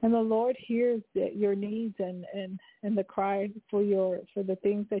the Lord hears your needs and the cry for the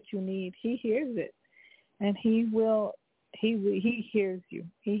things that you need. He hears it, and He will He hears you.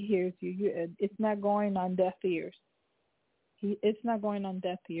 He hears you. It's not going on deaf ears. It's not going on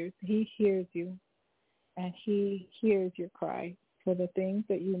deaf ears. He hears you, and he hears your cry for the things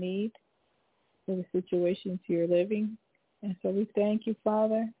that you need, for the situations you're living. And so we thank you,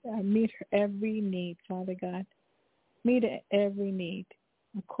 Father. Meet every need, Father God. Meet every need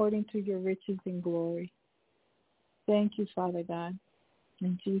according to your riches and glory. Thank you, Father God.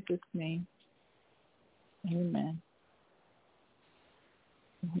 In Jesus' name, amen.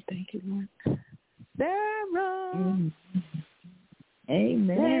 Oh, thank you, Lord. Sarah. Mm-hmm.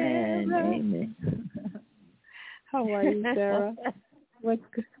 Amen. Sarah. Amen. How are you, Sarah? What's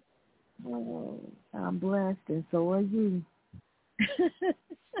good? Oh, I'm blessed, and so are you.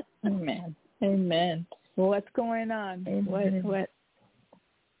 Amen. Amen. What's going on? Amen. What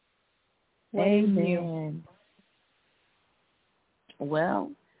Amen. Well,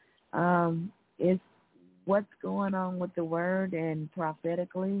 it's what's going on with the word and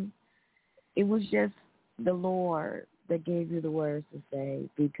prophetically. It was just the Lord that gave you the words to say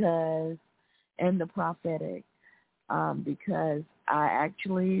because, and the prophetic, because I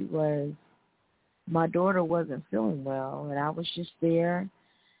actually my daughter wasn't feeling well, and I was just there.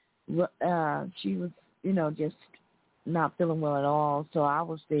 She was, just not feeling well at all, so I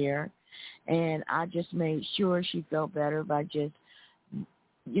was there, and I just made sure she felt better by just,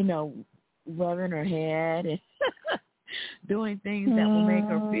 rubbing her head and doing things that will make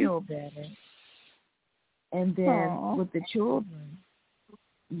her feel better. And then with the children,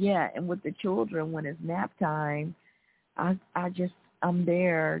 and with the children, when it's nap time, I'm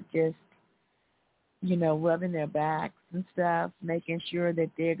there just, rubbing their backs and stuff, making sure that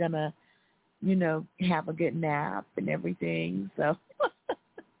they're going to, have a good nap and everything. So.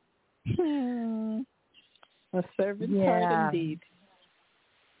 A servant's heart indeed.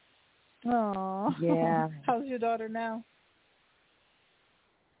 Oh. Yeah. How's your daughter now?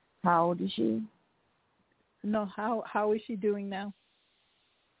 How old is she? No, how is she doing now?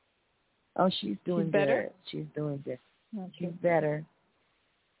 Oh, she's doing better? good. She's doing good. Okay. She's better.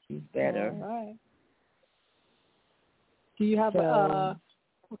 She's better. All right. Do you have a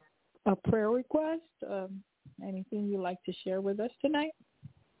prayer request? Anything you'd like to share with us tonight?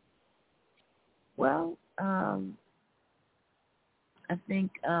 Well, I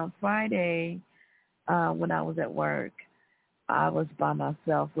think Friday when I was at work, I was by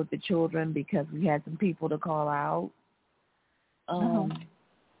myself with the children because we had some people to call out.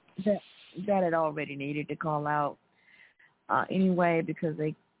 That had already needed to call out anyway because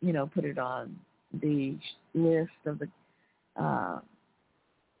they, put it on the list of the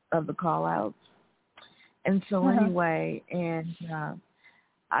call outs. And so anyway, and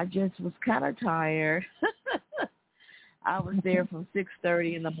I just was kind of tired. I was there from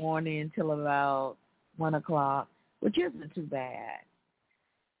 6:30 in the morning until about 1 o'clock, which isn't too bad.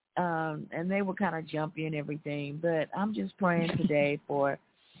 And they were kind of jumpy and everything, but I'm just praying today for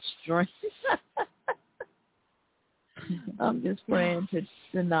strength. I'm just praying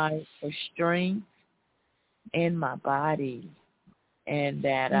tonight for strength in my body, and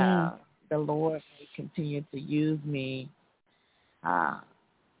that the Lord may continue to use me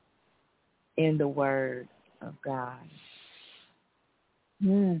in the Word of God.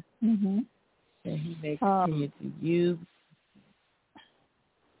 Mm-hmm. And He may continue to use.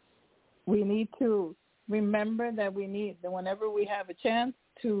 We need to remember that we need, whenever we have a chance,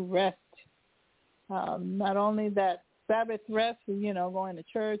 to rest. Not only that Sabbath rest, going to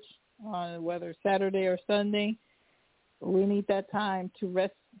church on whether Saturday or Sunday, we need that time to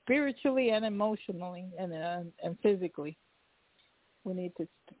rest spiritually and emotionally and physically. We need to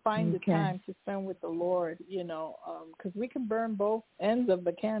find the time to spend with the Lord, because we can burn both ends of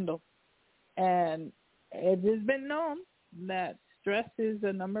the candle. And it has been known that stress is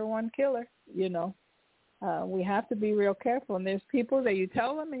the number one killer, We have to be real careful. And there's people that you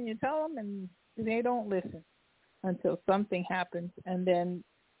tell them and they don't listen until something happens. And then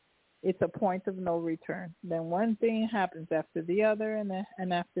it's a point of no return. Then one thing happens after the other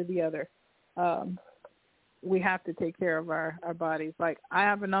and after the other. We have to take care of our bodies. Like I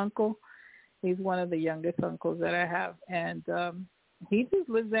have an uncle. He's one of the youngest uncles that I have. And he just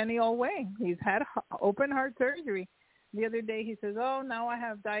lives any old way. He's had open heart surgery. The other day he says, now I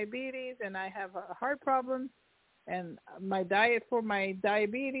have diabetes and I have a heart problem. And my diet for my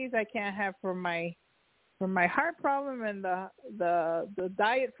diabetes I can't have for my heart problem. And the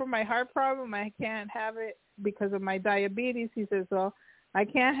diet for my heart problem, I can't have it because of my diabetes. He says, I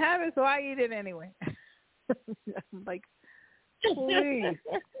can't have it, so I eat it anyway. I'm like,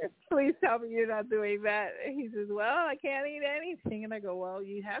 please tell me you're not doing that. He says, I can't eat anything. And I go,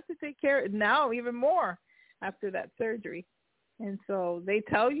 you have to take care of it now even more after that surgery. And so they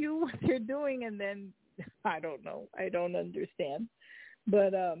tell you what they're doing, and then I don't know. I don't understand.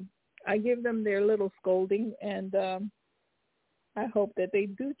 But I give them their little scolding, and I hope that they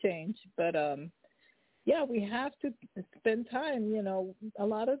do change. But, yeah, we have to spend time. You know, a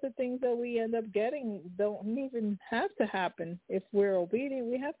lot of the things that we end up getting don't even have to happen. If we're obedient,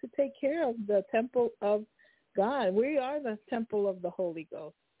 we have to take care of the temple of God. We are the temple of the Holy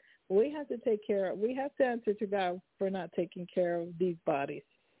Ghost. We have to take care of, we have to answer to God for not taking care of these bodies.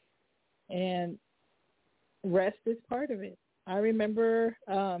 And rest is part of it. I remember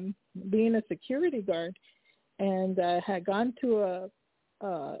being a security guard, and I had gone to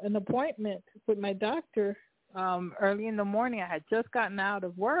an appointment with my doctor early in the morning. I had just gotten out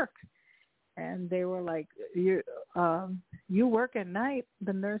of work, and they were like, you work at night?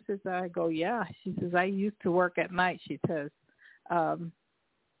 The nurses, I go, yeah. She says, I used to work at night. She says,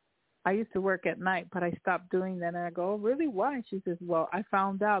 I used to work at night, but I stopped doing that. And I go, oh, really? Why? She says, well, I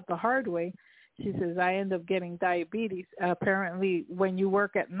found out the hard way. She says, I end up getting diabetes. Apparently, when you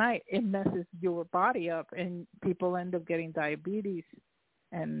work at night, it messes your body up, and people end up getting diabetes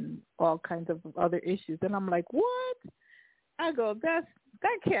and all kinds of other issues. And I'm like, what? I go, that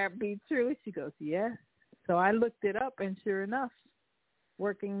can't be true. She goes, yes. So I looked it up, and sure enough,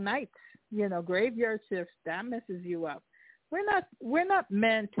 working nights, you know, graveyard shifts, that messes you up. We're not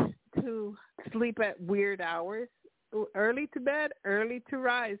meant to sleep at weird hours. Early to bed, early to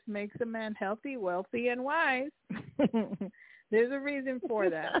rise makes a man healthy, wealthy, and wise. There's a reason for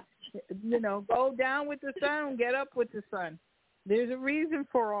that. You know, go down with the sun, get up with the sun. There's a reason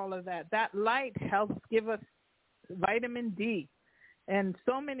for all of that. That light helps give us vitamin D and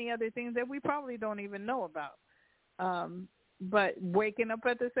so many other things that we probably don't even know about. But waking up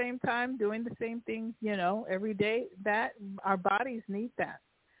at the same time, doing the same things, you know, every day, that our bodies need that.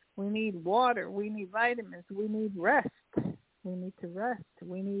 We need water. We need vitamins. We need rest. We need to rest.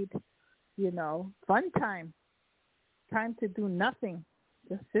 We need, you know, fun time. Time to do nothing.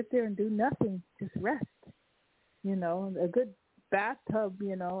 Just sit there and do nothing. Just rest. You know, a good bathtub,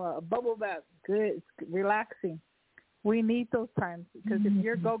 you know, a bubble bath, good, it's relaxing. We need those times because if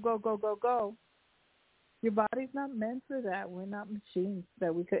you're go, your body's not meant for that. We're not machines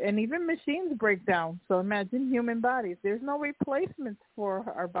that we could, and even machines break down. So imagine human bodies. There's no replacements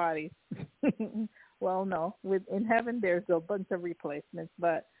for our bodies. Well, no, in heaven there's a bunch of replacements,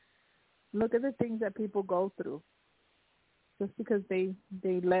 but look at the things that people go through just because they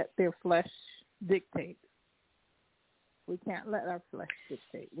let their flesh dictate. We can't let our flesh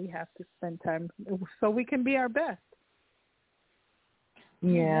dictate. We have to spend time so we can be our best.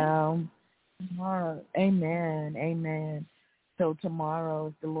 Yeah. Tomorrow, amen. So tomorrow,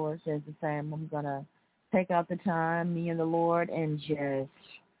 if the Lord says the same, I'm going to take out the time, me and the Lord, and just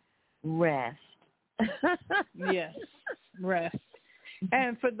rest. Yes, rest.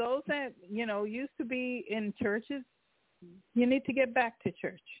 And for those that, you know, used to be in churches, you need to get back to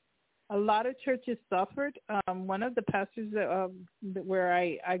church. A lot of churches suffered. One of the pastors where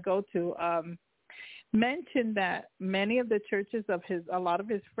I go to mentioned that many of the churches of a lot of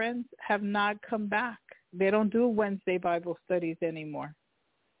his friends have not come back. They don't do Wednesday Bible studies anymore.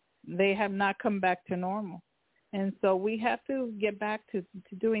 They have not come back to normal. And so we have to get back to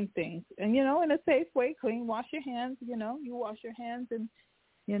doing things. And, you know, in a safe way, clean, wash your hands, you know, you wash your hands. And,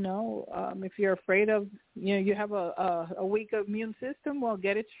 you know, if you're afraid of, you know, you have a weak immune system, well,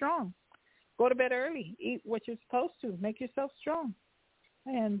 get it strong. Go to bed early. Eat what you're supposed to. Make yourself strong.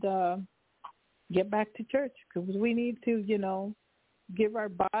 And get back to church because we need to, you know, give our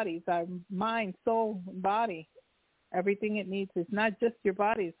bodies, our mind, soul, body, everything it needs. It's not just your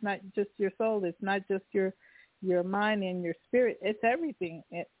body. It's not just your soul. It's not just your mind and your spirit. It's everything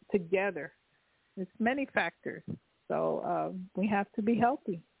together. It's many factors. So we have to be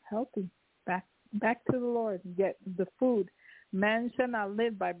healthy, back to the Lord. Get the food. Man shall not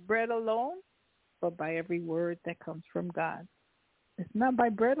live by bread alone, but by every word that comes from God. It's not by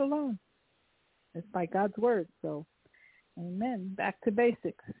bread alone. It's by God's word. So, amen. Back to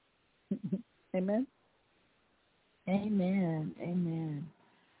basics. Amen. Amen.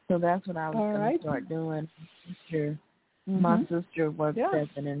 So that's what I was going to start doing. My sister works as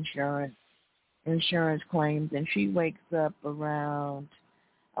an insurance claims, and she wakes up around,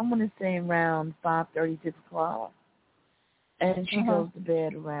 I'm going to say around 5:30, 6 o'clock. And she goes to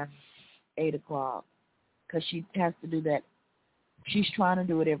bed around 8 o'clock because she has to do that. She's trying to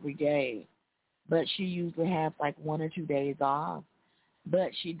do it every day. But she usually has like 1 or 2 days off.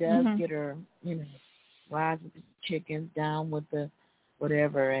 But she does get her, you know, rise with the chickens, down with the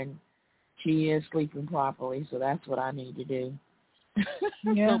whatever, and she is sleeping properly. So that's what I need to do.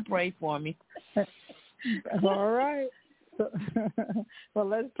 Yeah. So pray for me. All right. So, well,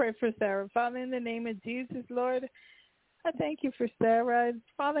 let's pray for Sarah. Father, in the name of Jesus, Lord, I thank you for Sarah.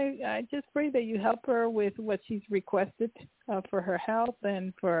 Father, I just pray that you help her with what she's requested for her health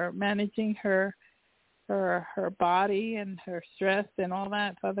and for managing her body and her stress and all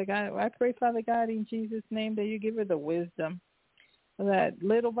that. Father God, I pray, Father God, in Jesus' name, that you give her the wisdom, that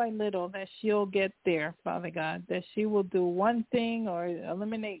little by little that she'll get there, Father God, that she will do one thing or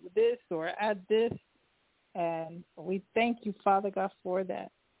eliminate this or add this. And we thank you, Father God, for that.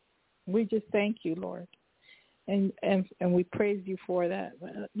 We just thank you, Lord. And we praise you for that.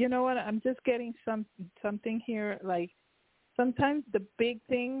 You know what? I'm just getting something here. Like sometimes the big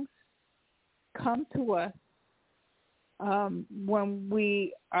things come to us when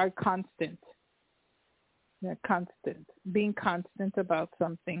we are constant. Being constant about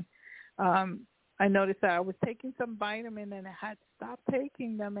something. I noticed that I was taking some vitamin and I had stopped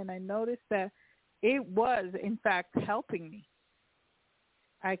taking them, and I noticed that it was, in fact, helping me.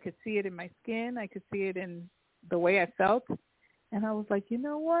 I could see it in my skin. I could see it in the way I felt. And I was like, you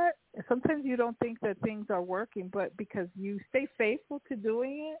know what? Sometimes you don't think that things are working, but because you stay faithful to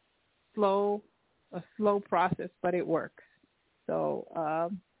doing it, a slow process, but it works. So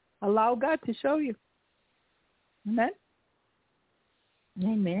allow God to show you. Amen?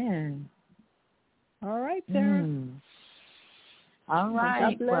 Amen. All right, Sarah. All right.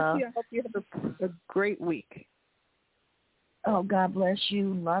 God bless you. I hope you have a great week. Oh, God bless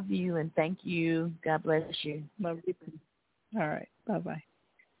you. Love you, and thank you. God bless you. Love you too. All right. Bye-bye.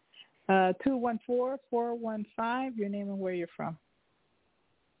 214-415, your name and where you're from.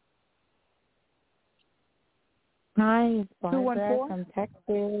 Hi, it's Barbara from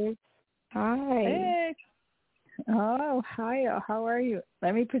Texas. Hi. Hey. Oh, hi. How are you?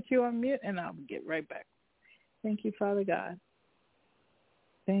 Let me put you on mute, and I'll get right back. Thank you, Father God.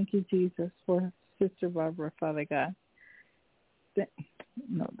 Thank you, Jesus, for Sister Barbara, Father God.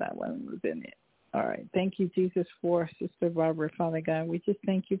 No, that one was in it. All right. Thank you, Jesus, for Sister Barbara, Father God. We just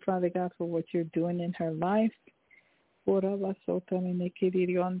thank you, Father God, for what you're doing in her life. It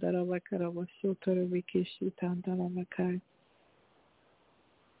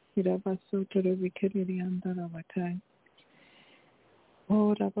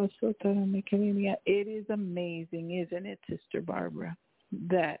is amazing, isn't it, Sister Barbara,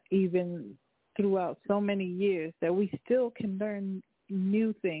 that even throughout so many years that we still can learn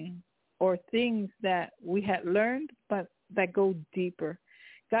new things or things that we had learned, but that go deeper.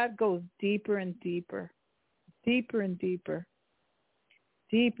 God goes deeper and deeper, deeper and deeper,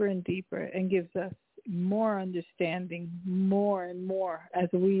 deeper and deeper, and gives us more understanding, more and more as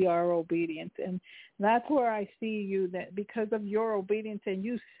we are obedient. And that's where I see you, that because of your obedience and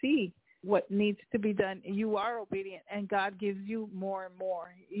you see what needs to be done, you are obedient, and God gives you more and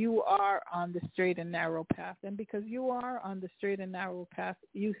more. You are on the straight and narrow path. And because you are on the straight and narrow path,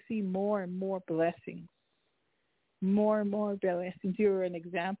 you see more and more blessings, more and more blessings. You're an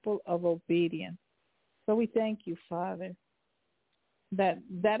example of obedience. So we thank you, Father,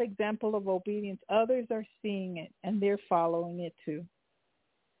 that example of obedience, others are seeing it and they're following it too.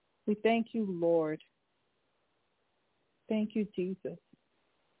 We thank you, Lord. Thank you, Jesus.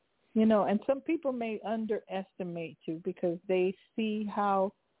 You know, and some people may underestimate you because they see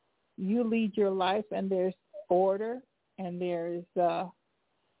how you lead your life, and there's order, and there's an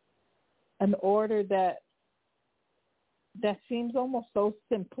order that seems almost so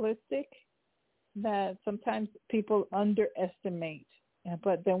simplistic that sometimes people underestimate.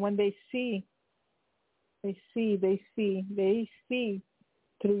 But then when they see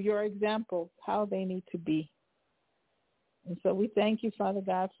through your example how they need to be. And so we thank you, Father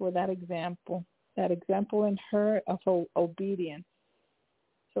God, for that example in her of obedience.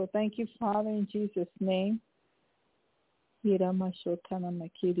 So thank you, Father, in Jesus' name. You know,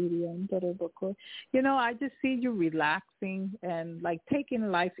 I just see you relaxing and like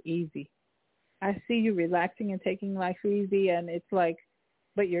taking life easy. I see you relaxing and taking life easy, and it's like,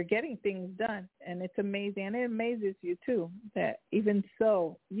 but you're getting things done, and it's amazing. And it amazes you too that even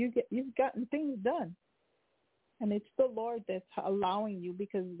so you've gotten things done. And it's the Lord that's allowing you,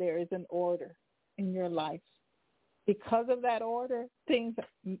 because there is an order in your life. Because of that order, things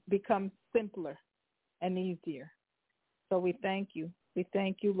become simpler and easier. So we thank you. We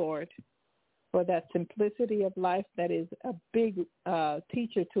thank you, Lord, for that simplicity of life that is a big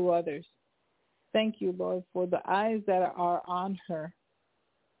teacher to others. Thank you, Lord, for the eyes that are on her,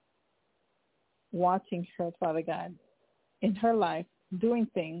 watching her, Father God, in her life, doing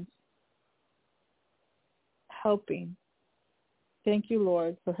things, helping. Thank you,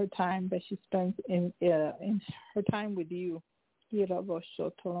 Lord, for her time that she spends in her time with you.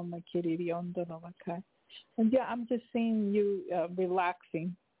 And yeah, I'm just seeing you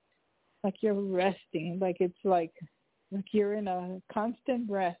relaxing, like you're resting, like it's like you're in a constant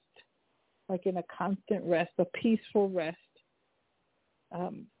rest, a peaceful rest,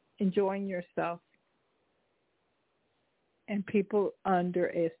 enjoying yourself. And people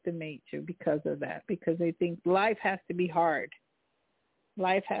underestimate you because of that, because they think life has to be hard.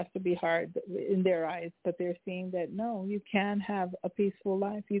 Life has to be hard in their eyes, but they're seeing that, no, you can have a peaceful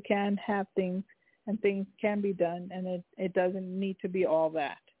life. You can have things, and things can be done, and it doesn't need to be all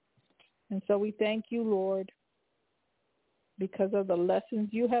that. And so we thank you, Lord, because of the lessons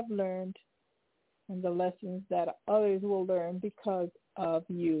you have learned and the lessons that others will learn because of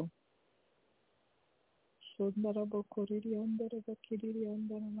you. And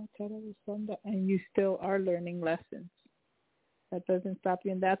you still are learning lessons. That doesn't stop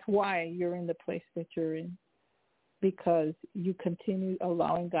you. And that's why you're in the place that you're in, because you continue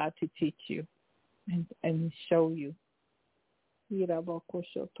allowing God to teach you and show you.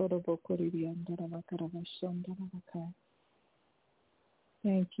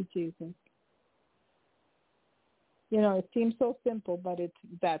 Thank you, Jesus. You know, it seems so simple, but it's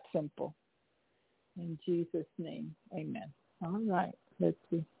that simple. In Jesus' name, amen. All right, let's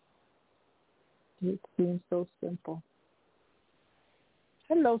see. It seems so simple.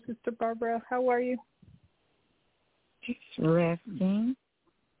 Hello, Sister Barbara. How are you? Just resting,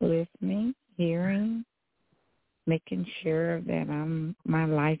 listening, hearing, making sure that my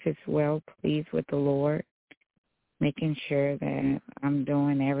life is well pleased with the Lord, making sure that I'm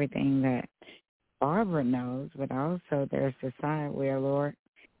doing everything that Barbara knows, but also there's the side where, Lord,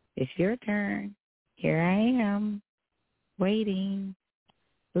 it's your turn. Here I am, waiting,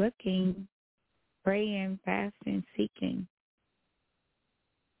 looking, praying, fasting, seeking.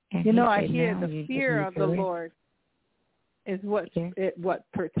 And you know, I hear the fear of the Lord is what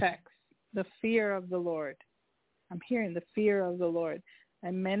protects. The fear of the Lord. I'm hearing the fear of the Lord.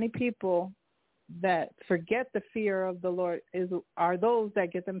 And many people that forget the fear of the Lord are those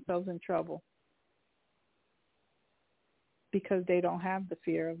that get themselves in trouble because they don't have the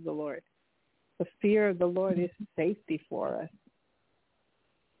fear of the Lord. The fear of the Lord is safety for us.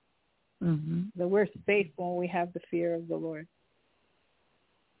 Mm-hmm. That we're safe when we have the fear of the Lord.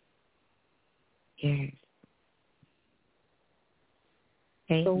 Yes.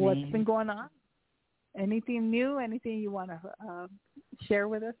 Amen. So what's been going on? Anything new? Anything you want to share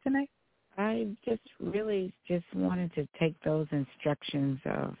with us tonight? I just really wanted to take those instructions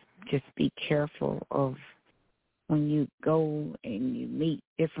of just be careful of when you go and you meet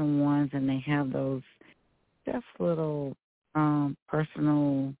different ones and they have those just little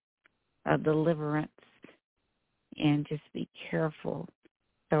personal deliverance, and just be careful.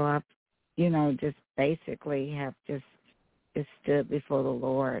 So I, just basically have just stood before the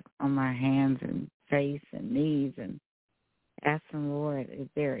Lord on my hands and face and knees and asking, Lord, is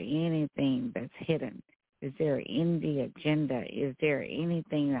there anything that's hidden? Is there any agenda? Is there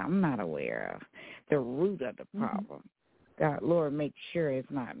anything that I'm not aware of? The root of the problem. God, Lord, make sure it's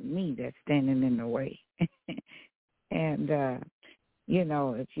not me that's standing in the way. And,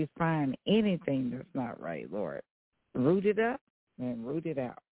 if you find anything that's not right, Lord, root it up and root it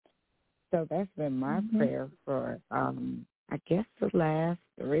out. So that's been my prayer for, I guess, the last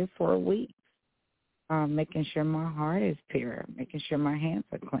 3 or 4 weeks, making sure my heart is pure, making sure my hands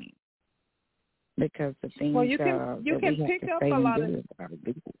are clean. Because the things you can pick up a lot of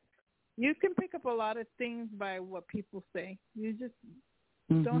you can pick up a lot of things by what people say. You just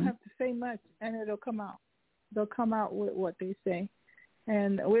don't have to say much, and it'll come out. They'll come out with what they say,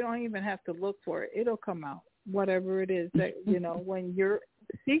 and we don't even have to look for it. It'll come out, whatever it is that when you're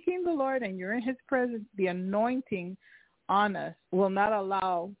seeking the Lord and you're in His presence. The anointing on us will not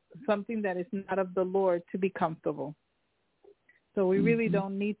allow something that is not of the Lord to be comfortable. So we really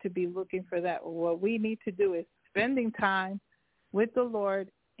don't need to be looking for that. What we need to do is spending time with the Lord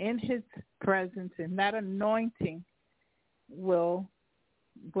in His presence, and that anointing will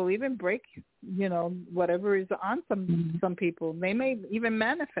even break, whatever is on some people. They may even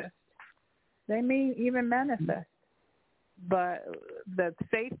manifest. But the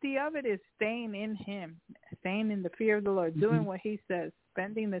safety of it is staying in Him, staying in the fear of the Lord, doing what He says,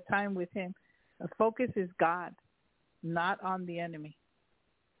 spending the time with Him. The focus is God, not on the enemy.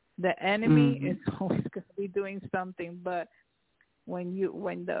 The enemy is always going to be doing something, but when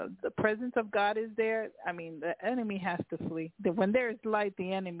the presence of God is there, the enemy has to flee. When there is light,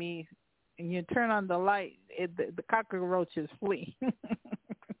 the enemy, and you turn on the light, the cockroaches flee.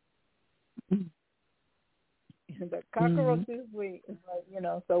 The cockroaches flee.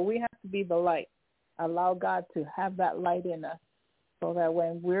 So we have to be the light. Allow God to have that light in us so that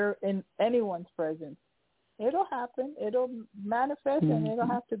when we're in anyone's presence, it'll happen. It'll manifest, and it'll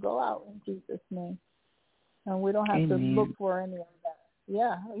have to go out in Jesus' name. And we don't have to look for any of that.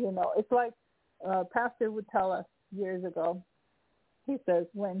 Yeah, it's like Pastor would tell us years ago. He says,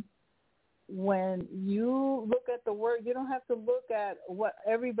 when you look at the word, you don't have to look at what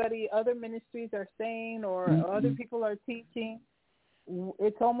other ministries are saying or other people are teaching.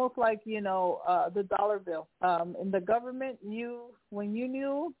 It's almost like, the dollar bill. In the government, when you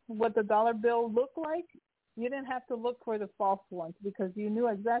knew what the dollar bill looked like, you didn't have to look for the false ones because you knew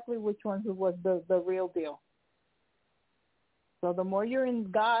exactly which ones was the real deal. So the more you're in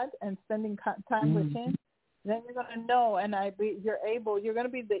God and spending time with Him, then you're going to know, and you're going to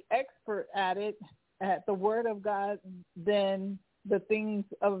be the expert at it, at the Word of God, than the things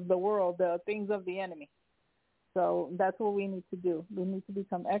of the world, the things of the enemy. So that's what we need to do. We need to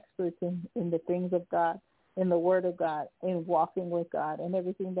become experts in the things of God, in the Word of God, in walking with God, and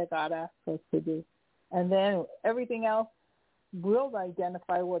everything that God asks us to do. And then everything else will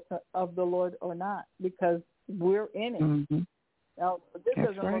identify what's of the Lord or not, because we're in it. Now, this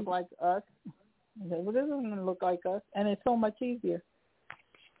doesn't look like us. This doesn't look like us, and it's so much easier.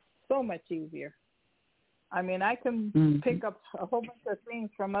 So much easier. I mean, I can pick up a whole bunch of things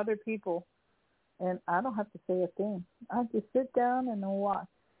from other people, and I don't have to say a thing. I just sit down and watch.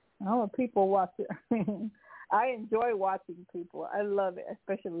 I'm a people watcher. I enjoy watching people. I love it,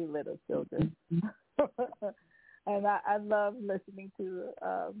 especially little children. And I love listening to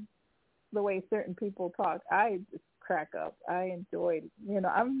the way certain people talk. I just crack up. I enjoy it.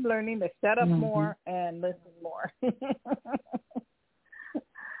 I'm learning to shut up more and listen more.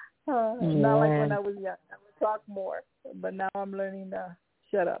 Not like when I was young. I would talk more, but now I'm learning to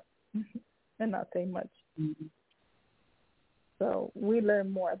shut up and not say much. So we learn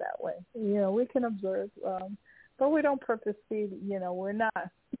more that way. We can observe, but we don't purposely, we're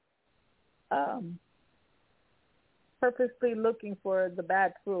not purposely looking for the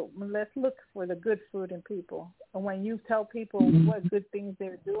bad fruit. Let's look for the good fruit in people. And when you tell people what good things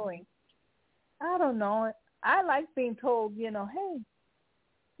they're doing, I don't know. I like being told, hey,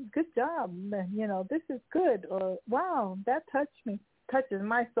 good job. This is good. Or, wow, that touches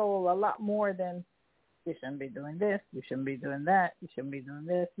my soul a lot more than you shouldn't be doing this. You shouldn't be doing that. You shouldn't be doing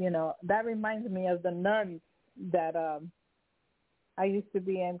this. That reminds me of the nuns that I used to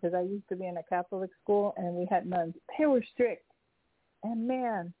be in, because I used to be in a Catholic school, and we had nuns. They were strict, and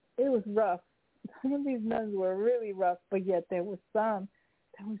man, it was rough. Some of these nuns were really rough, but yet there were some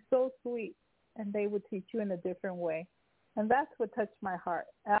that were so sweet, and they would teach you in a different way, and that's what touched my heart.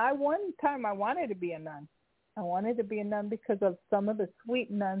 And one time I wanted to be a nun. I wanted to be a nun because of some of the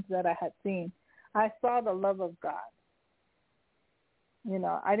sweet nuns that I had seen. I saw the love of God.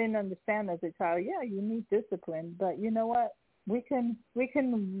 I didn't understand as a child. Yeah, you need discipline, but you know what? We can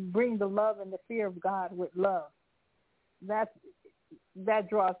bring the love and the fear of God with love. That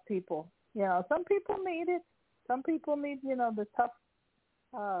draws people. Some people need it. Some people need, the tough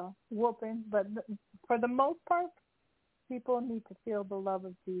whooping. But for the most part, people need to feel the love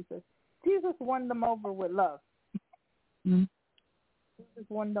of Jesus. Jesus won them over with love. Jesus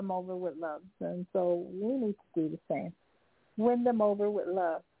won them over with love. And so we need to do the same. Win them over with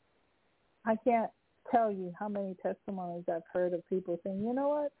love. I can't tell you how many testimonies I've heard of people saying, you know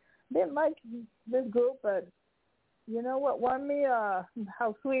what, didn't like this group, but you know what won me?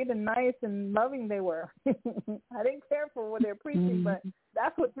 How sweet and nice and loving they were. I didn't care for what they're preaching, but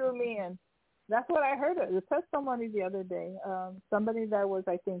that's what drew me in. That's what I heard of the testimony the other day. Somebody that was,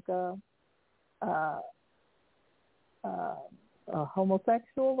 I think, a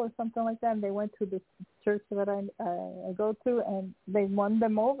homosexual or something like that, and they went to the church that I go to, and they won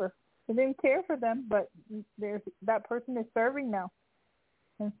them over. They didn't care for them, but that person is serving now.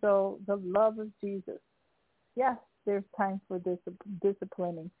 And so the love of Jesus. Yes, there's time for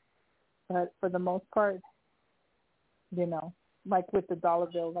disciplining, but for the most part, like with the dollar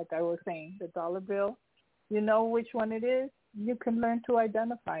bill, like I was saying, the dollar bill, which one it is, you can learn to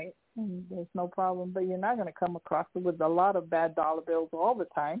identify it. And there's no problem, but you're not going to come across it with a lot of bad dollar bills all the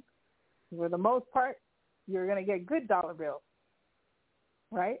time. For the most part, you're going to get good dollar bills,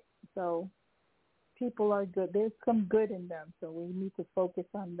 right? So people are good. There's some good in them, so we need to focus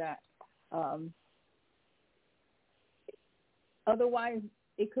on that. Otherwise,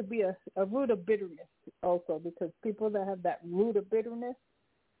 it could be a root of bitterness also, because people that have that root of bitterness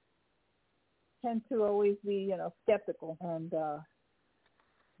tend to always be, skeptical, and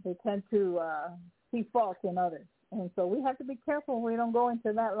they tend to see fault in others. And so we have to be careful we don't go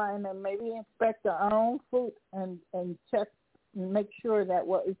into that line and maybe inspect our own fruit and check and make sure that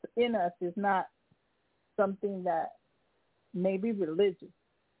what is in us is not something that maybe religious.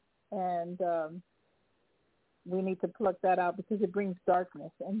 And we need to pluck that out because it brings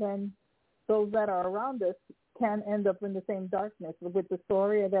darkness. And then those that are around us can end up in the same darkness. With the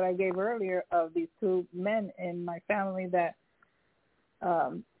story that I gave earlier of these two men in my family that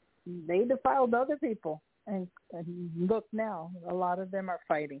they defiled other people. And look now, a lot of them are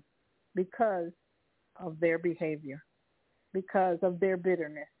fighting because of their behavior, because of their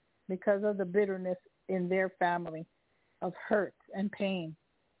bitterness, because of the bitterness in their family of hurt and pain.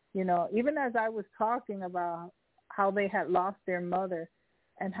 You know, even as I was talking about how they had lost their mother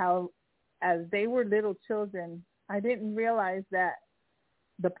and how as they were little children, I didn't realize that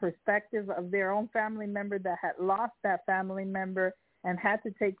the perspective of their own family member that had lost that family member and had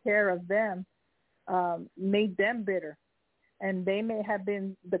to take care of them made them bitter. And they may have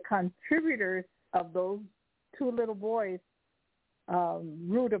been the contributors of those two little boys'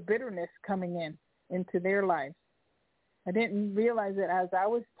 root of bitterness coming into their lives. I didn't realize it as I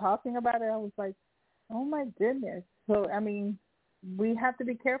was talking about it. I was like, oh, my goodness. So, I mean, we have to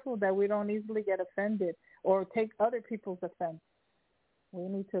be careful that we don't easily get offended or take other people's offense. We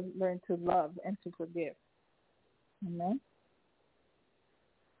need to learn to love and to forgive. Amen?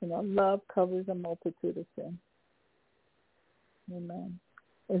 You know, love covers a multitude of sins. Amen.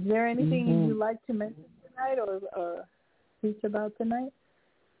 Is there anything you'd like to mention tonight or teach about tonight?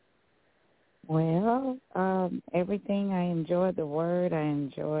 Well, everything. I enjoyed the word. I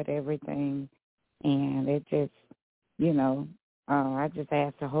enjoyed everything. And it just, you know, I just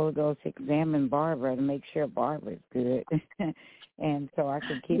asked the Holy Ghost to examine Barbara to make sure Barbara's good. And so I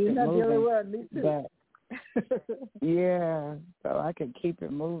could keep it moving. The only one. Me too. But, yeah, so I could keep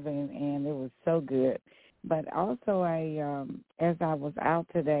it moving, and it was so good. But also, as I was out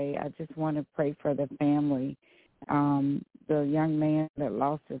today, I just want to pray for the family. The young man that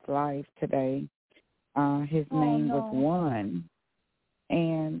lost his life today, his name was Juan.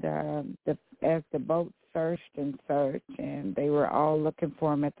 And as the boat searched and searched, and they were all looking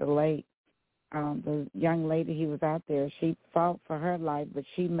for him at the lake, the young lady, he was out there, she fought for her life, but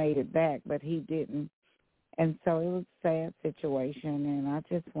she made it back, but he didn't. And so it was a sad situation, and I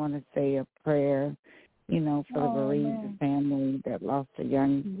just want to say a prayer, you know, for the bereaved family that lost a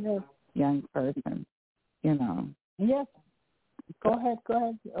young person, you know. Yes. Go ahead.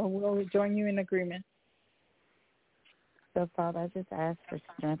 We'll join you in agreement. So, Father, I just ask for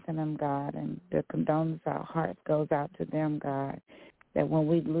strength in them, God, and the condolence our heart goes out to them, God, that when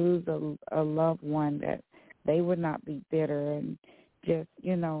we lose a loved one, that they would not be bitter and just,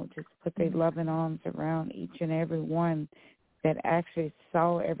 you know, just put their loving arms around each and every one that actually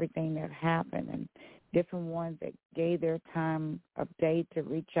saw everything that happened, and different ones that gave their time of day to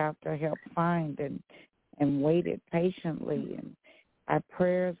reach out to help find and waited patiently. And our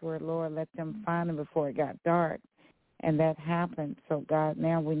prayers were, Lord, let them find them before it got dark. And that happened. So, God,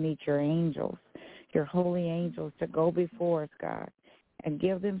 now we need your angels, your holy angels, to go before us, God, and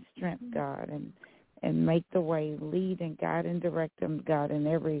give them strength, God, and make the way, lead and guide and direct them, God, in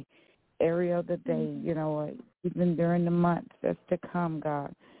every area of the day, you know, even during the months that's to come,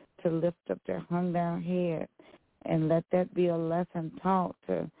 God, to lift up their hung down head. And let that be a lesson taught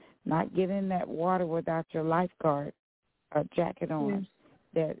to not get in that water without your lifeguard jacket on,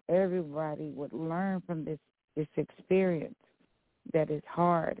 that everybody would learn from this experience that is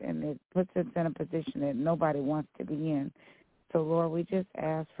hard, and it puts us in a position that nobody wants to be in. So, Lord, we just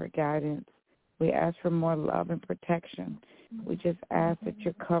ask for guidance. We ask for more love and protection. We just ask that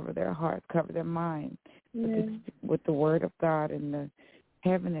you cover their hearts, cover their mind with the word of God, and the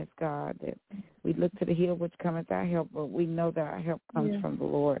heaven is God, that we look to the hill which cometh our help, but we know that our help comes from the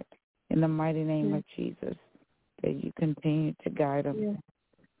Lord. In the mighty name of Jesus, that you continue to guide them. In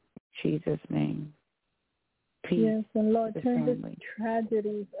Jesus' name. Peace. Yes, and Lord, turn this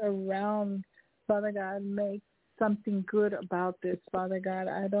tragedies around, Father God. Make something good about this, Father God.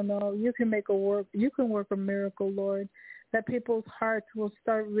 I don't know. You can work a miracle, Lord, that people's hearts will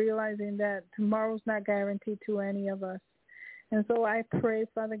start realizing that tomorrow's not guaranteed to any of us. And so I pray,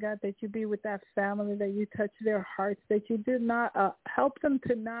 Father God, that you be with that family, that you touch their hearts, that you do not help them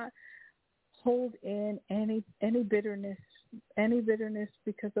to not hold in any bitterness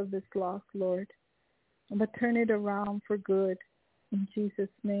because of this loss, Lord. But turn it around for good in Jesus'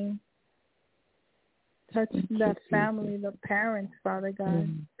 name. Touch that family, the parents, Father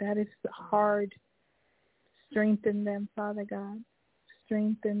God. That is hard. Strengthen them, Father God.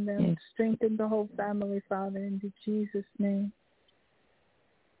 Strengthen them. Strengthen the whole family, Father, in Jesus' name.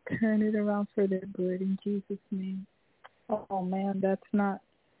 Turn it around for their good in Jesus' name. Oh, man, that's not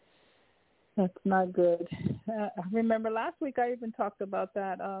That's not good. I remember last week I even talked about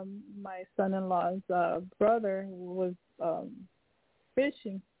that. My son-in-law's brother was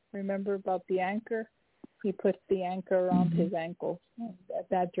fishing. Remember about the anchor? He put the anchor around his ankle.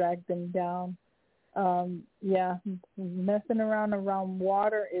 That dragged him down. Messing around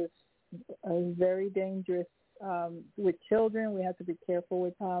water is very dangerous. With children, we have to be careful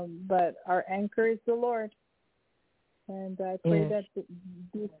with but our anchor is the Lord. And I pray that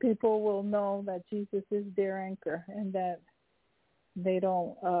these people will know that Jesus is their anchor and that they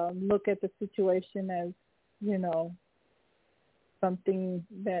don't look at the situation as, something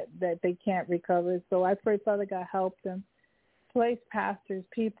that they can't recover. So I pray, Father God, help them. Place pastors,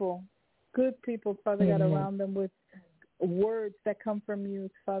 people, good people, Father God, around them with words that come from you,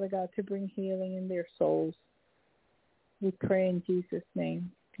 Father God, to bring healing in their souls. We pray in Jesus' name.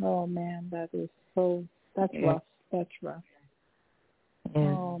 Oh, man, that's rough. That's rough.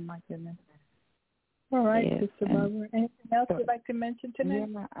 Yeah. Oh, my goodness. All right, Sister Barbara. Anything else you'd like to mention tonight?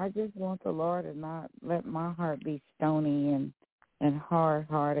 Yeah, I just want the Lord to not let my heart be stony and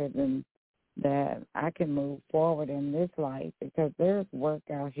hard-hearted, and that I can move forward in this life, because there's work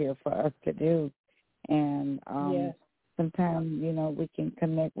out here for us to do. And sometimes, we can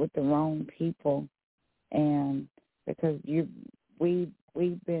connect with the wrong people, and because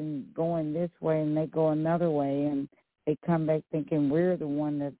we've been going this way and they go another way, and they come back thinking we're the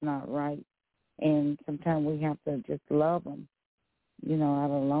one that's not right. And sometimes we have to just love them, out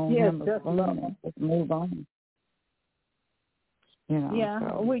of love and just move on.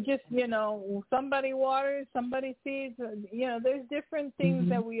 So. We just, somebody waters, somebody seeds. There's different things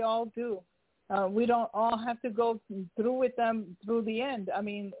that we all do. We don't all have to go through with them through the end. I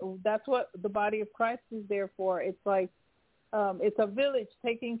mean, that's what the body of Christ is there for. It's like it's a village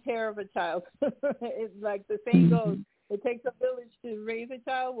taking care of a child. It's like the saying goes, it takes a village to raise a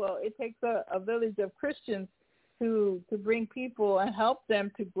child. Well, it takes a village of Christians to bring people and help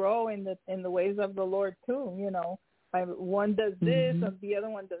them to grow in the ways of the Lord too. One does this and the other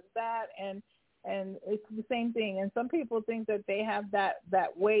one does that, and it's the same thing. And some people think that they have that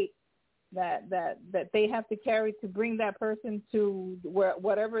weight that they have to carry to bring that person to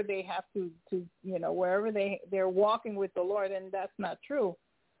whatever they have to wherever they're walking with the Lord, and that's not true.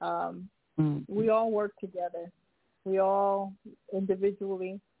 We all work together. We all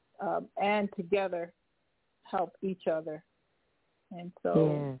individually and together help each other. And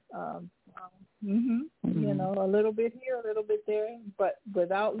so, a little bit here, a little bit there, but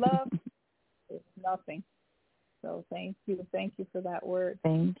without love, it's nothing. So thank you for that word.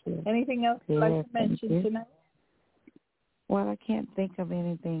 Thank you. Anything else you'd like to mention tonight? Well, I can't think of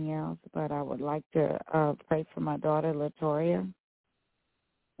anything else, but I would like to pray for my daughter, Latoya.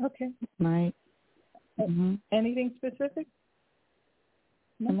 Okay. Tonight. Anything specific?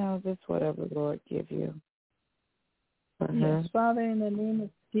 No, just whatever the Lord give you. Yes, Father, in the name of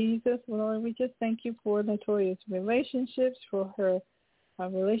Jesus, Lord, we just thank you for Latoya's relationships, for her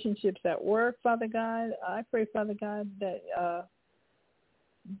relationships at work, Father God. I pray, Father God, that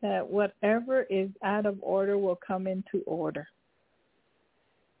whatever is out of order will come into order.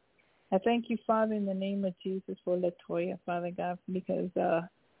 I thank you, Father, in the name of Jesus, for Latoya, Father God, because the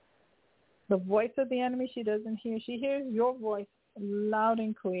voice of the enemy she doesn't hear. She hears your voice loud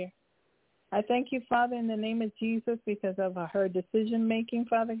and clear. I thank you, Father, in the name of Jesus, because of her decision-making,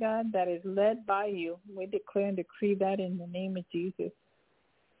 Father God, that is led by you. We declare and decree that in the name of Jesus.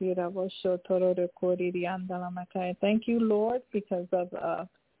 Thank you, Lord, because of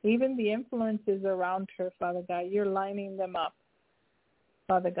even the influences around her, Father God. You're lining them up,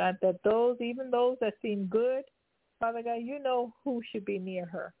 Father God, that even those that seem good, Father God, you know who should be near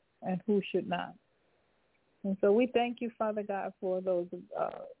her and who should not. And so we thank you, Father God, for those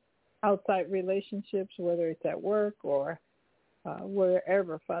outside relationships, whether it's at work or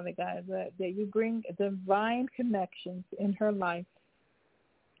wherever, Father God, that you bring divine connections in her life.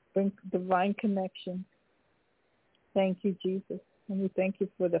 Bring divine connections. Thank you, Jesus. And we thank you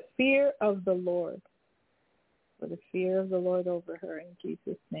for the fear of the Lord, over her in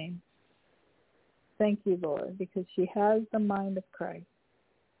Jesus' name. Thank you, Lord, because she has the mind of Christ.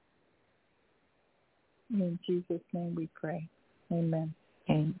 In Jesus' name we pray. Amen.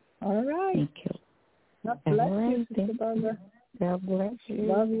 Amen. All right. Thank you. God bless you, Sister Barbara. God bless you.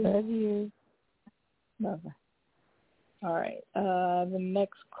 Love you. Love you. Love you. All right. The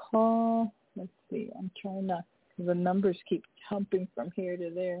next call, let's see. I'm trying not, the numbers keep jumping from here to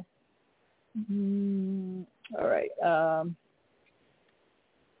there. All right.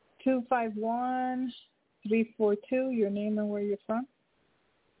 251-342, your name and where you're from.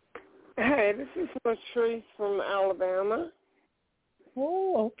 Hey, this is Patrice from Alabama.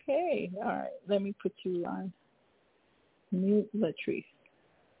 Oh, okay. All right. Let me put you on mute, Latrice.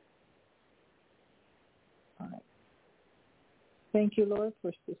 All right. Thank you, Lord,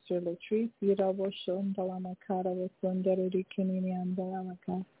 for Sister Latrice.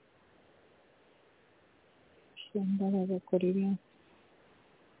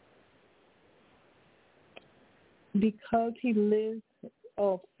 Because he lives,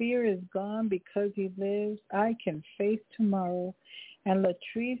 fear is gone because he lives. I can face tomorrow. And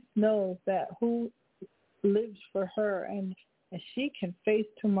Latrice knows that who lives for her, and she can face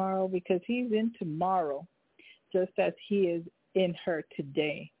tomorrow because he's in tomorrow, just as he is in her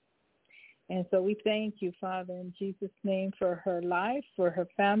today. And so we thank you, Father, in Jesus' name, for her life, for her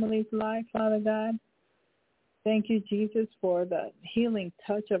family's life, Father God. Thank you, Jesus, for the healing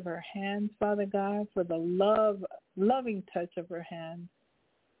touch of her hands, Father God, for the loving touch of her hands,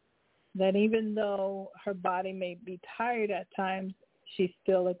 that even though her body may be tired at times, she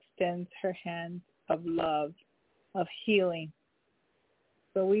still extends her hands of love, of healing.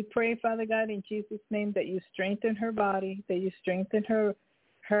 So we pray, Father God, in Jesus' name, that you strengthen her body, that you strengthen her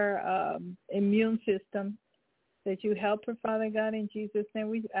immune system, that you help her, Father God, in Jesus' name.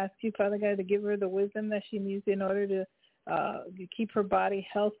 We ask you, Father God, to give her the wisdom that she needs in order to keep her body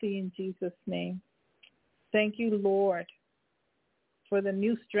healthy in Jesus' name. Thank you, Lord, for the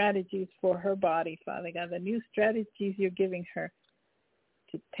new strategies for her body, Father God, the new strategies you're giving her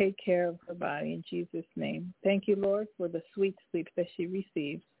to take care of her body in Jesus' name. Thank you, Lord, for the sweet sleep that she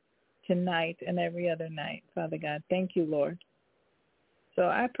receives tonight and every other night, Father God. Thank you, Lord. So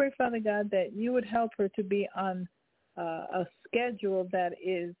I pray, Father God, that you would help her to be on a schedule that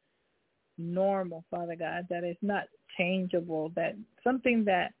is normal, Father God, that is not changeable, that something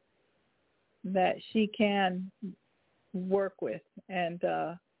that she can work with and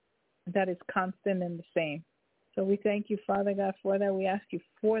that is constant and the same. So we thank you, Father God, for that. We ask you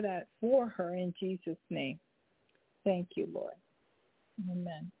for that for her in Jesus' name. Thank you, Lord.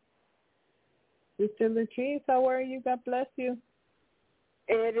 Amen. Sister Latrice, how are you? God bless you.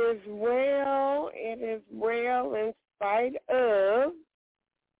 It is well. It is well in spite of.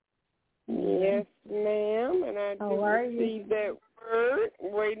 Yes, ma'am. And I do receive that word.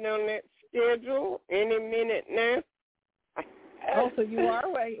 Waiting on that schedule any minute now. Oh, so you are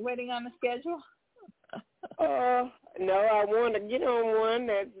waiting on the schedule? No, I want to get on one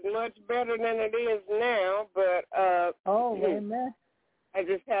that's much better than it is now, but amen. I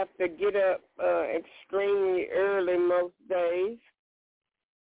just have to get up extremely early most days.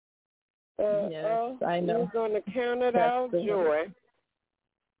 Yes, I know. We're going to count it all joy.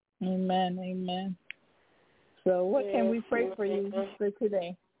 Amen, amen. So what can we pray for you for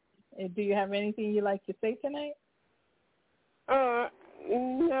today? Do you have anything you'd like to say tonight?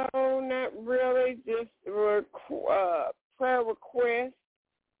 No, not really. Just prayer request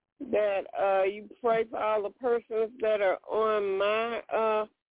that you pray for all the persons that are on my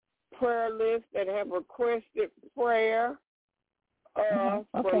prayer list that have requested prayer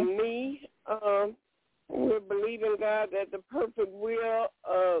from me. We're believing, God, that the perfect will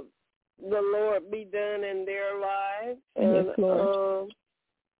of the Lord be done in their lives. And yes, Lord.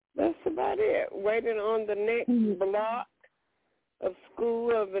 That's about it. Waiting on the next block of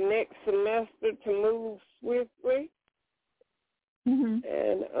school of the next semester to move swiftly.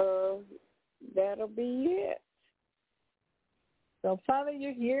 And that'll be it. So, Father,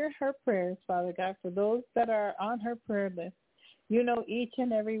 you hear her prayers, Father God, for those that are on her prayer list. You know each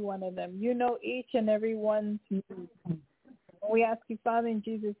and every one of them. You know each and every one's needs. We ask you, Father, in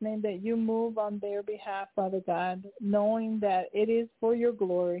Jesus' name, that you move on their behalf, Father God, knowing that it is for your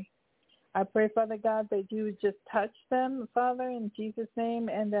glory. I pray, Father God, that you would just touch them, Father, in Jesus' name,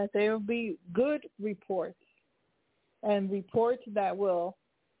 and that there will be good reports and reports that will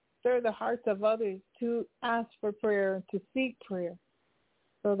stir the hearts of others to ask for prayer, to seek prayer,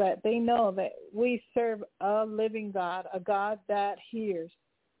 so that they know that we serve a living God, a God that hears.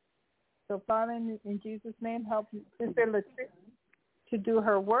 So, Father, in Jesus' name, help Sister Latrice to do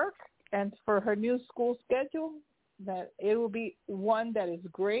her work and for her new school schedule, that it will be one that is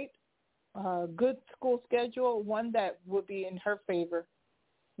great, good school schedule, one that will be in her favor.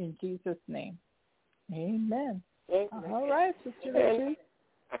 In Jesus' name. Amen. All right, Sister Latrice.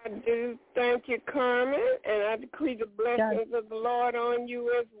 I do thank you, Carmen, and I decree the blessings of the Lord on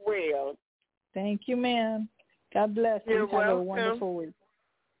you as well. Thank you, ma'am. God bless you. You're Have welcome. a wonderful week.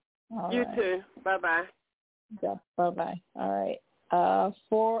 All you right. too. Bye-bye. Yeah, bye-bye. All right.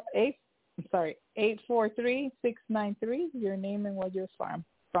 843-693, your name and what you're from.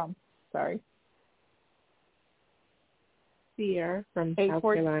 Sorry. Sierra from South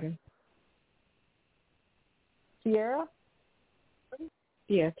Carolina. Sierra?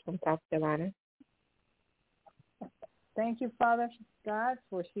 Yes, from South Carolina. Thank you, Father God,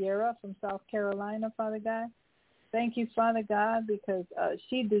 for Sierra from South Carolina, Father God. Thank you, Father God, because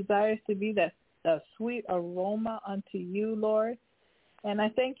she desires to be that sweet aroma unto you, Lord. And I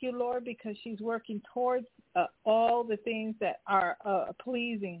thank you, Lord, because she's working towards all the things that are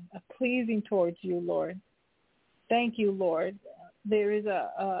pleasing towards you, Lord. Thank you, Lord. There is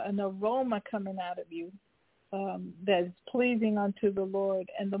an aroma coming out of you that is pleasing unto the Lord.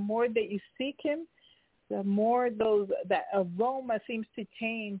 And the more that you seek him, the more that aroma seems to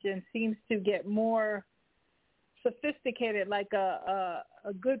change and seems to get more sophisticated, like a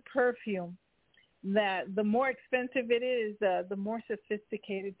good perfume. That the more expensive it is, the more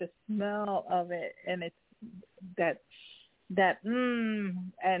sophisticated the smell of it, and it's that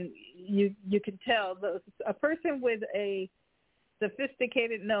and you can tell a person with a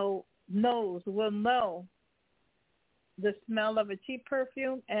sophisticated nose will know the smell of a cheap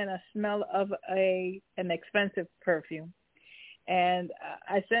perfume and a smell of an expensive perfume. And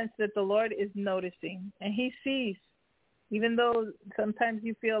I sense that the Lord is noticing, and he sees, even though sometimes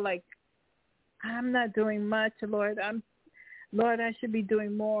you feel like, I'm not doing much, Lord. I should be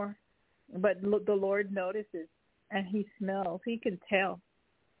doing more. But the Lord notices, and he smells. He can tell.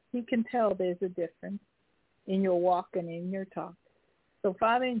 He can tell there's a difference in your walk and in your talk. So,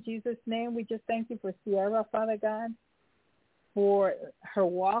 Father, in Jesus' name, we just thank you for Sierra, Father God, for her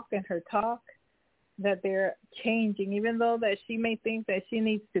walk and her talk, that they're changing, even though that she may think that she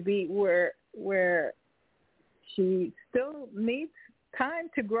needs to be where she still needs time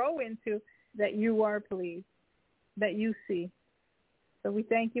to grow into, that you are pleased, that you see. So we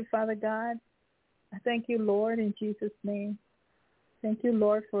thank you, Father God. I thank you, Lord, in Jesus' name. Thank you,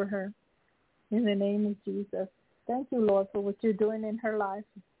 Lord, for her. In the name of Jesus. Thank you, Lord, for what you're doing in her life.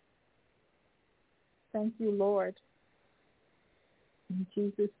 Thank you, Lord. In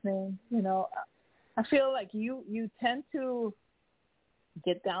Jesus' name. You know, I feel like you tend to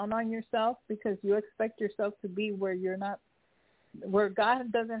get down on yourself because you expect yourself to be where you're not, where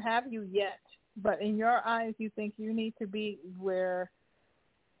God doesn't have you yet. But in your eyes, you think you need to be where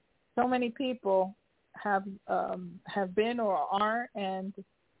so many people have been or are, and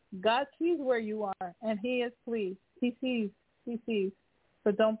God sees where you are, and he is pleased. He sees.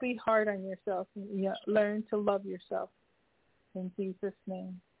 So don't be hard on yourself. Learn to love yourself. In Jesus'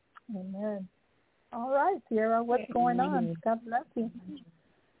 name. Amen. All right, Sierra, what's going on? God bless you.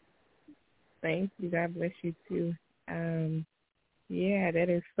 Thank you. God bless you, too. Yeah, that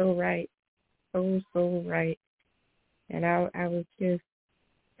is so right. So right. And I was just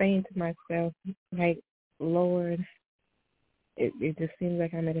saying to myself, like, Lord, it just seems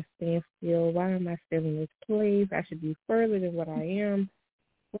like I'm at a standstill. Why am I still in this place? I should be further than what I am.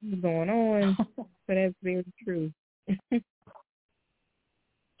 What is going on? So that's very true.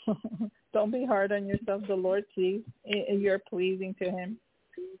 Don't be hard on yourself. The Lord sees you're pleasing to him.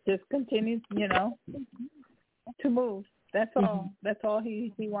 Just continue, to move. That's all. Mm-hmm. That's all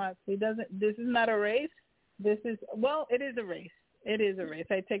he wants. He doesn't. This is not a race. It is a race. It is a race.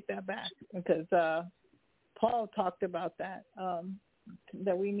 I take that back because Paul talked about that.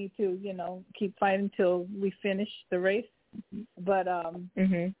 That we need to, keep fighting till we finish the race. But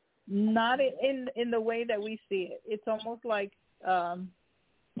not in the way that we see it. It's almost like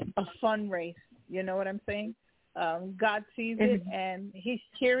a fun race. You know what I'm saying? God sees it and he's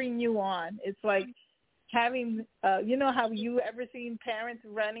cheering you on. It's like having, how you ever seen parents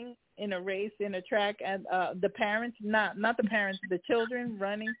running in a race, in a track, and the parents, not the parents, the children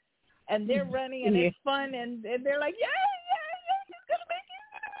running, and they're running and it's fun, and they're like, yeah, he's going to make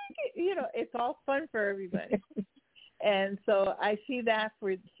it. It's all fun for everybody. And so I see that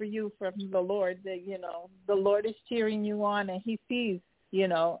for you from the Lord, that, the Lord is cheering you on, and he sees,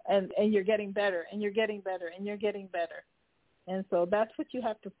 and you're getting better, and you're getting better, and you're getting better. And so that's what you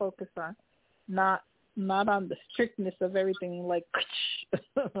have to focus on, not on the strictness of everything, like,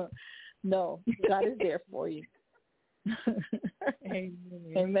 no, God is there for you.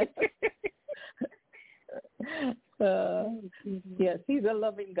 Amen. Yes, he's a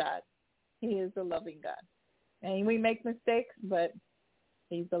loving God. He is a loving God. And we make mistakes, but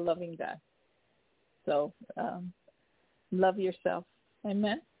he's a loving God. So love yourself.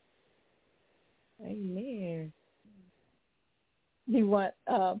 Amen. Amen. You want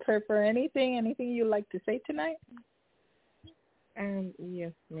prayer for anything you'd like to say tonight?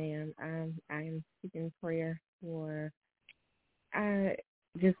 Yes, ma'am. I am seeking prayer for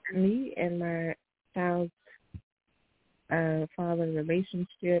just me and my child's father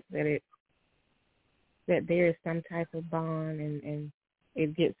relationship, that there is some type of bond and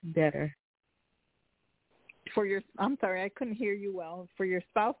it gets better. I'm sorry, I couldn't hear you well. For your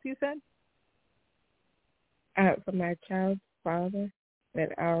spouse, you said? For my child's father,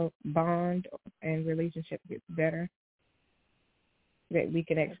 that our bond and relationship gets better, that we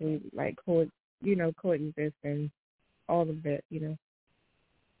can actually coexist and all of that,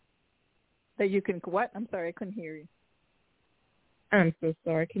 That you can what? I'm sorry, I couldn't hear you. I'm so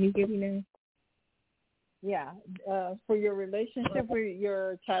sorry. Can you hear me now? Yeah. For your relationship with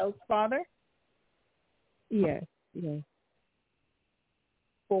your child's father? Yes.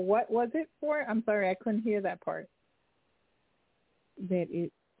 For what was it for? I'm sorry, I couldn't hear that part. That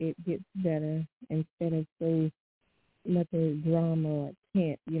it gets better instead of so much of drama or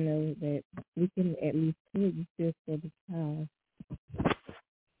tent, that we can at least coexist for the child.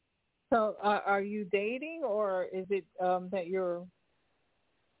 So are you dating, or is it that you're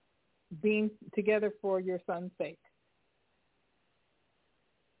being together for your son's sake?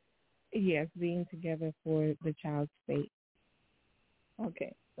 Yes, being together for the child's sake.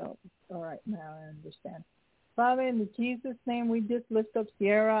 Okay, so all right, now I understand. Father, in Jesus' name, we just lift up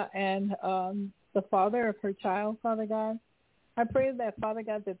Sierra and the father of her child, Father God. I pray that, Father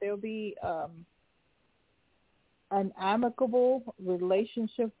God, that there will be an amicable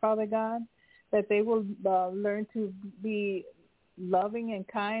relationship, Father God, that they will learn to be loving and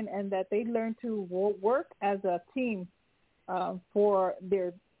kind, and that they learn to work as a team for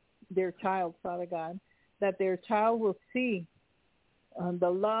their child, Father God, that their child will see the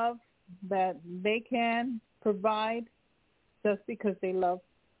love that they can provide just because they love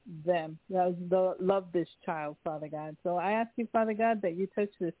them, love this child, Father God. So I ask you, Father God, that you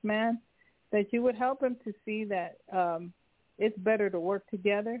touch this man, that you would help him to see that it's better to work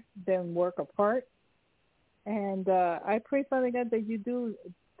together than work apart. And I pray, Father God, that you do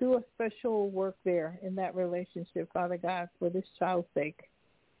a special work there in that relationship, Father God, for this child's sake.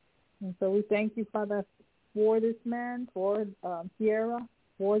 And so we thank you, Father, for this man, for Sierra,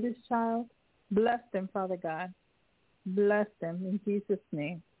 for this child. Bless them, Father God. Bless them in Jesus'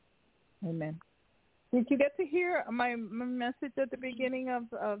 name. Amen. Did you get to hear my message at the beginning of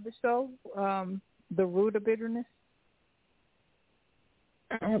the show, the root of bitterness?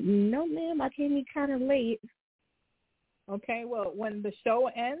 No, ma'am. I came in kind of late. Okay, well, when the show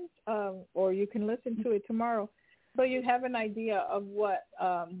ends, or you can listen to it tomorrow, so you have an idea of what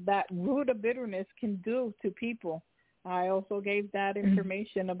that root of bitterness can do to people. I also gave that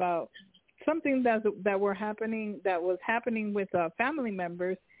information about something that was happening with family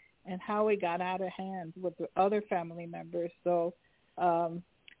members and how it got out of hand with the other family members. So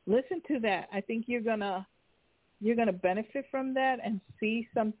listen to that. I think you're gonna benefit from that and see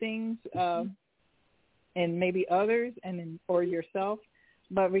some things and maybe others or yourself.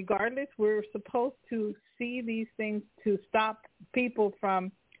 But regardless, we're supposed to see these things to stop people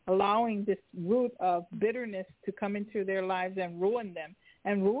from allowing this root of bitterness to come into their lives and ruin them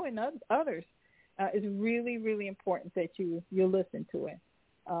and ruin others. It's really, really important that you listen to it.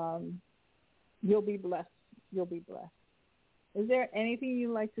 You'll be blessed. You'll be blessed. Is there anything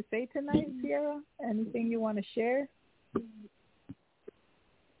you'd like to say tonight, Sierra? Anything you want to share?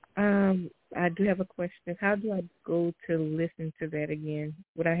 I do have a question. How do I go to listen to that again?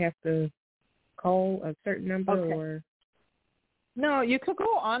 Would I have to call a certain number or? No, you could go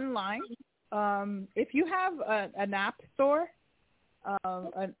online. If you have an app store,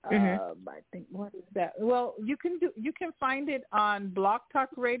 I think, what is that? Well, you can find it on Blog Talk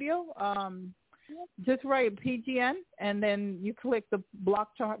Radio. Just write PGN, and then you click the Blog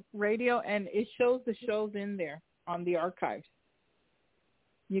Talk Radio, and it shows the shows in there on the archives.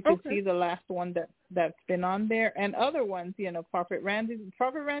 You can see the last one that's been on there, and other ones. Prophet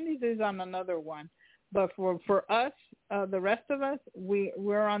Randy's is on another one, but for us, the rest of us,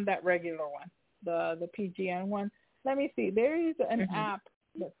 we're on that regular one, the PGN one. Let me see. There is an app.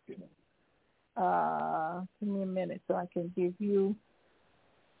 Let's see. Give me a minute so I can give you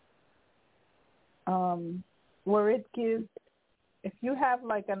where it gives. If you have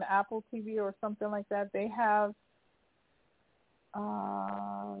like an Apple TV or something like that, they have.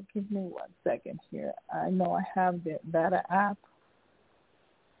 Give me 1 second here. I know I have that app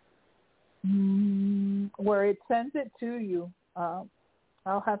where it sends it to you. I'll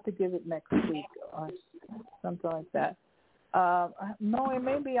have to give it next week or something like that. No, it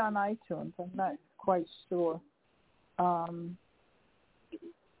may be on iTunes. I'm not quite sure.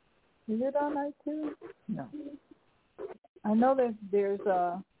 Is it on iTunes? No. I know that there's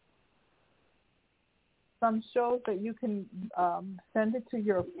some shows that you can send it to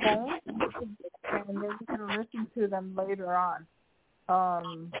your phone, and then you can listen to them later on.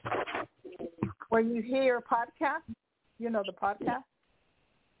 When you hear podcasts, the podcast,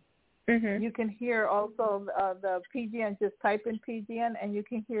 you can hear also the PGN. Just type in PGN, and you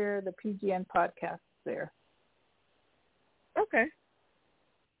can hear the PGN podcasts there. Okay.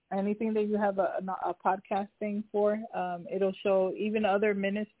 Anything that you have a podcast thing for, it'll show even other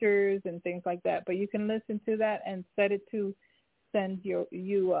ministers and things like that. But you can listen to that and set it to send you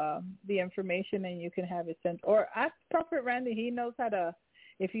the information, and you can have it sent. Or ask Prophet Randy. He knows how to.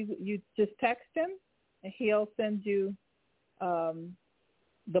 If you just text him, he'll send you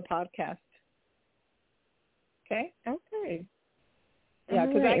the podcast. Okay? Okay. Yeah,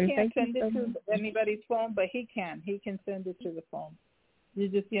 because right. I can't send it to anybody's phone, but he can. He can send it to the phone. You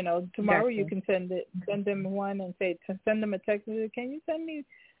just, tomorrow you can send them one and say, send them a text. Can you send me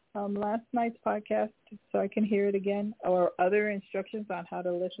last night's podcast so I can hear it again, or other instructions on how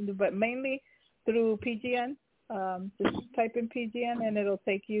to listen to, but mainly through PGN. Just type in PGN and it'll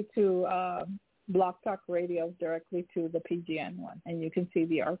take you to Blog Talk Radio directly to the PGN one, and you can see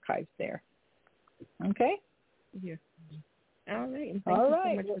the archives there. Okay? Yes. All right. Thank All you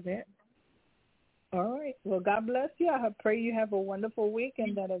right. so much for that. All right. Well, God bless you. I pray you have a wonderful week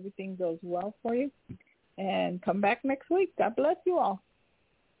and that everything goes well for you. And come back next week. God bless you all.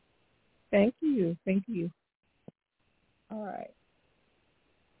 Thank you. Thank you. All right.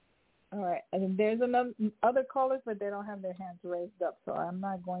 All right. And there's other callers, but they don't have their hands raised up, so I'm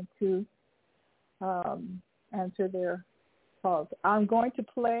not going to answer their calls. I'm going to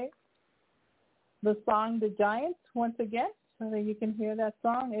play the song The Giants once again so that you can hear that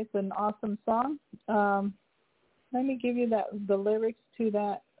song. It's an awesome song. Let me give you the lyrics to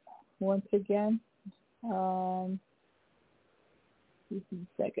that once again. Just a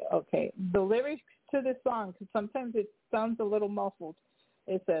second. Okay. The lyrics to this song, because sometimes it sounds a little muffled.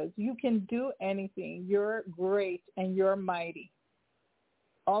 It says, you can do anything. You're great and you're mighty.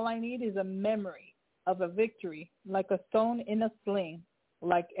 All I need is a memory of a victory, like a stone in a sling,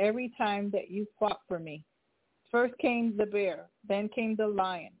 like every time that you fought for me. First came the bear, then came the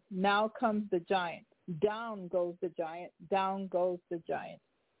lion. Now comes the giant. Down goes the giant. Down goes the giant.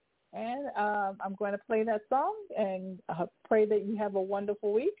 And I'm going to play that song, and I pray that you have a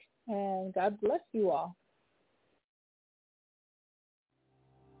wonderful week, and God bless you all.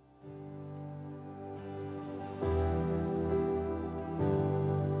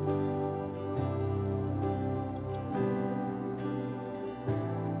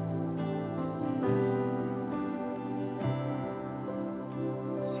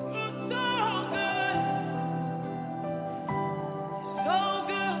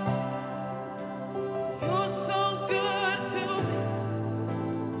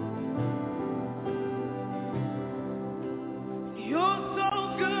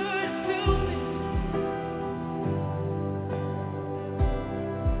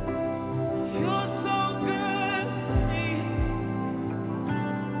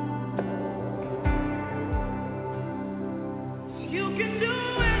 You can do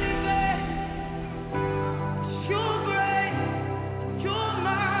anything.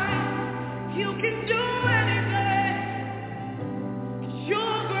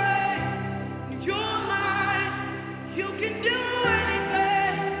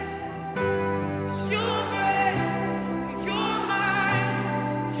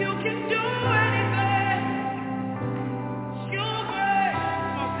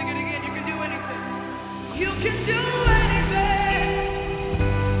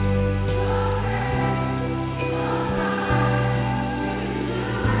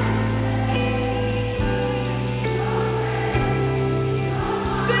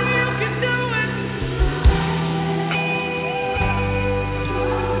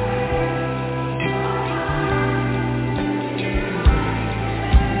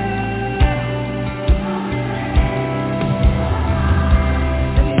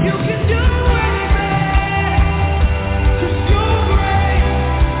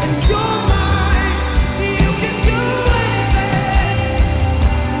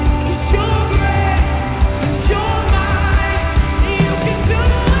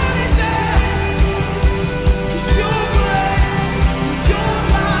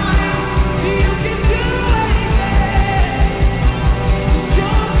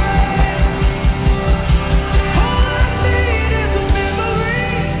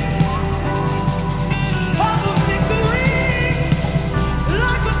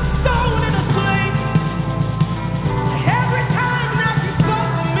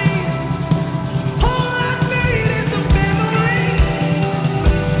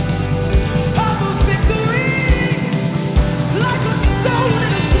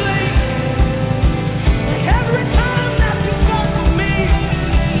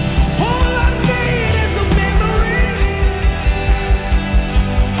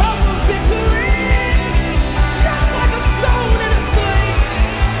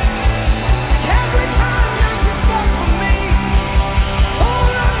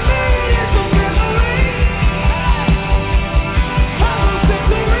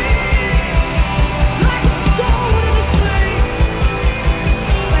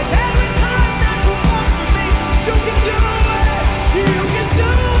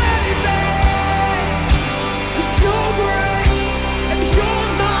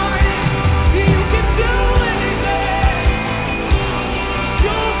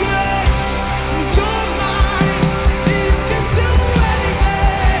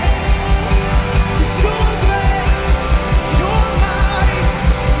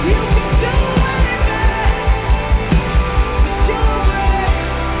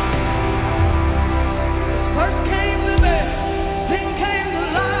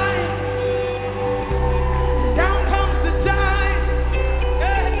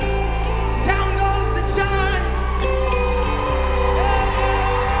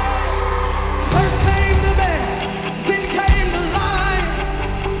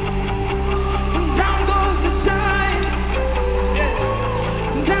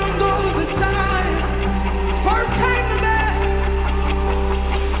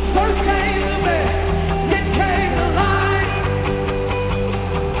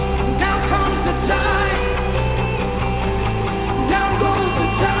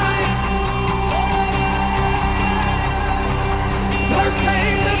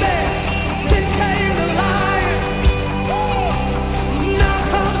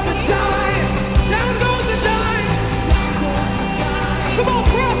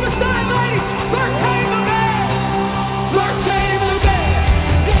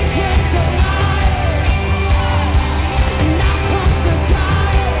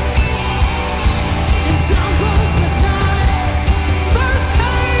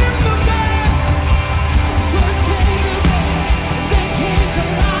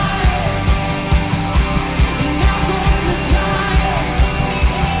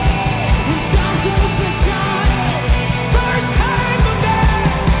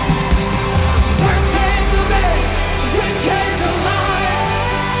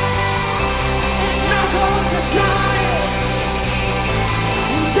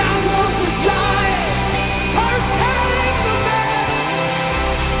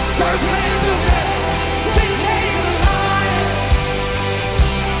 Church, hands up there. Sing, hey, alive.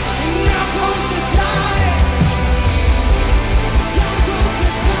 Now goes the giant. Down goes the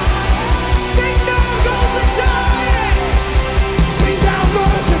giant. Sing, down goes the giant. Sing, down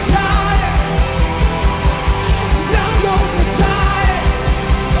goes the giant. Down goes the giant.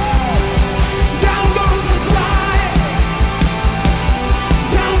 Down goes the giant.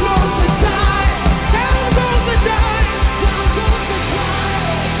 Down goes the giant. Down goes the giant.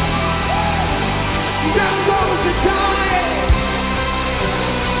 Down goes the giant.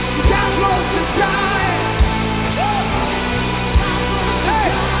 Down goes the giant. Hey,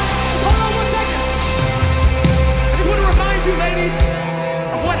 hold on 1 second. I just want to remind you, ladies,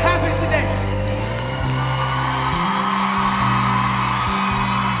 of what happened today.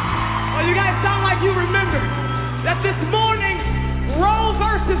 Well, you guys sound like you remember that this morning, Roe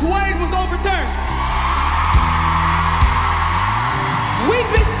versus Wade was overturned.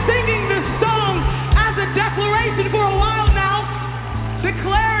 We've been singing this song as a declaration for a while now,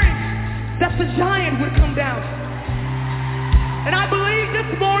 declaring that the giant would come down. And I believe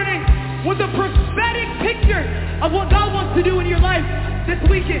this morning was a prophetic picture of what God wants to do in your life this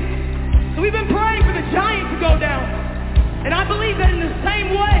weekend. So we've been praying for the giant to go down. And I believe that in the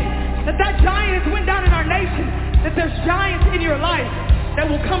same way that giant has went down in our nation, that there's giants in your life that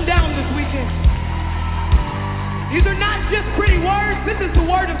will come down this weekend. These are not just pretty words, this is the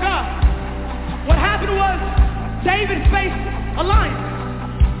word of God. What happened was David faced a lion,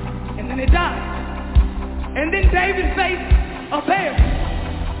 and then it died. And then David faced a bear,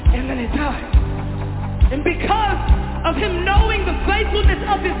 and then it died. And because of him knowing the faith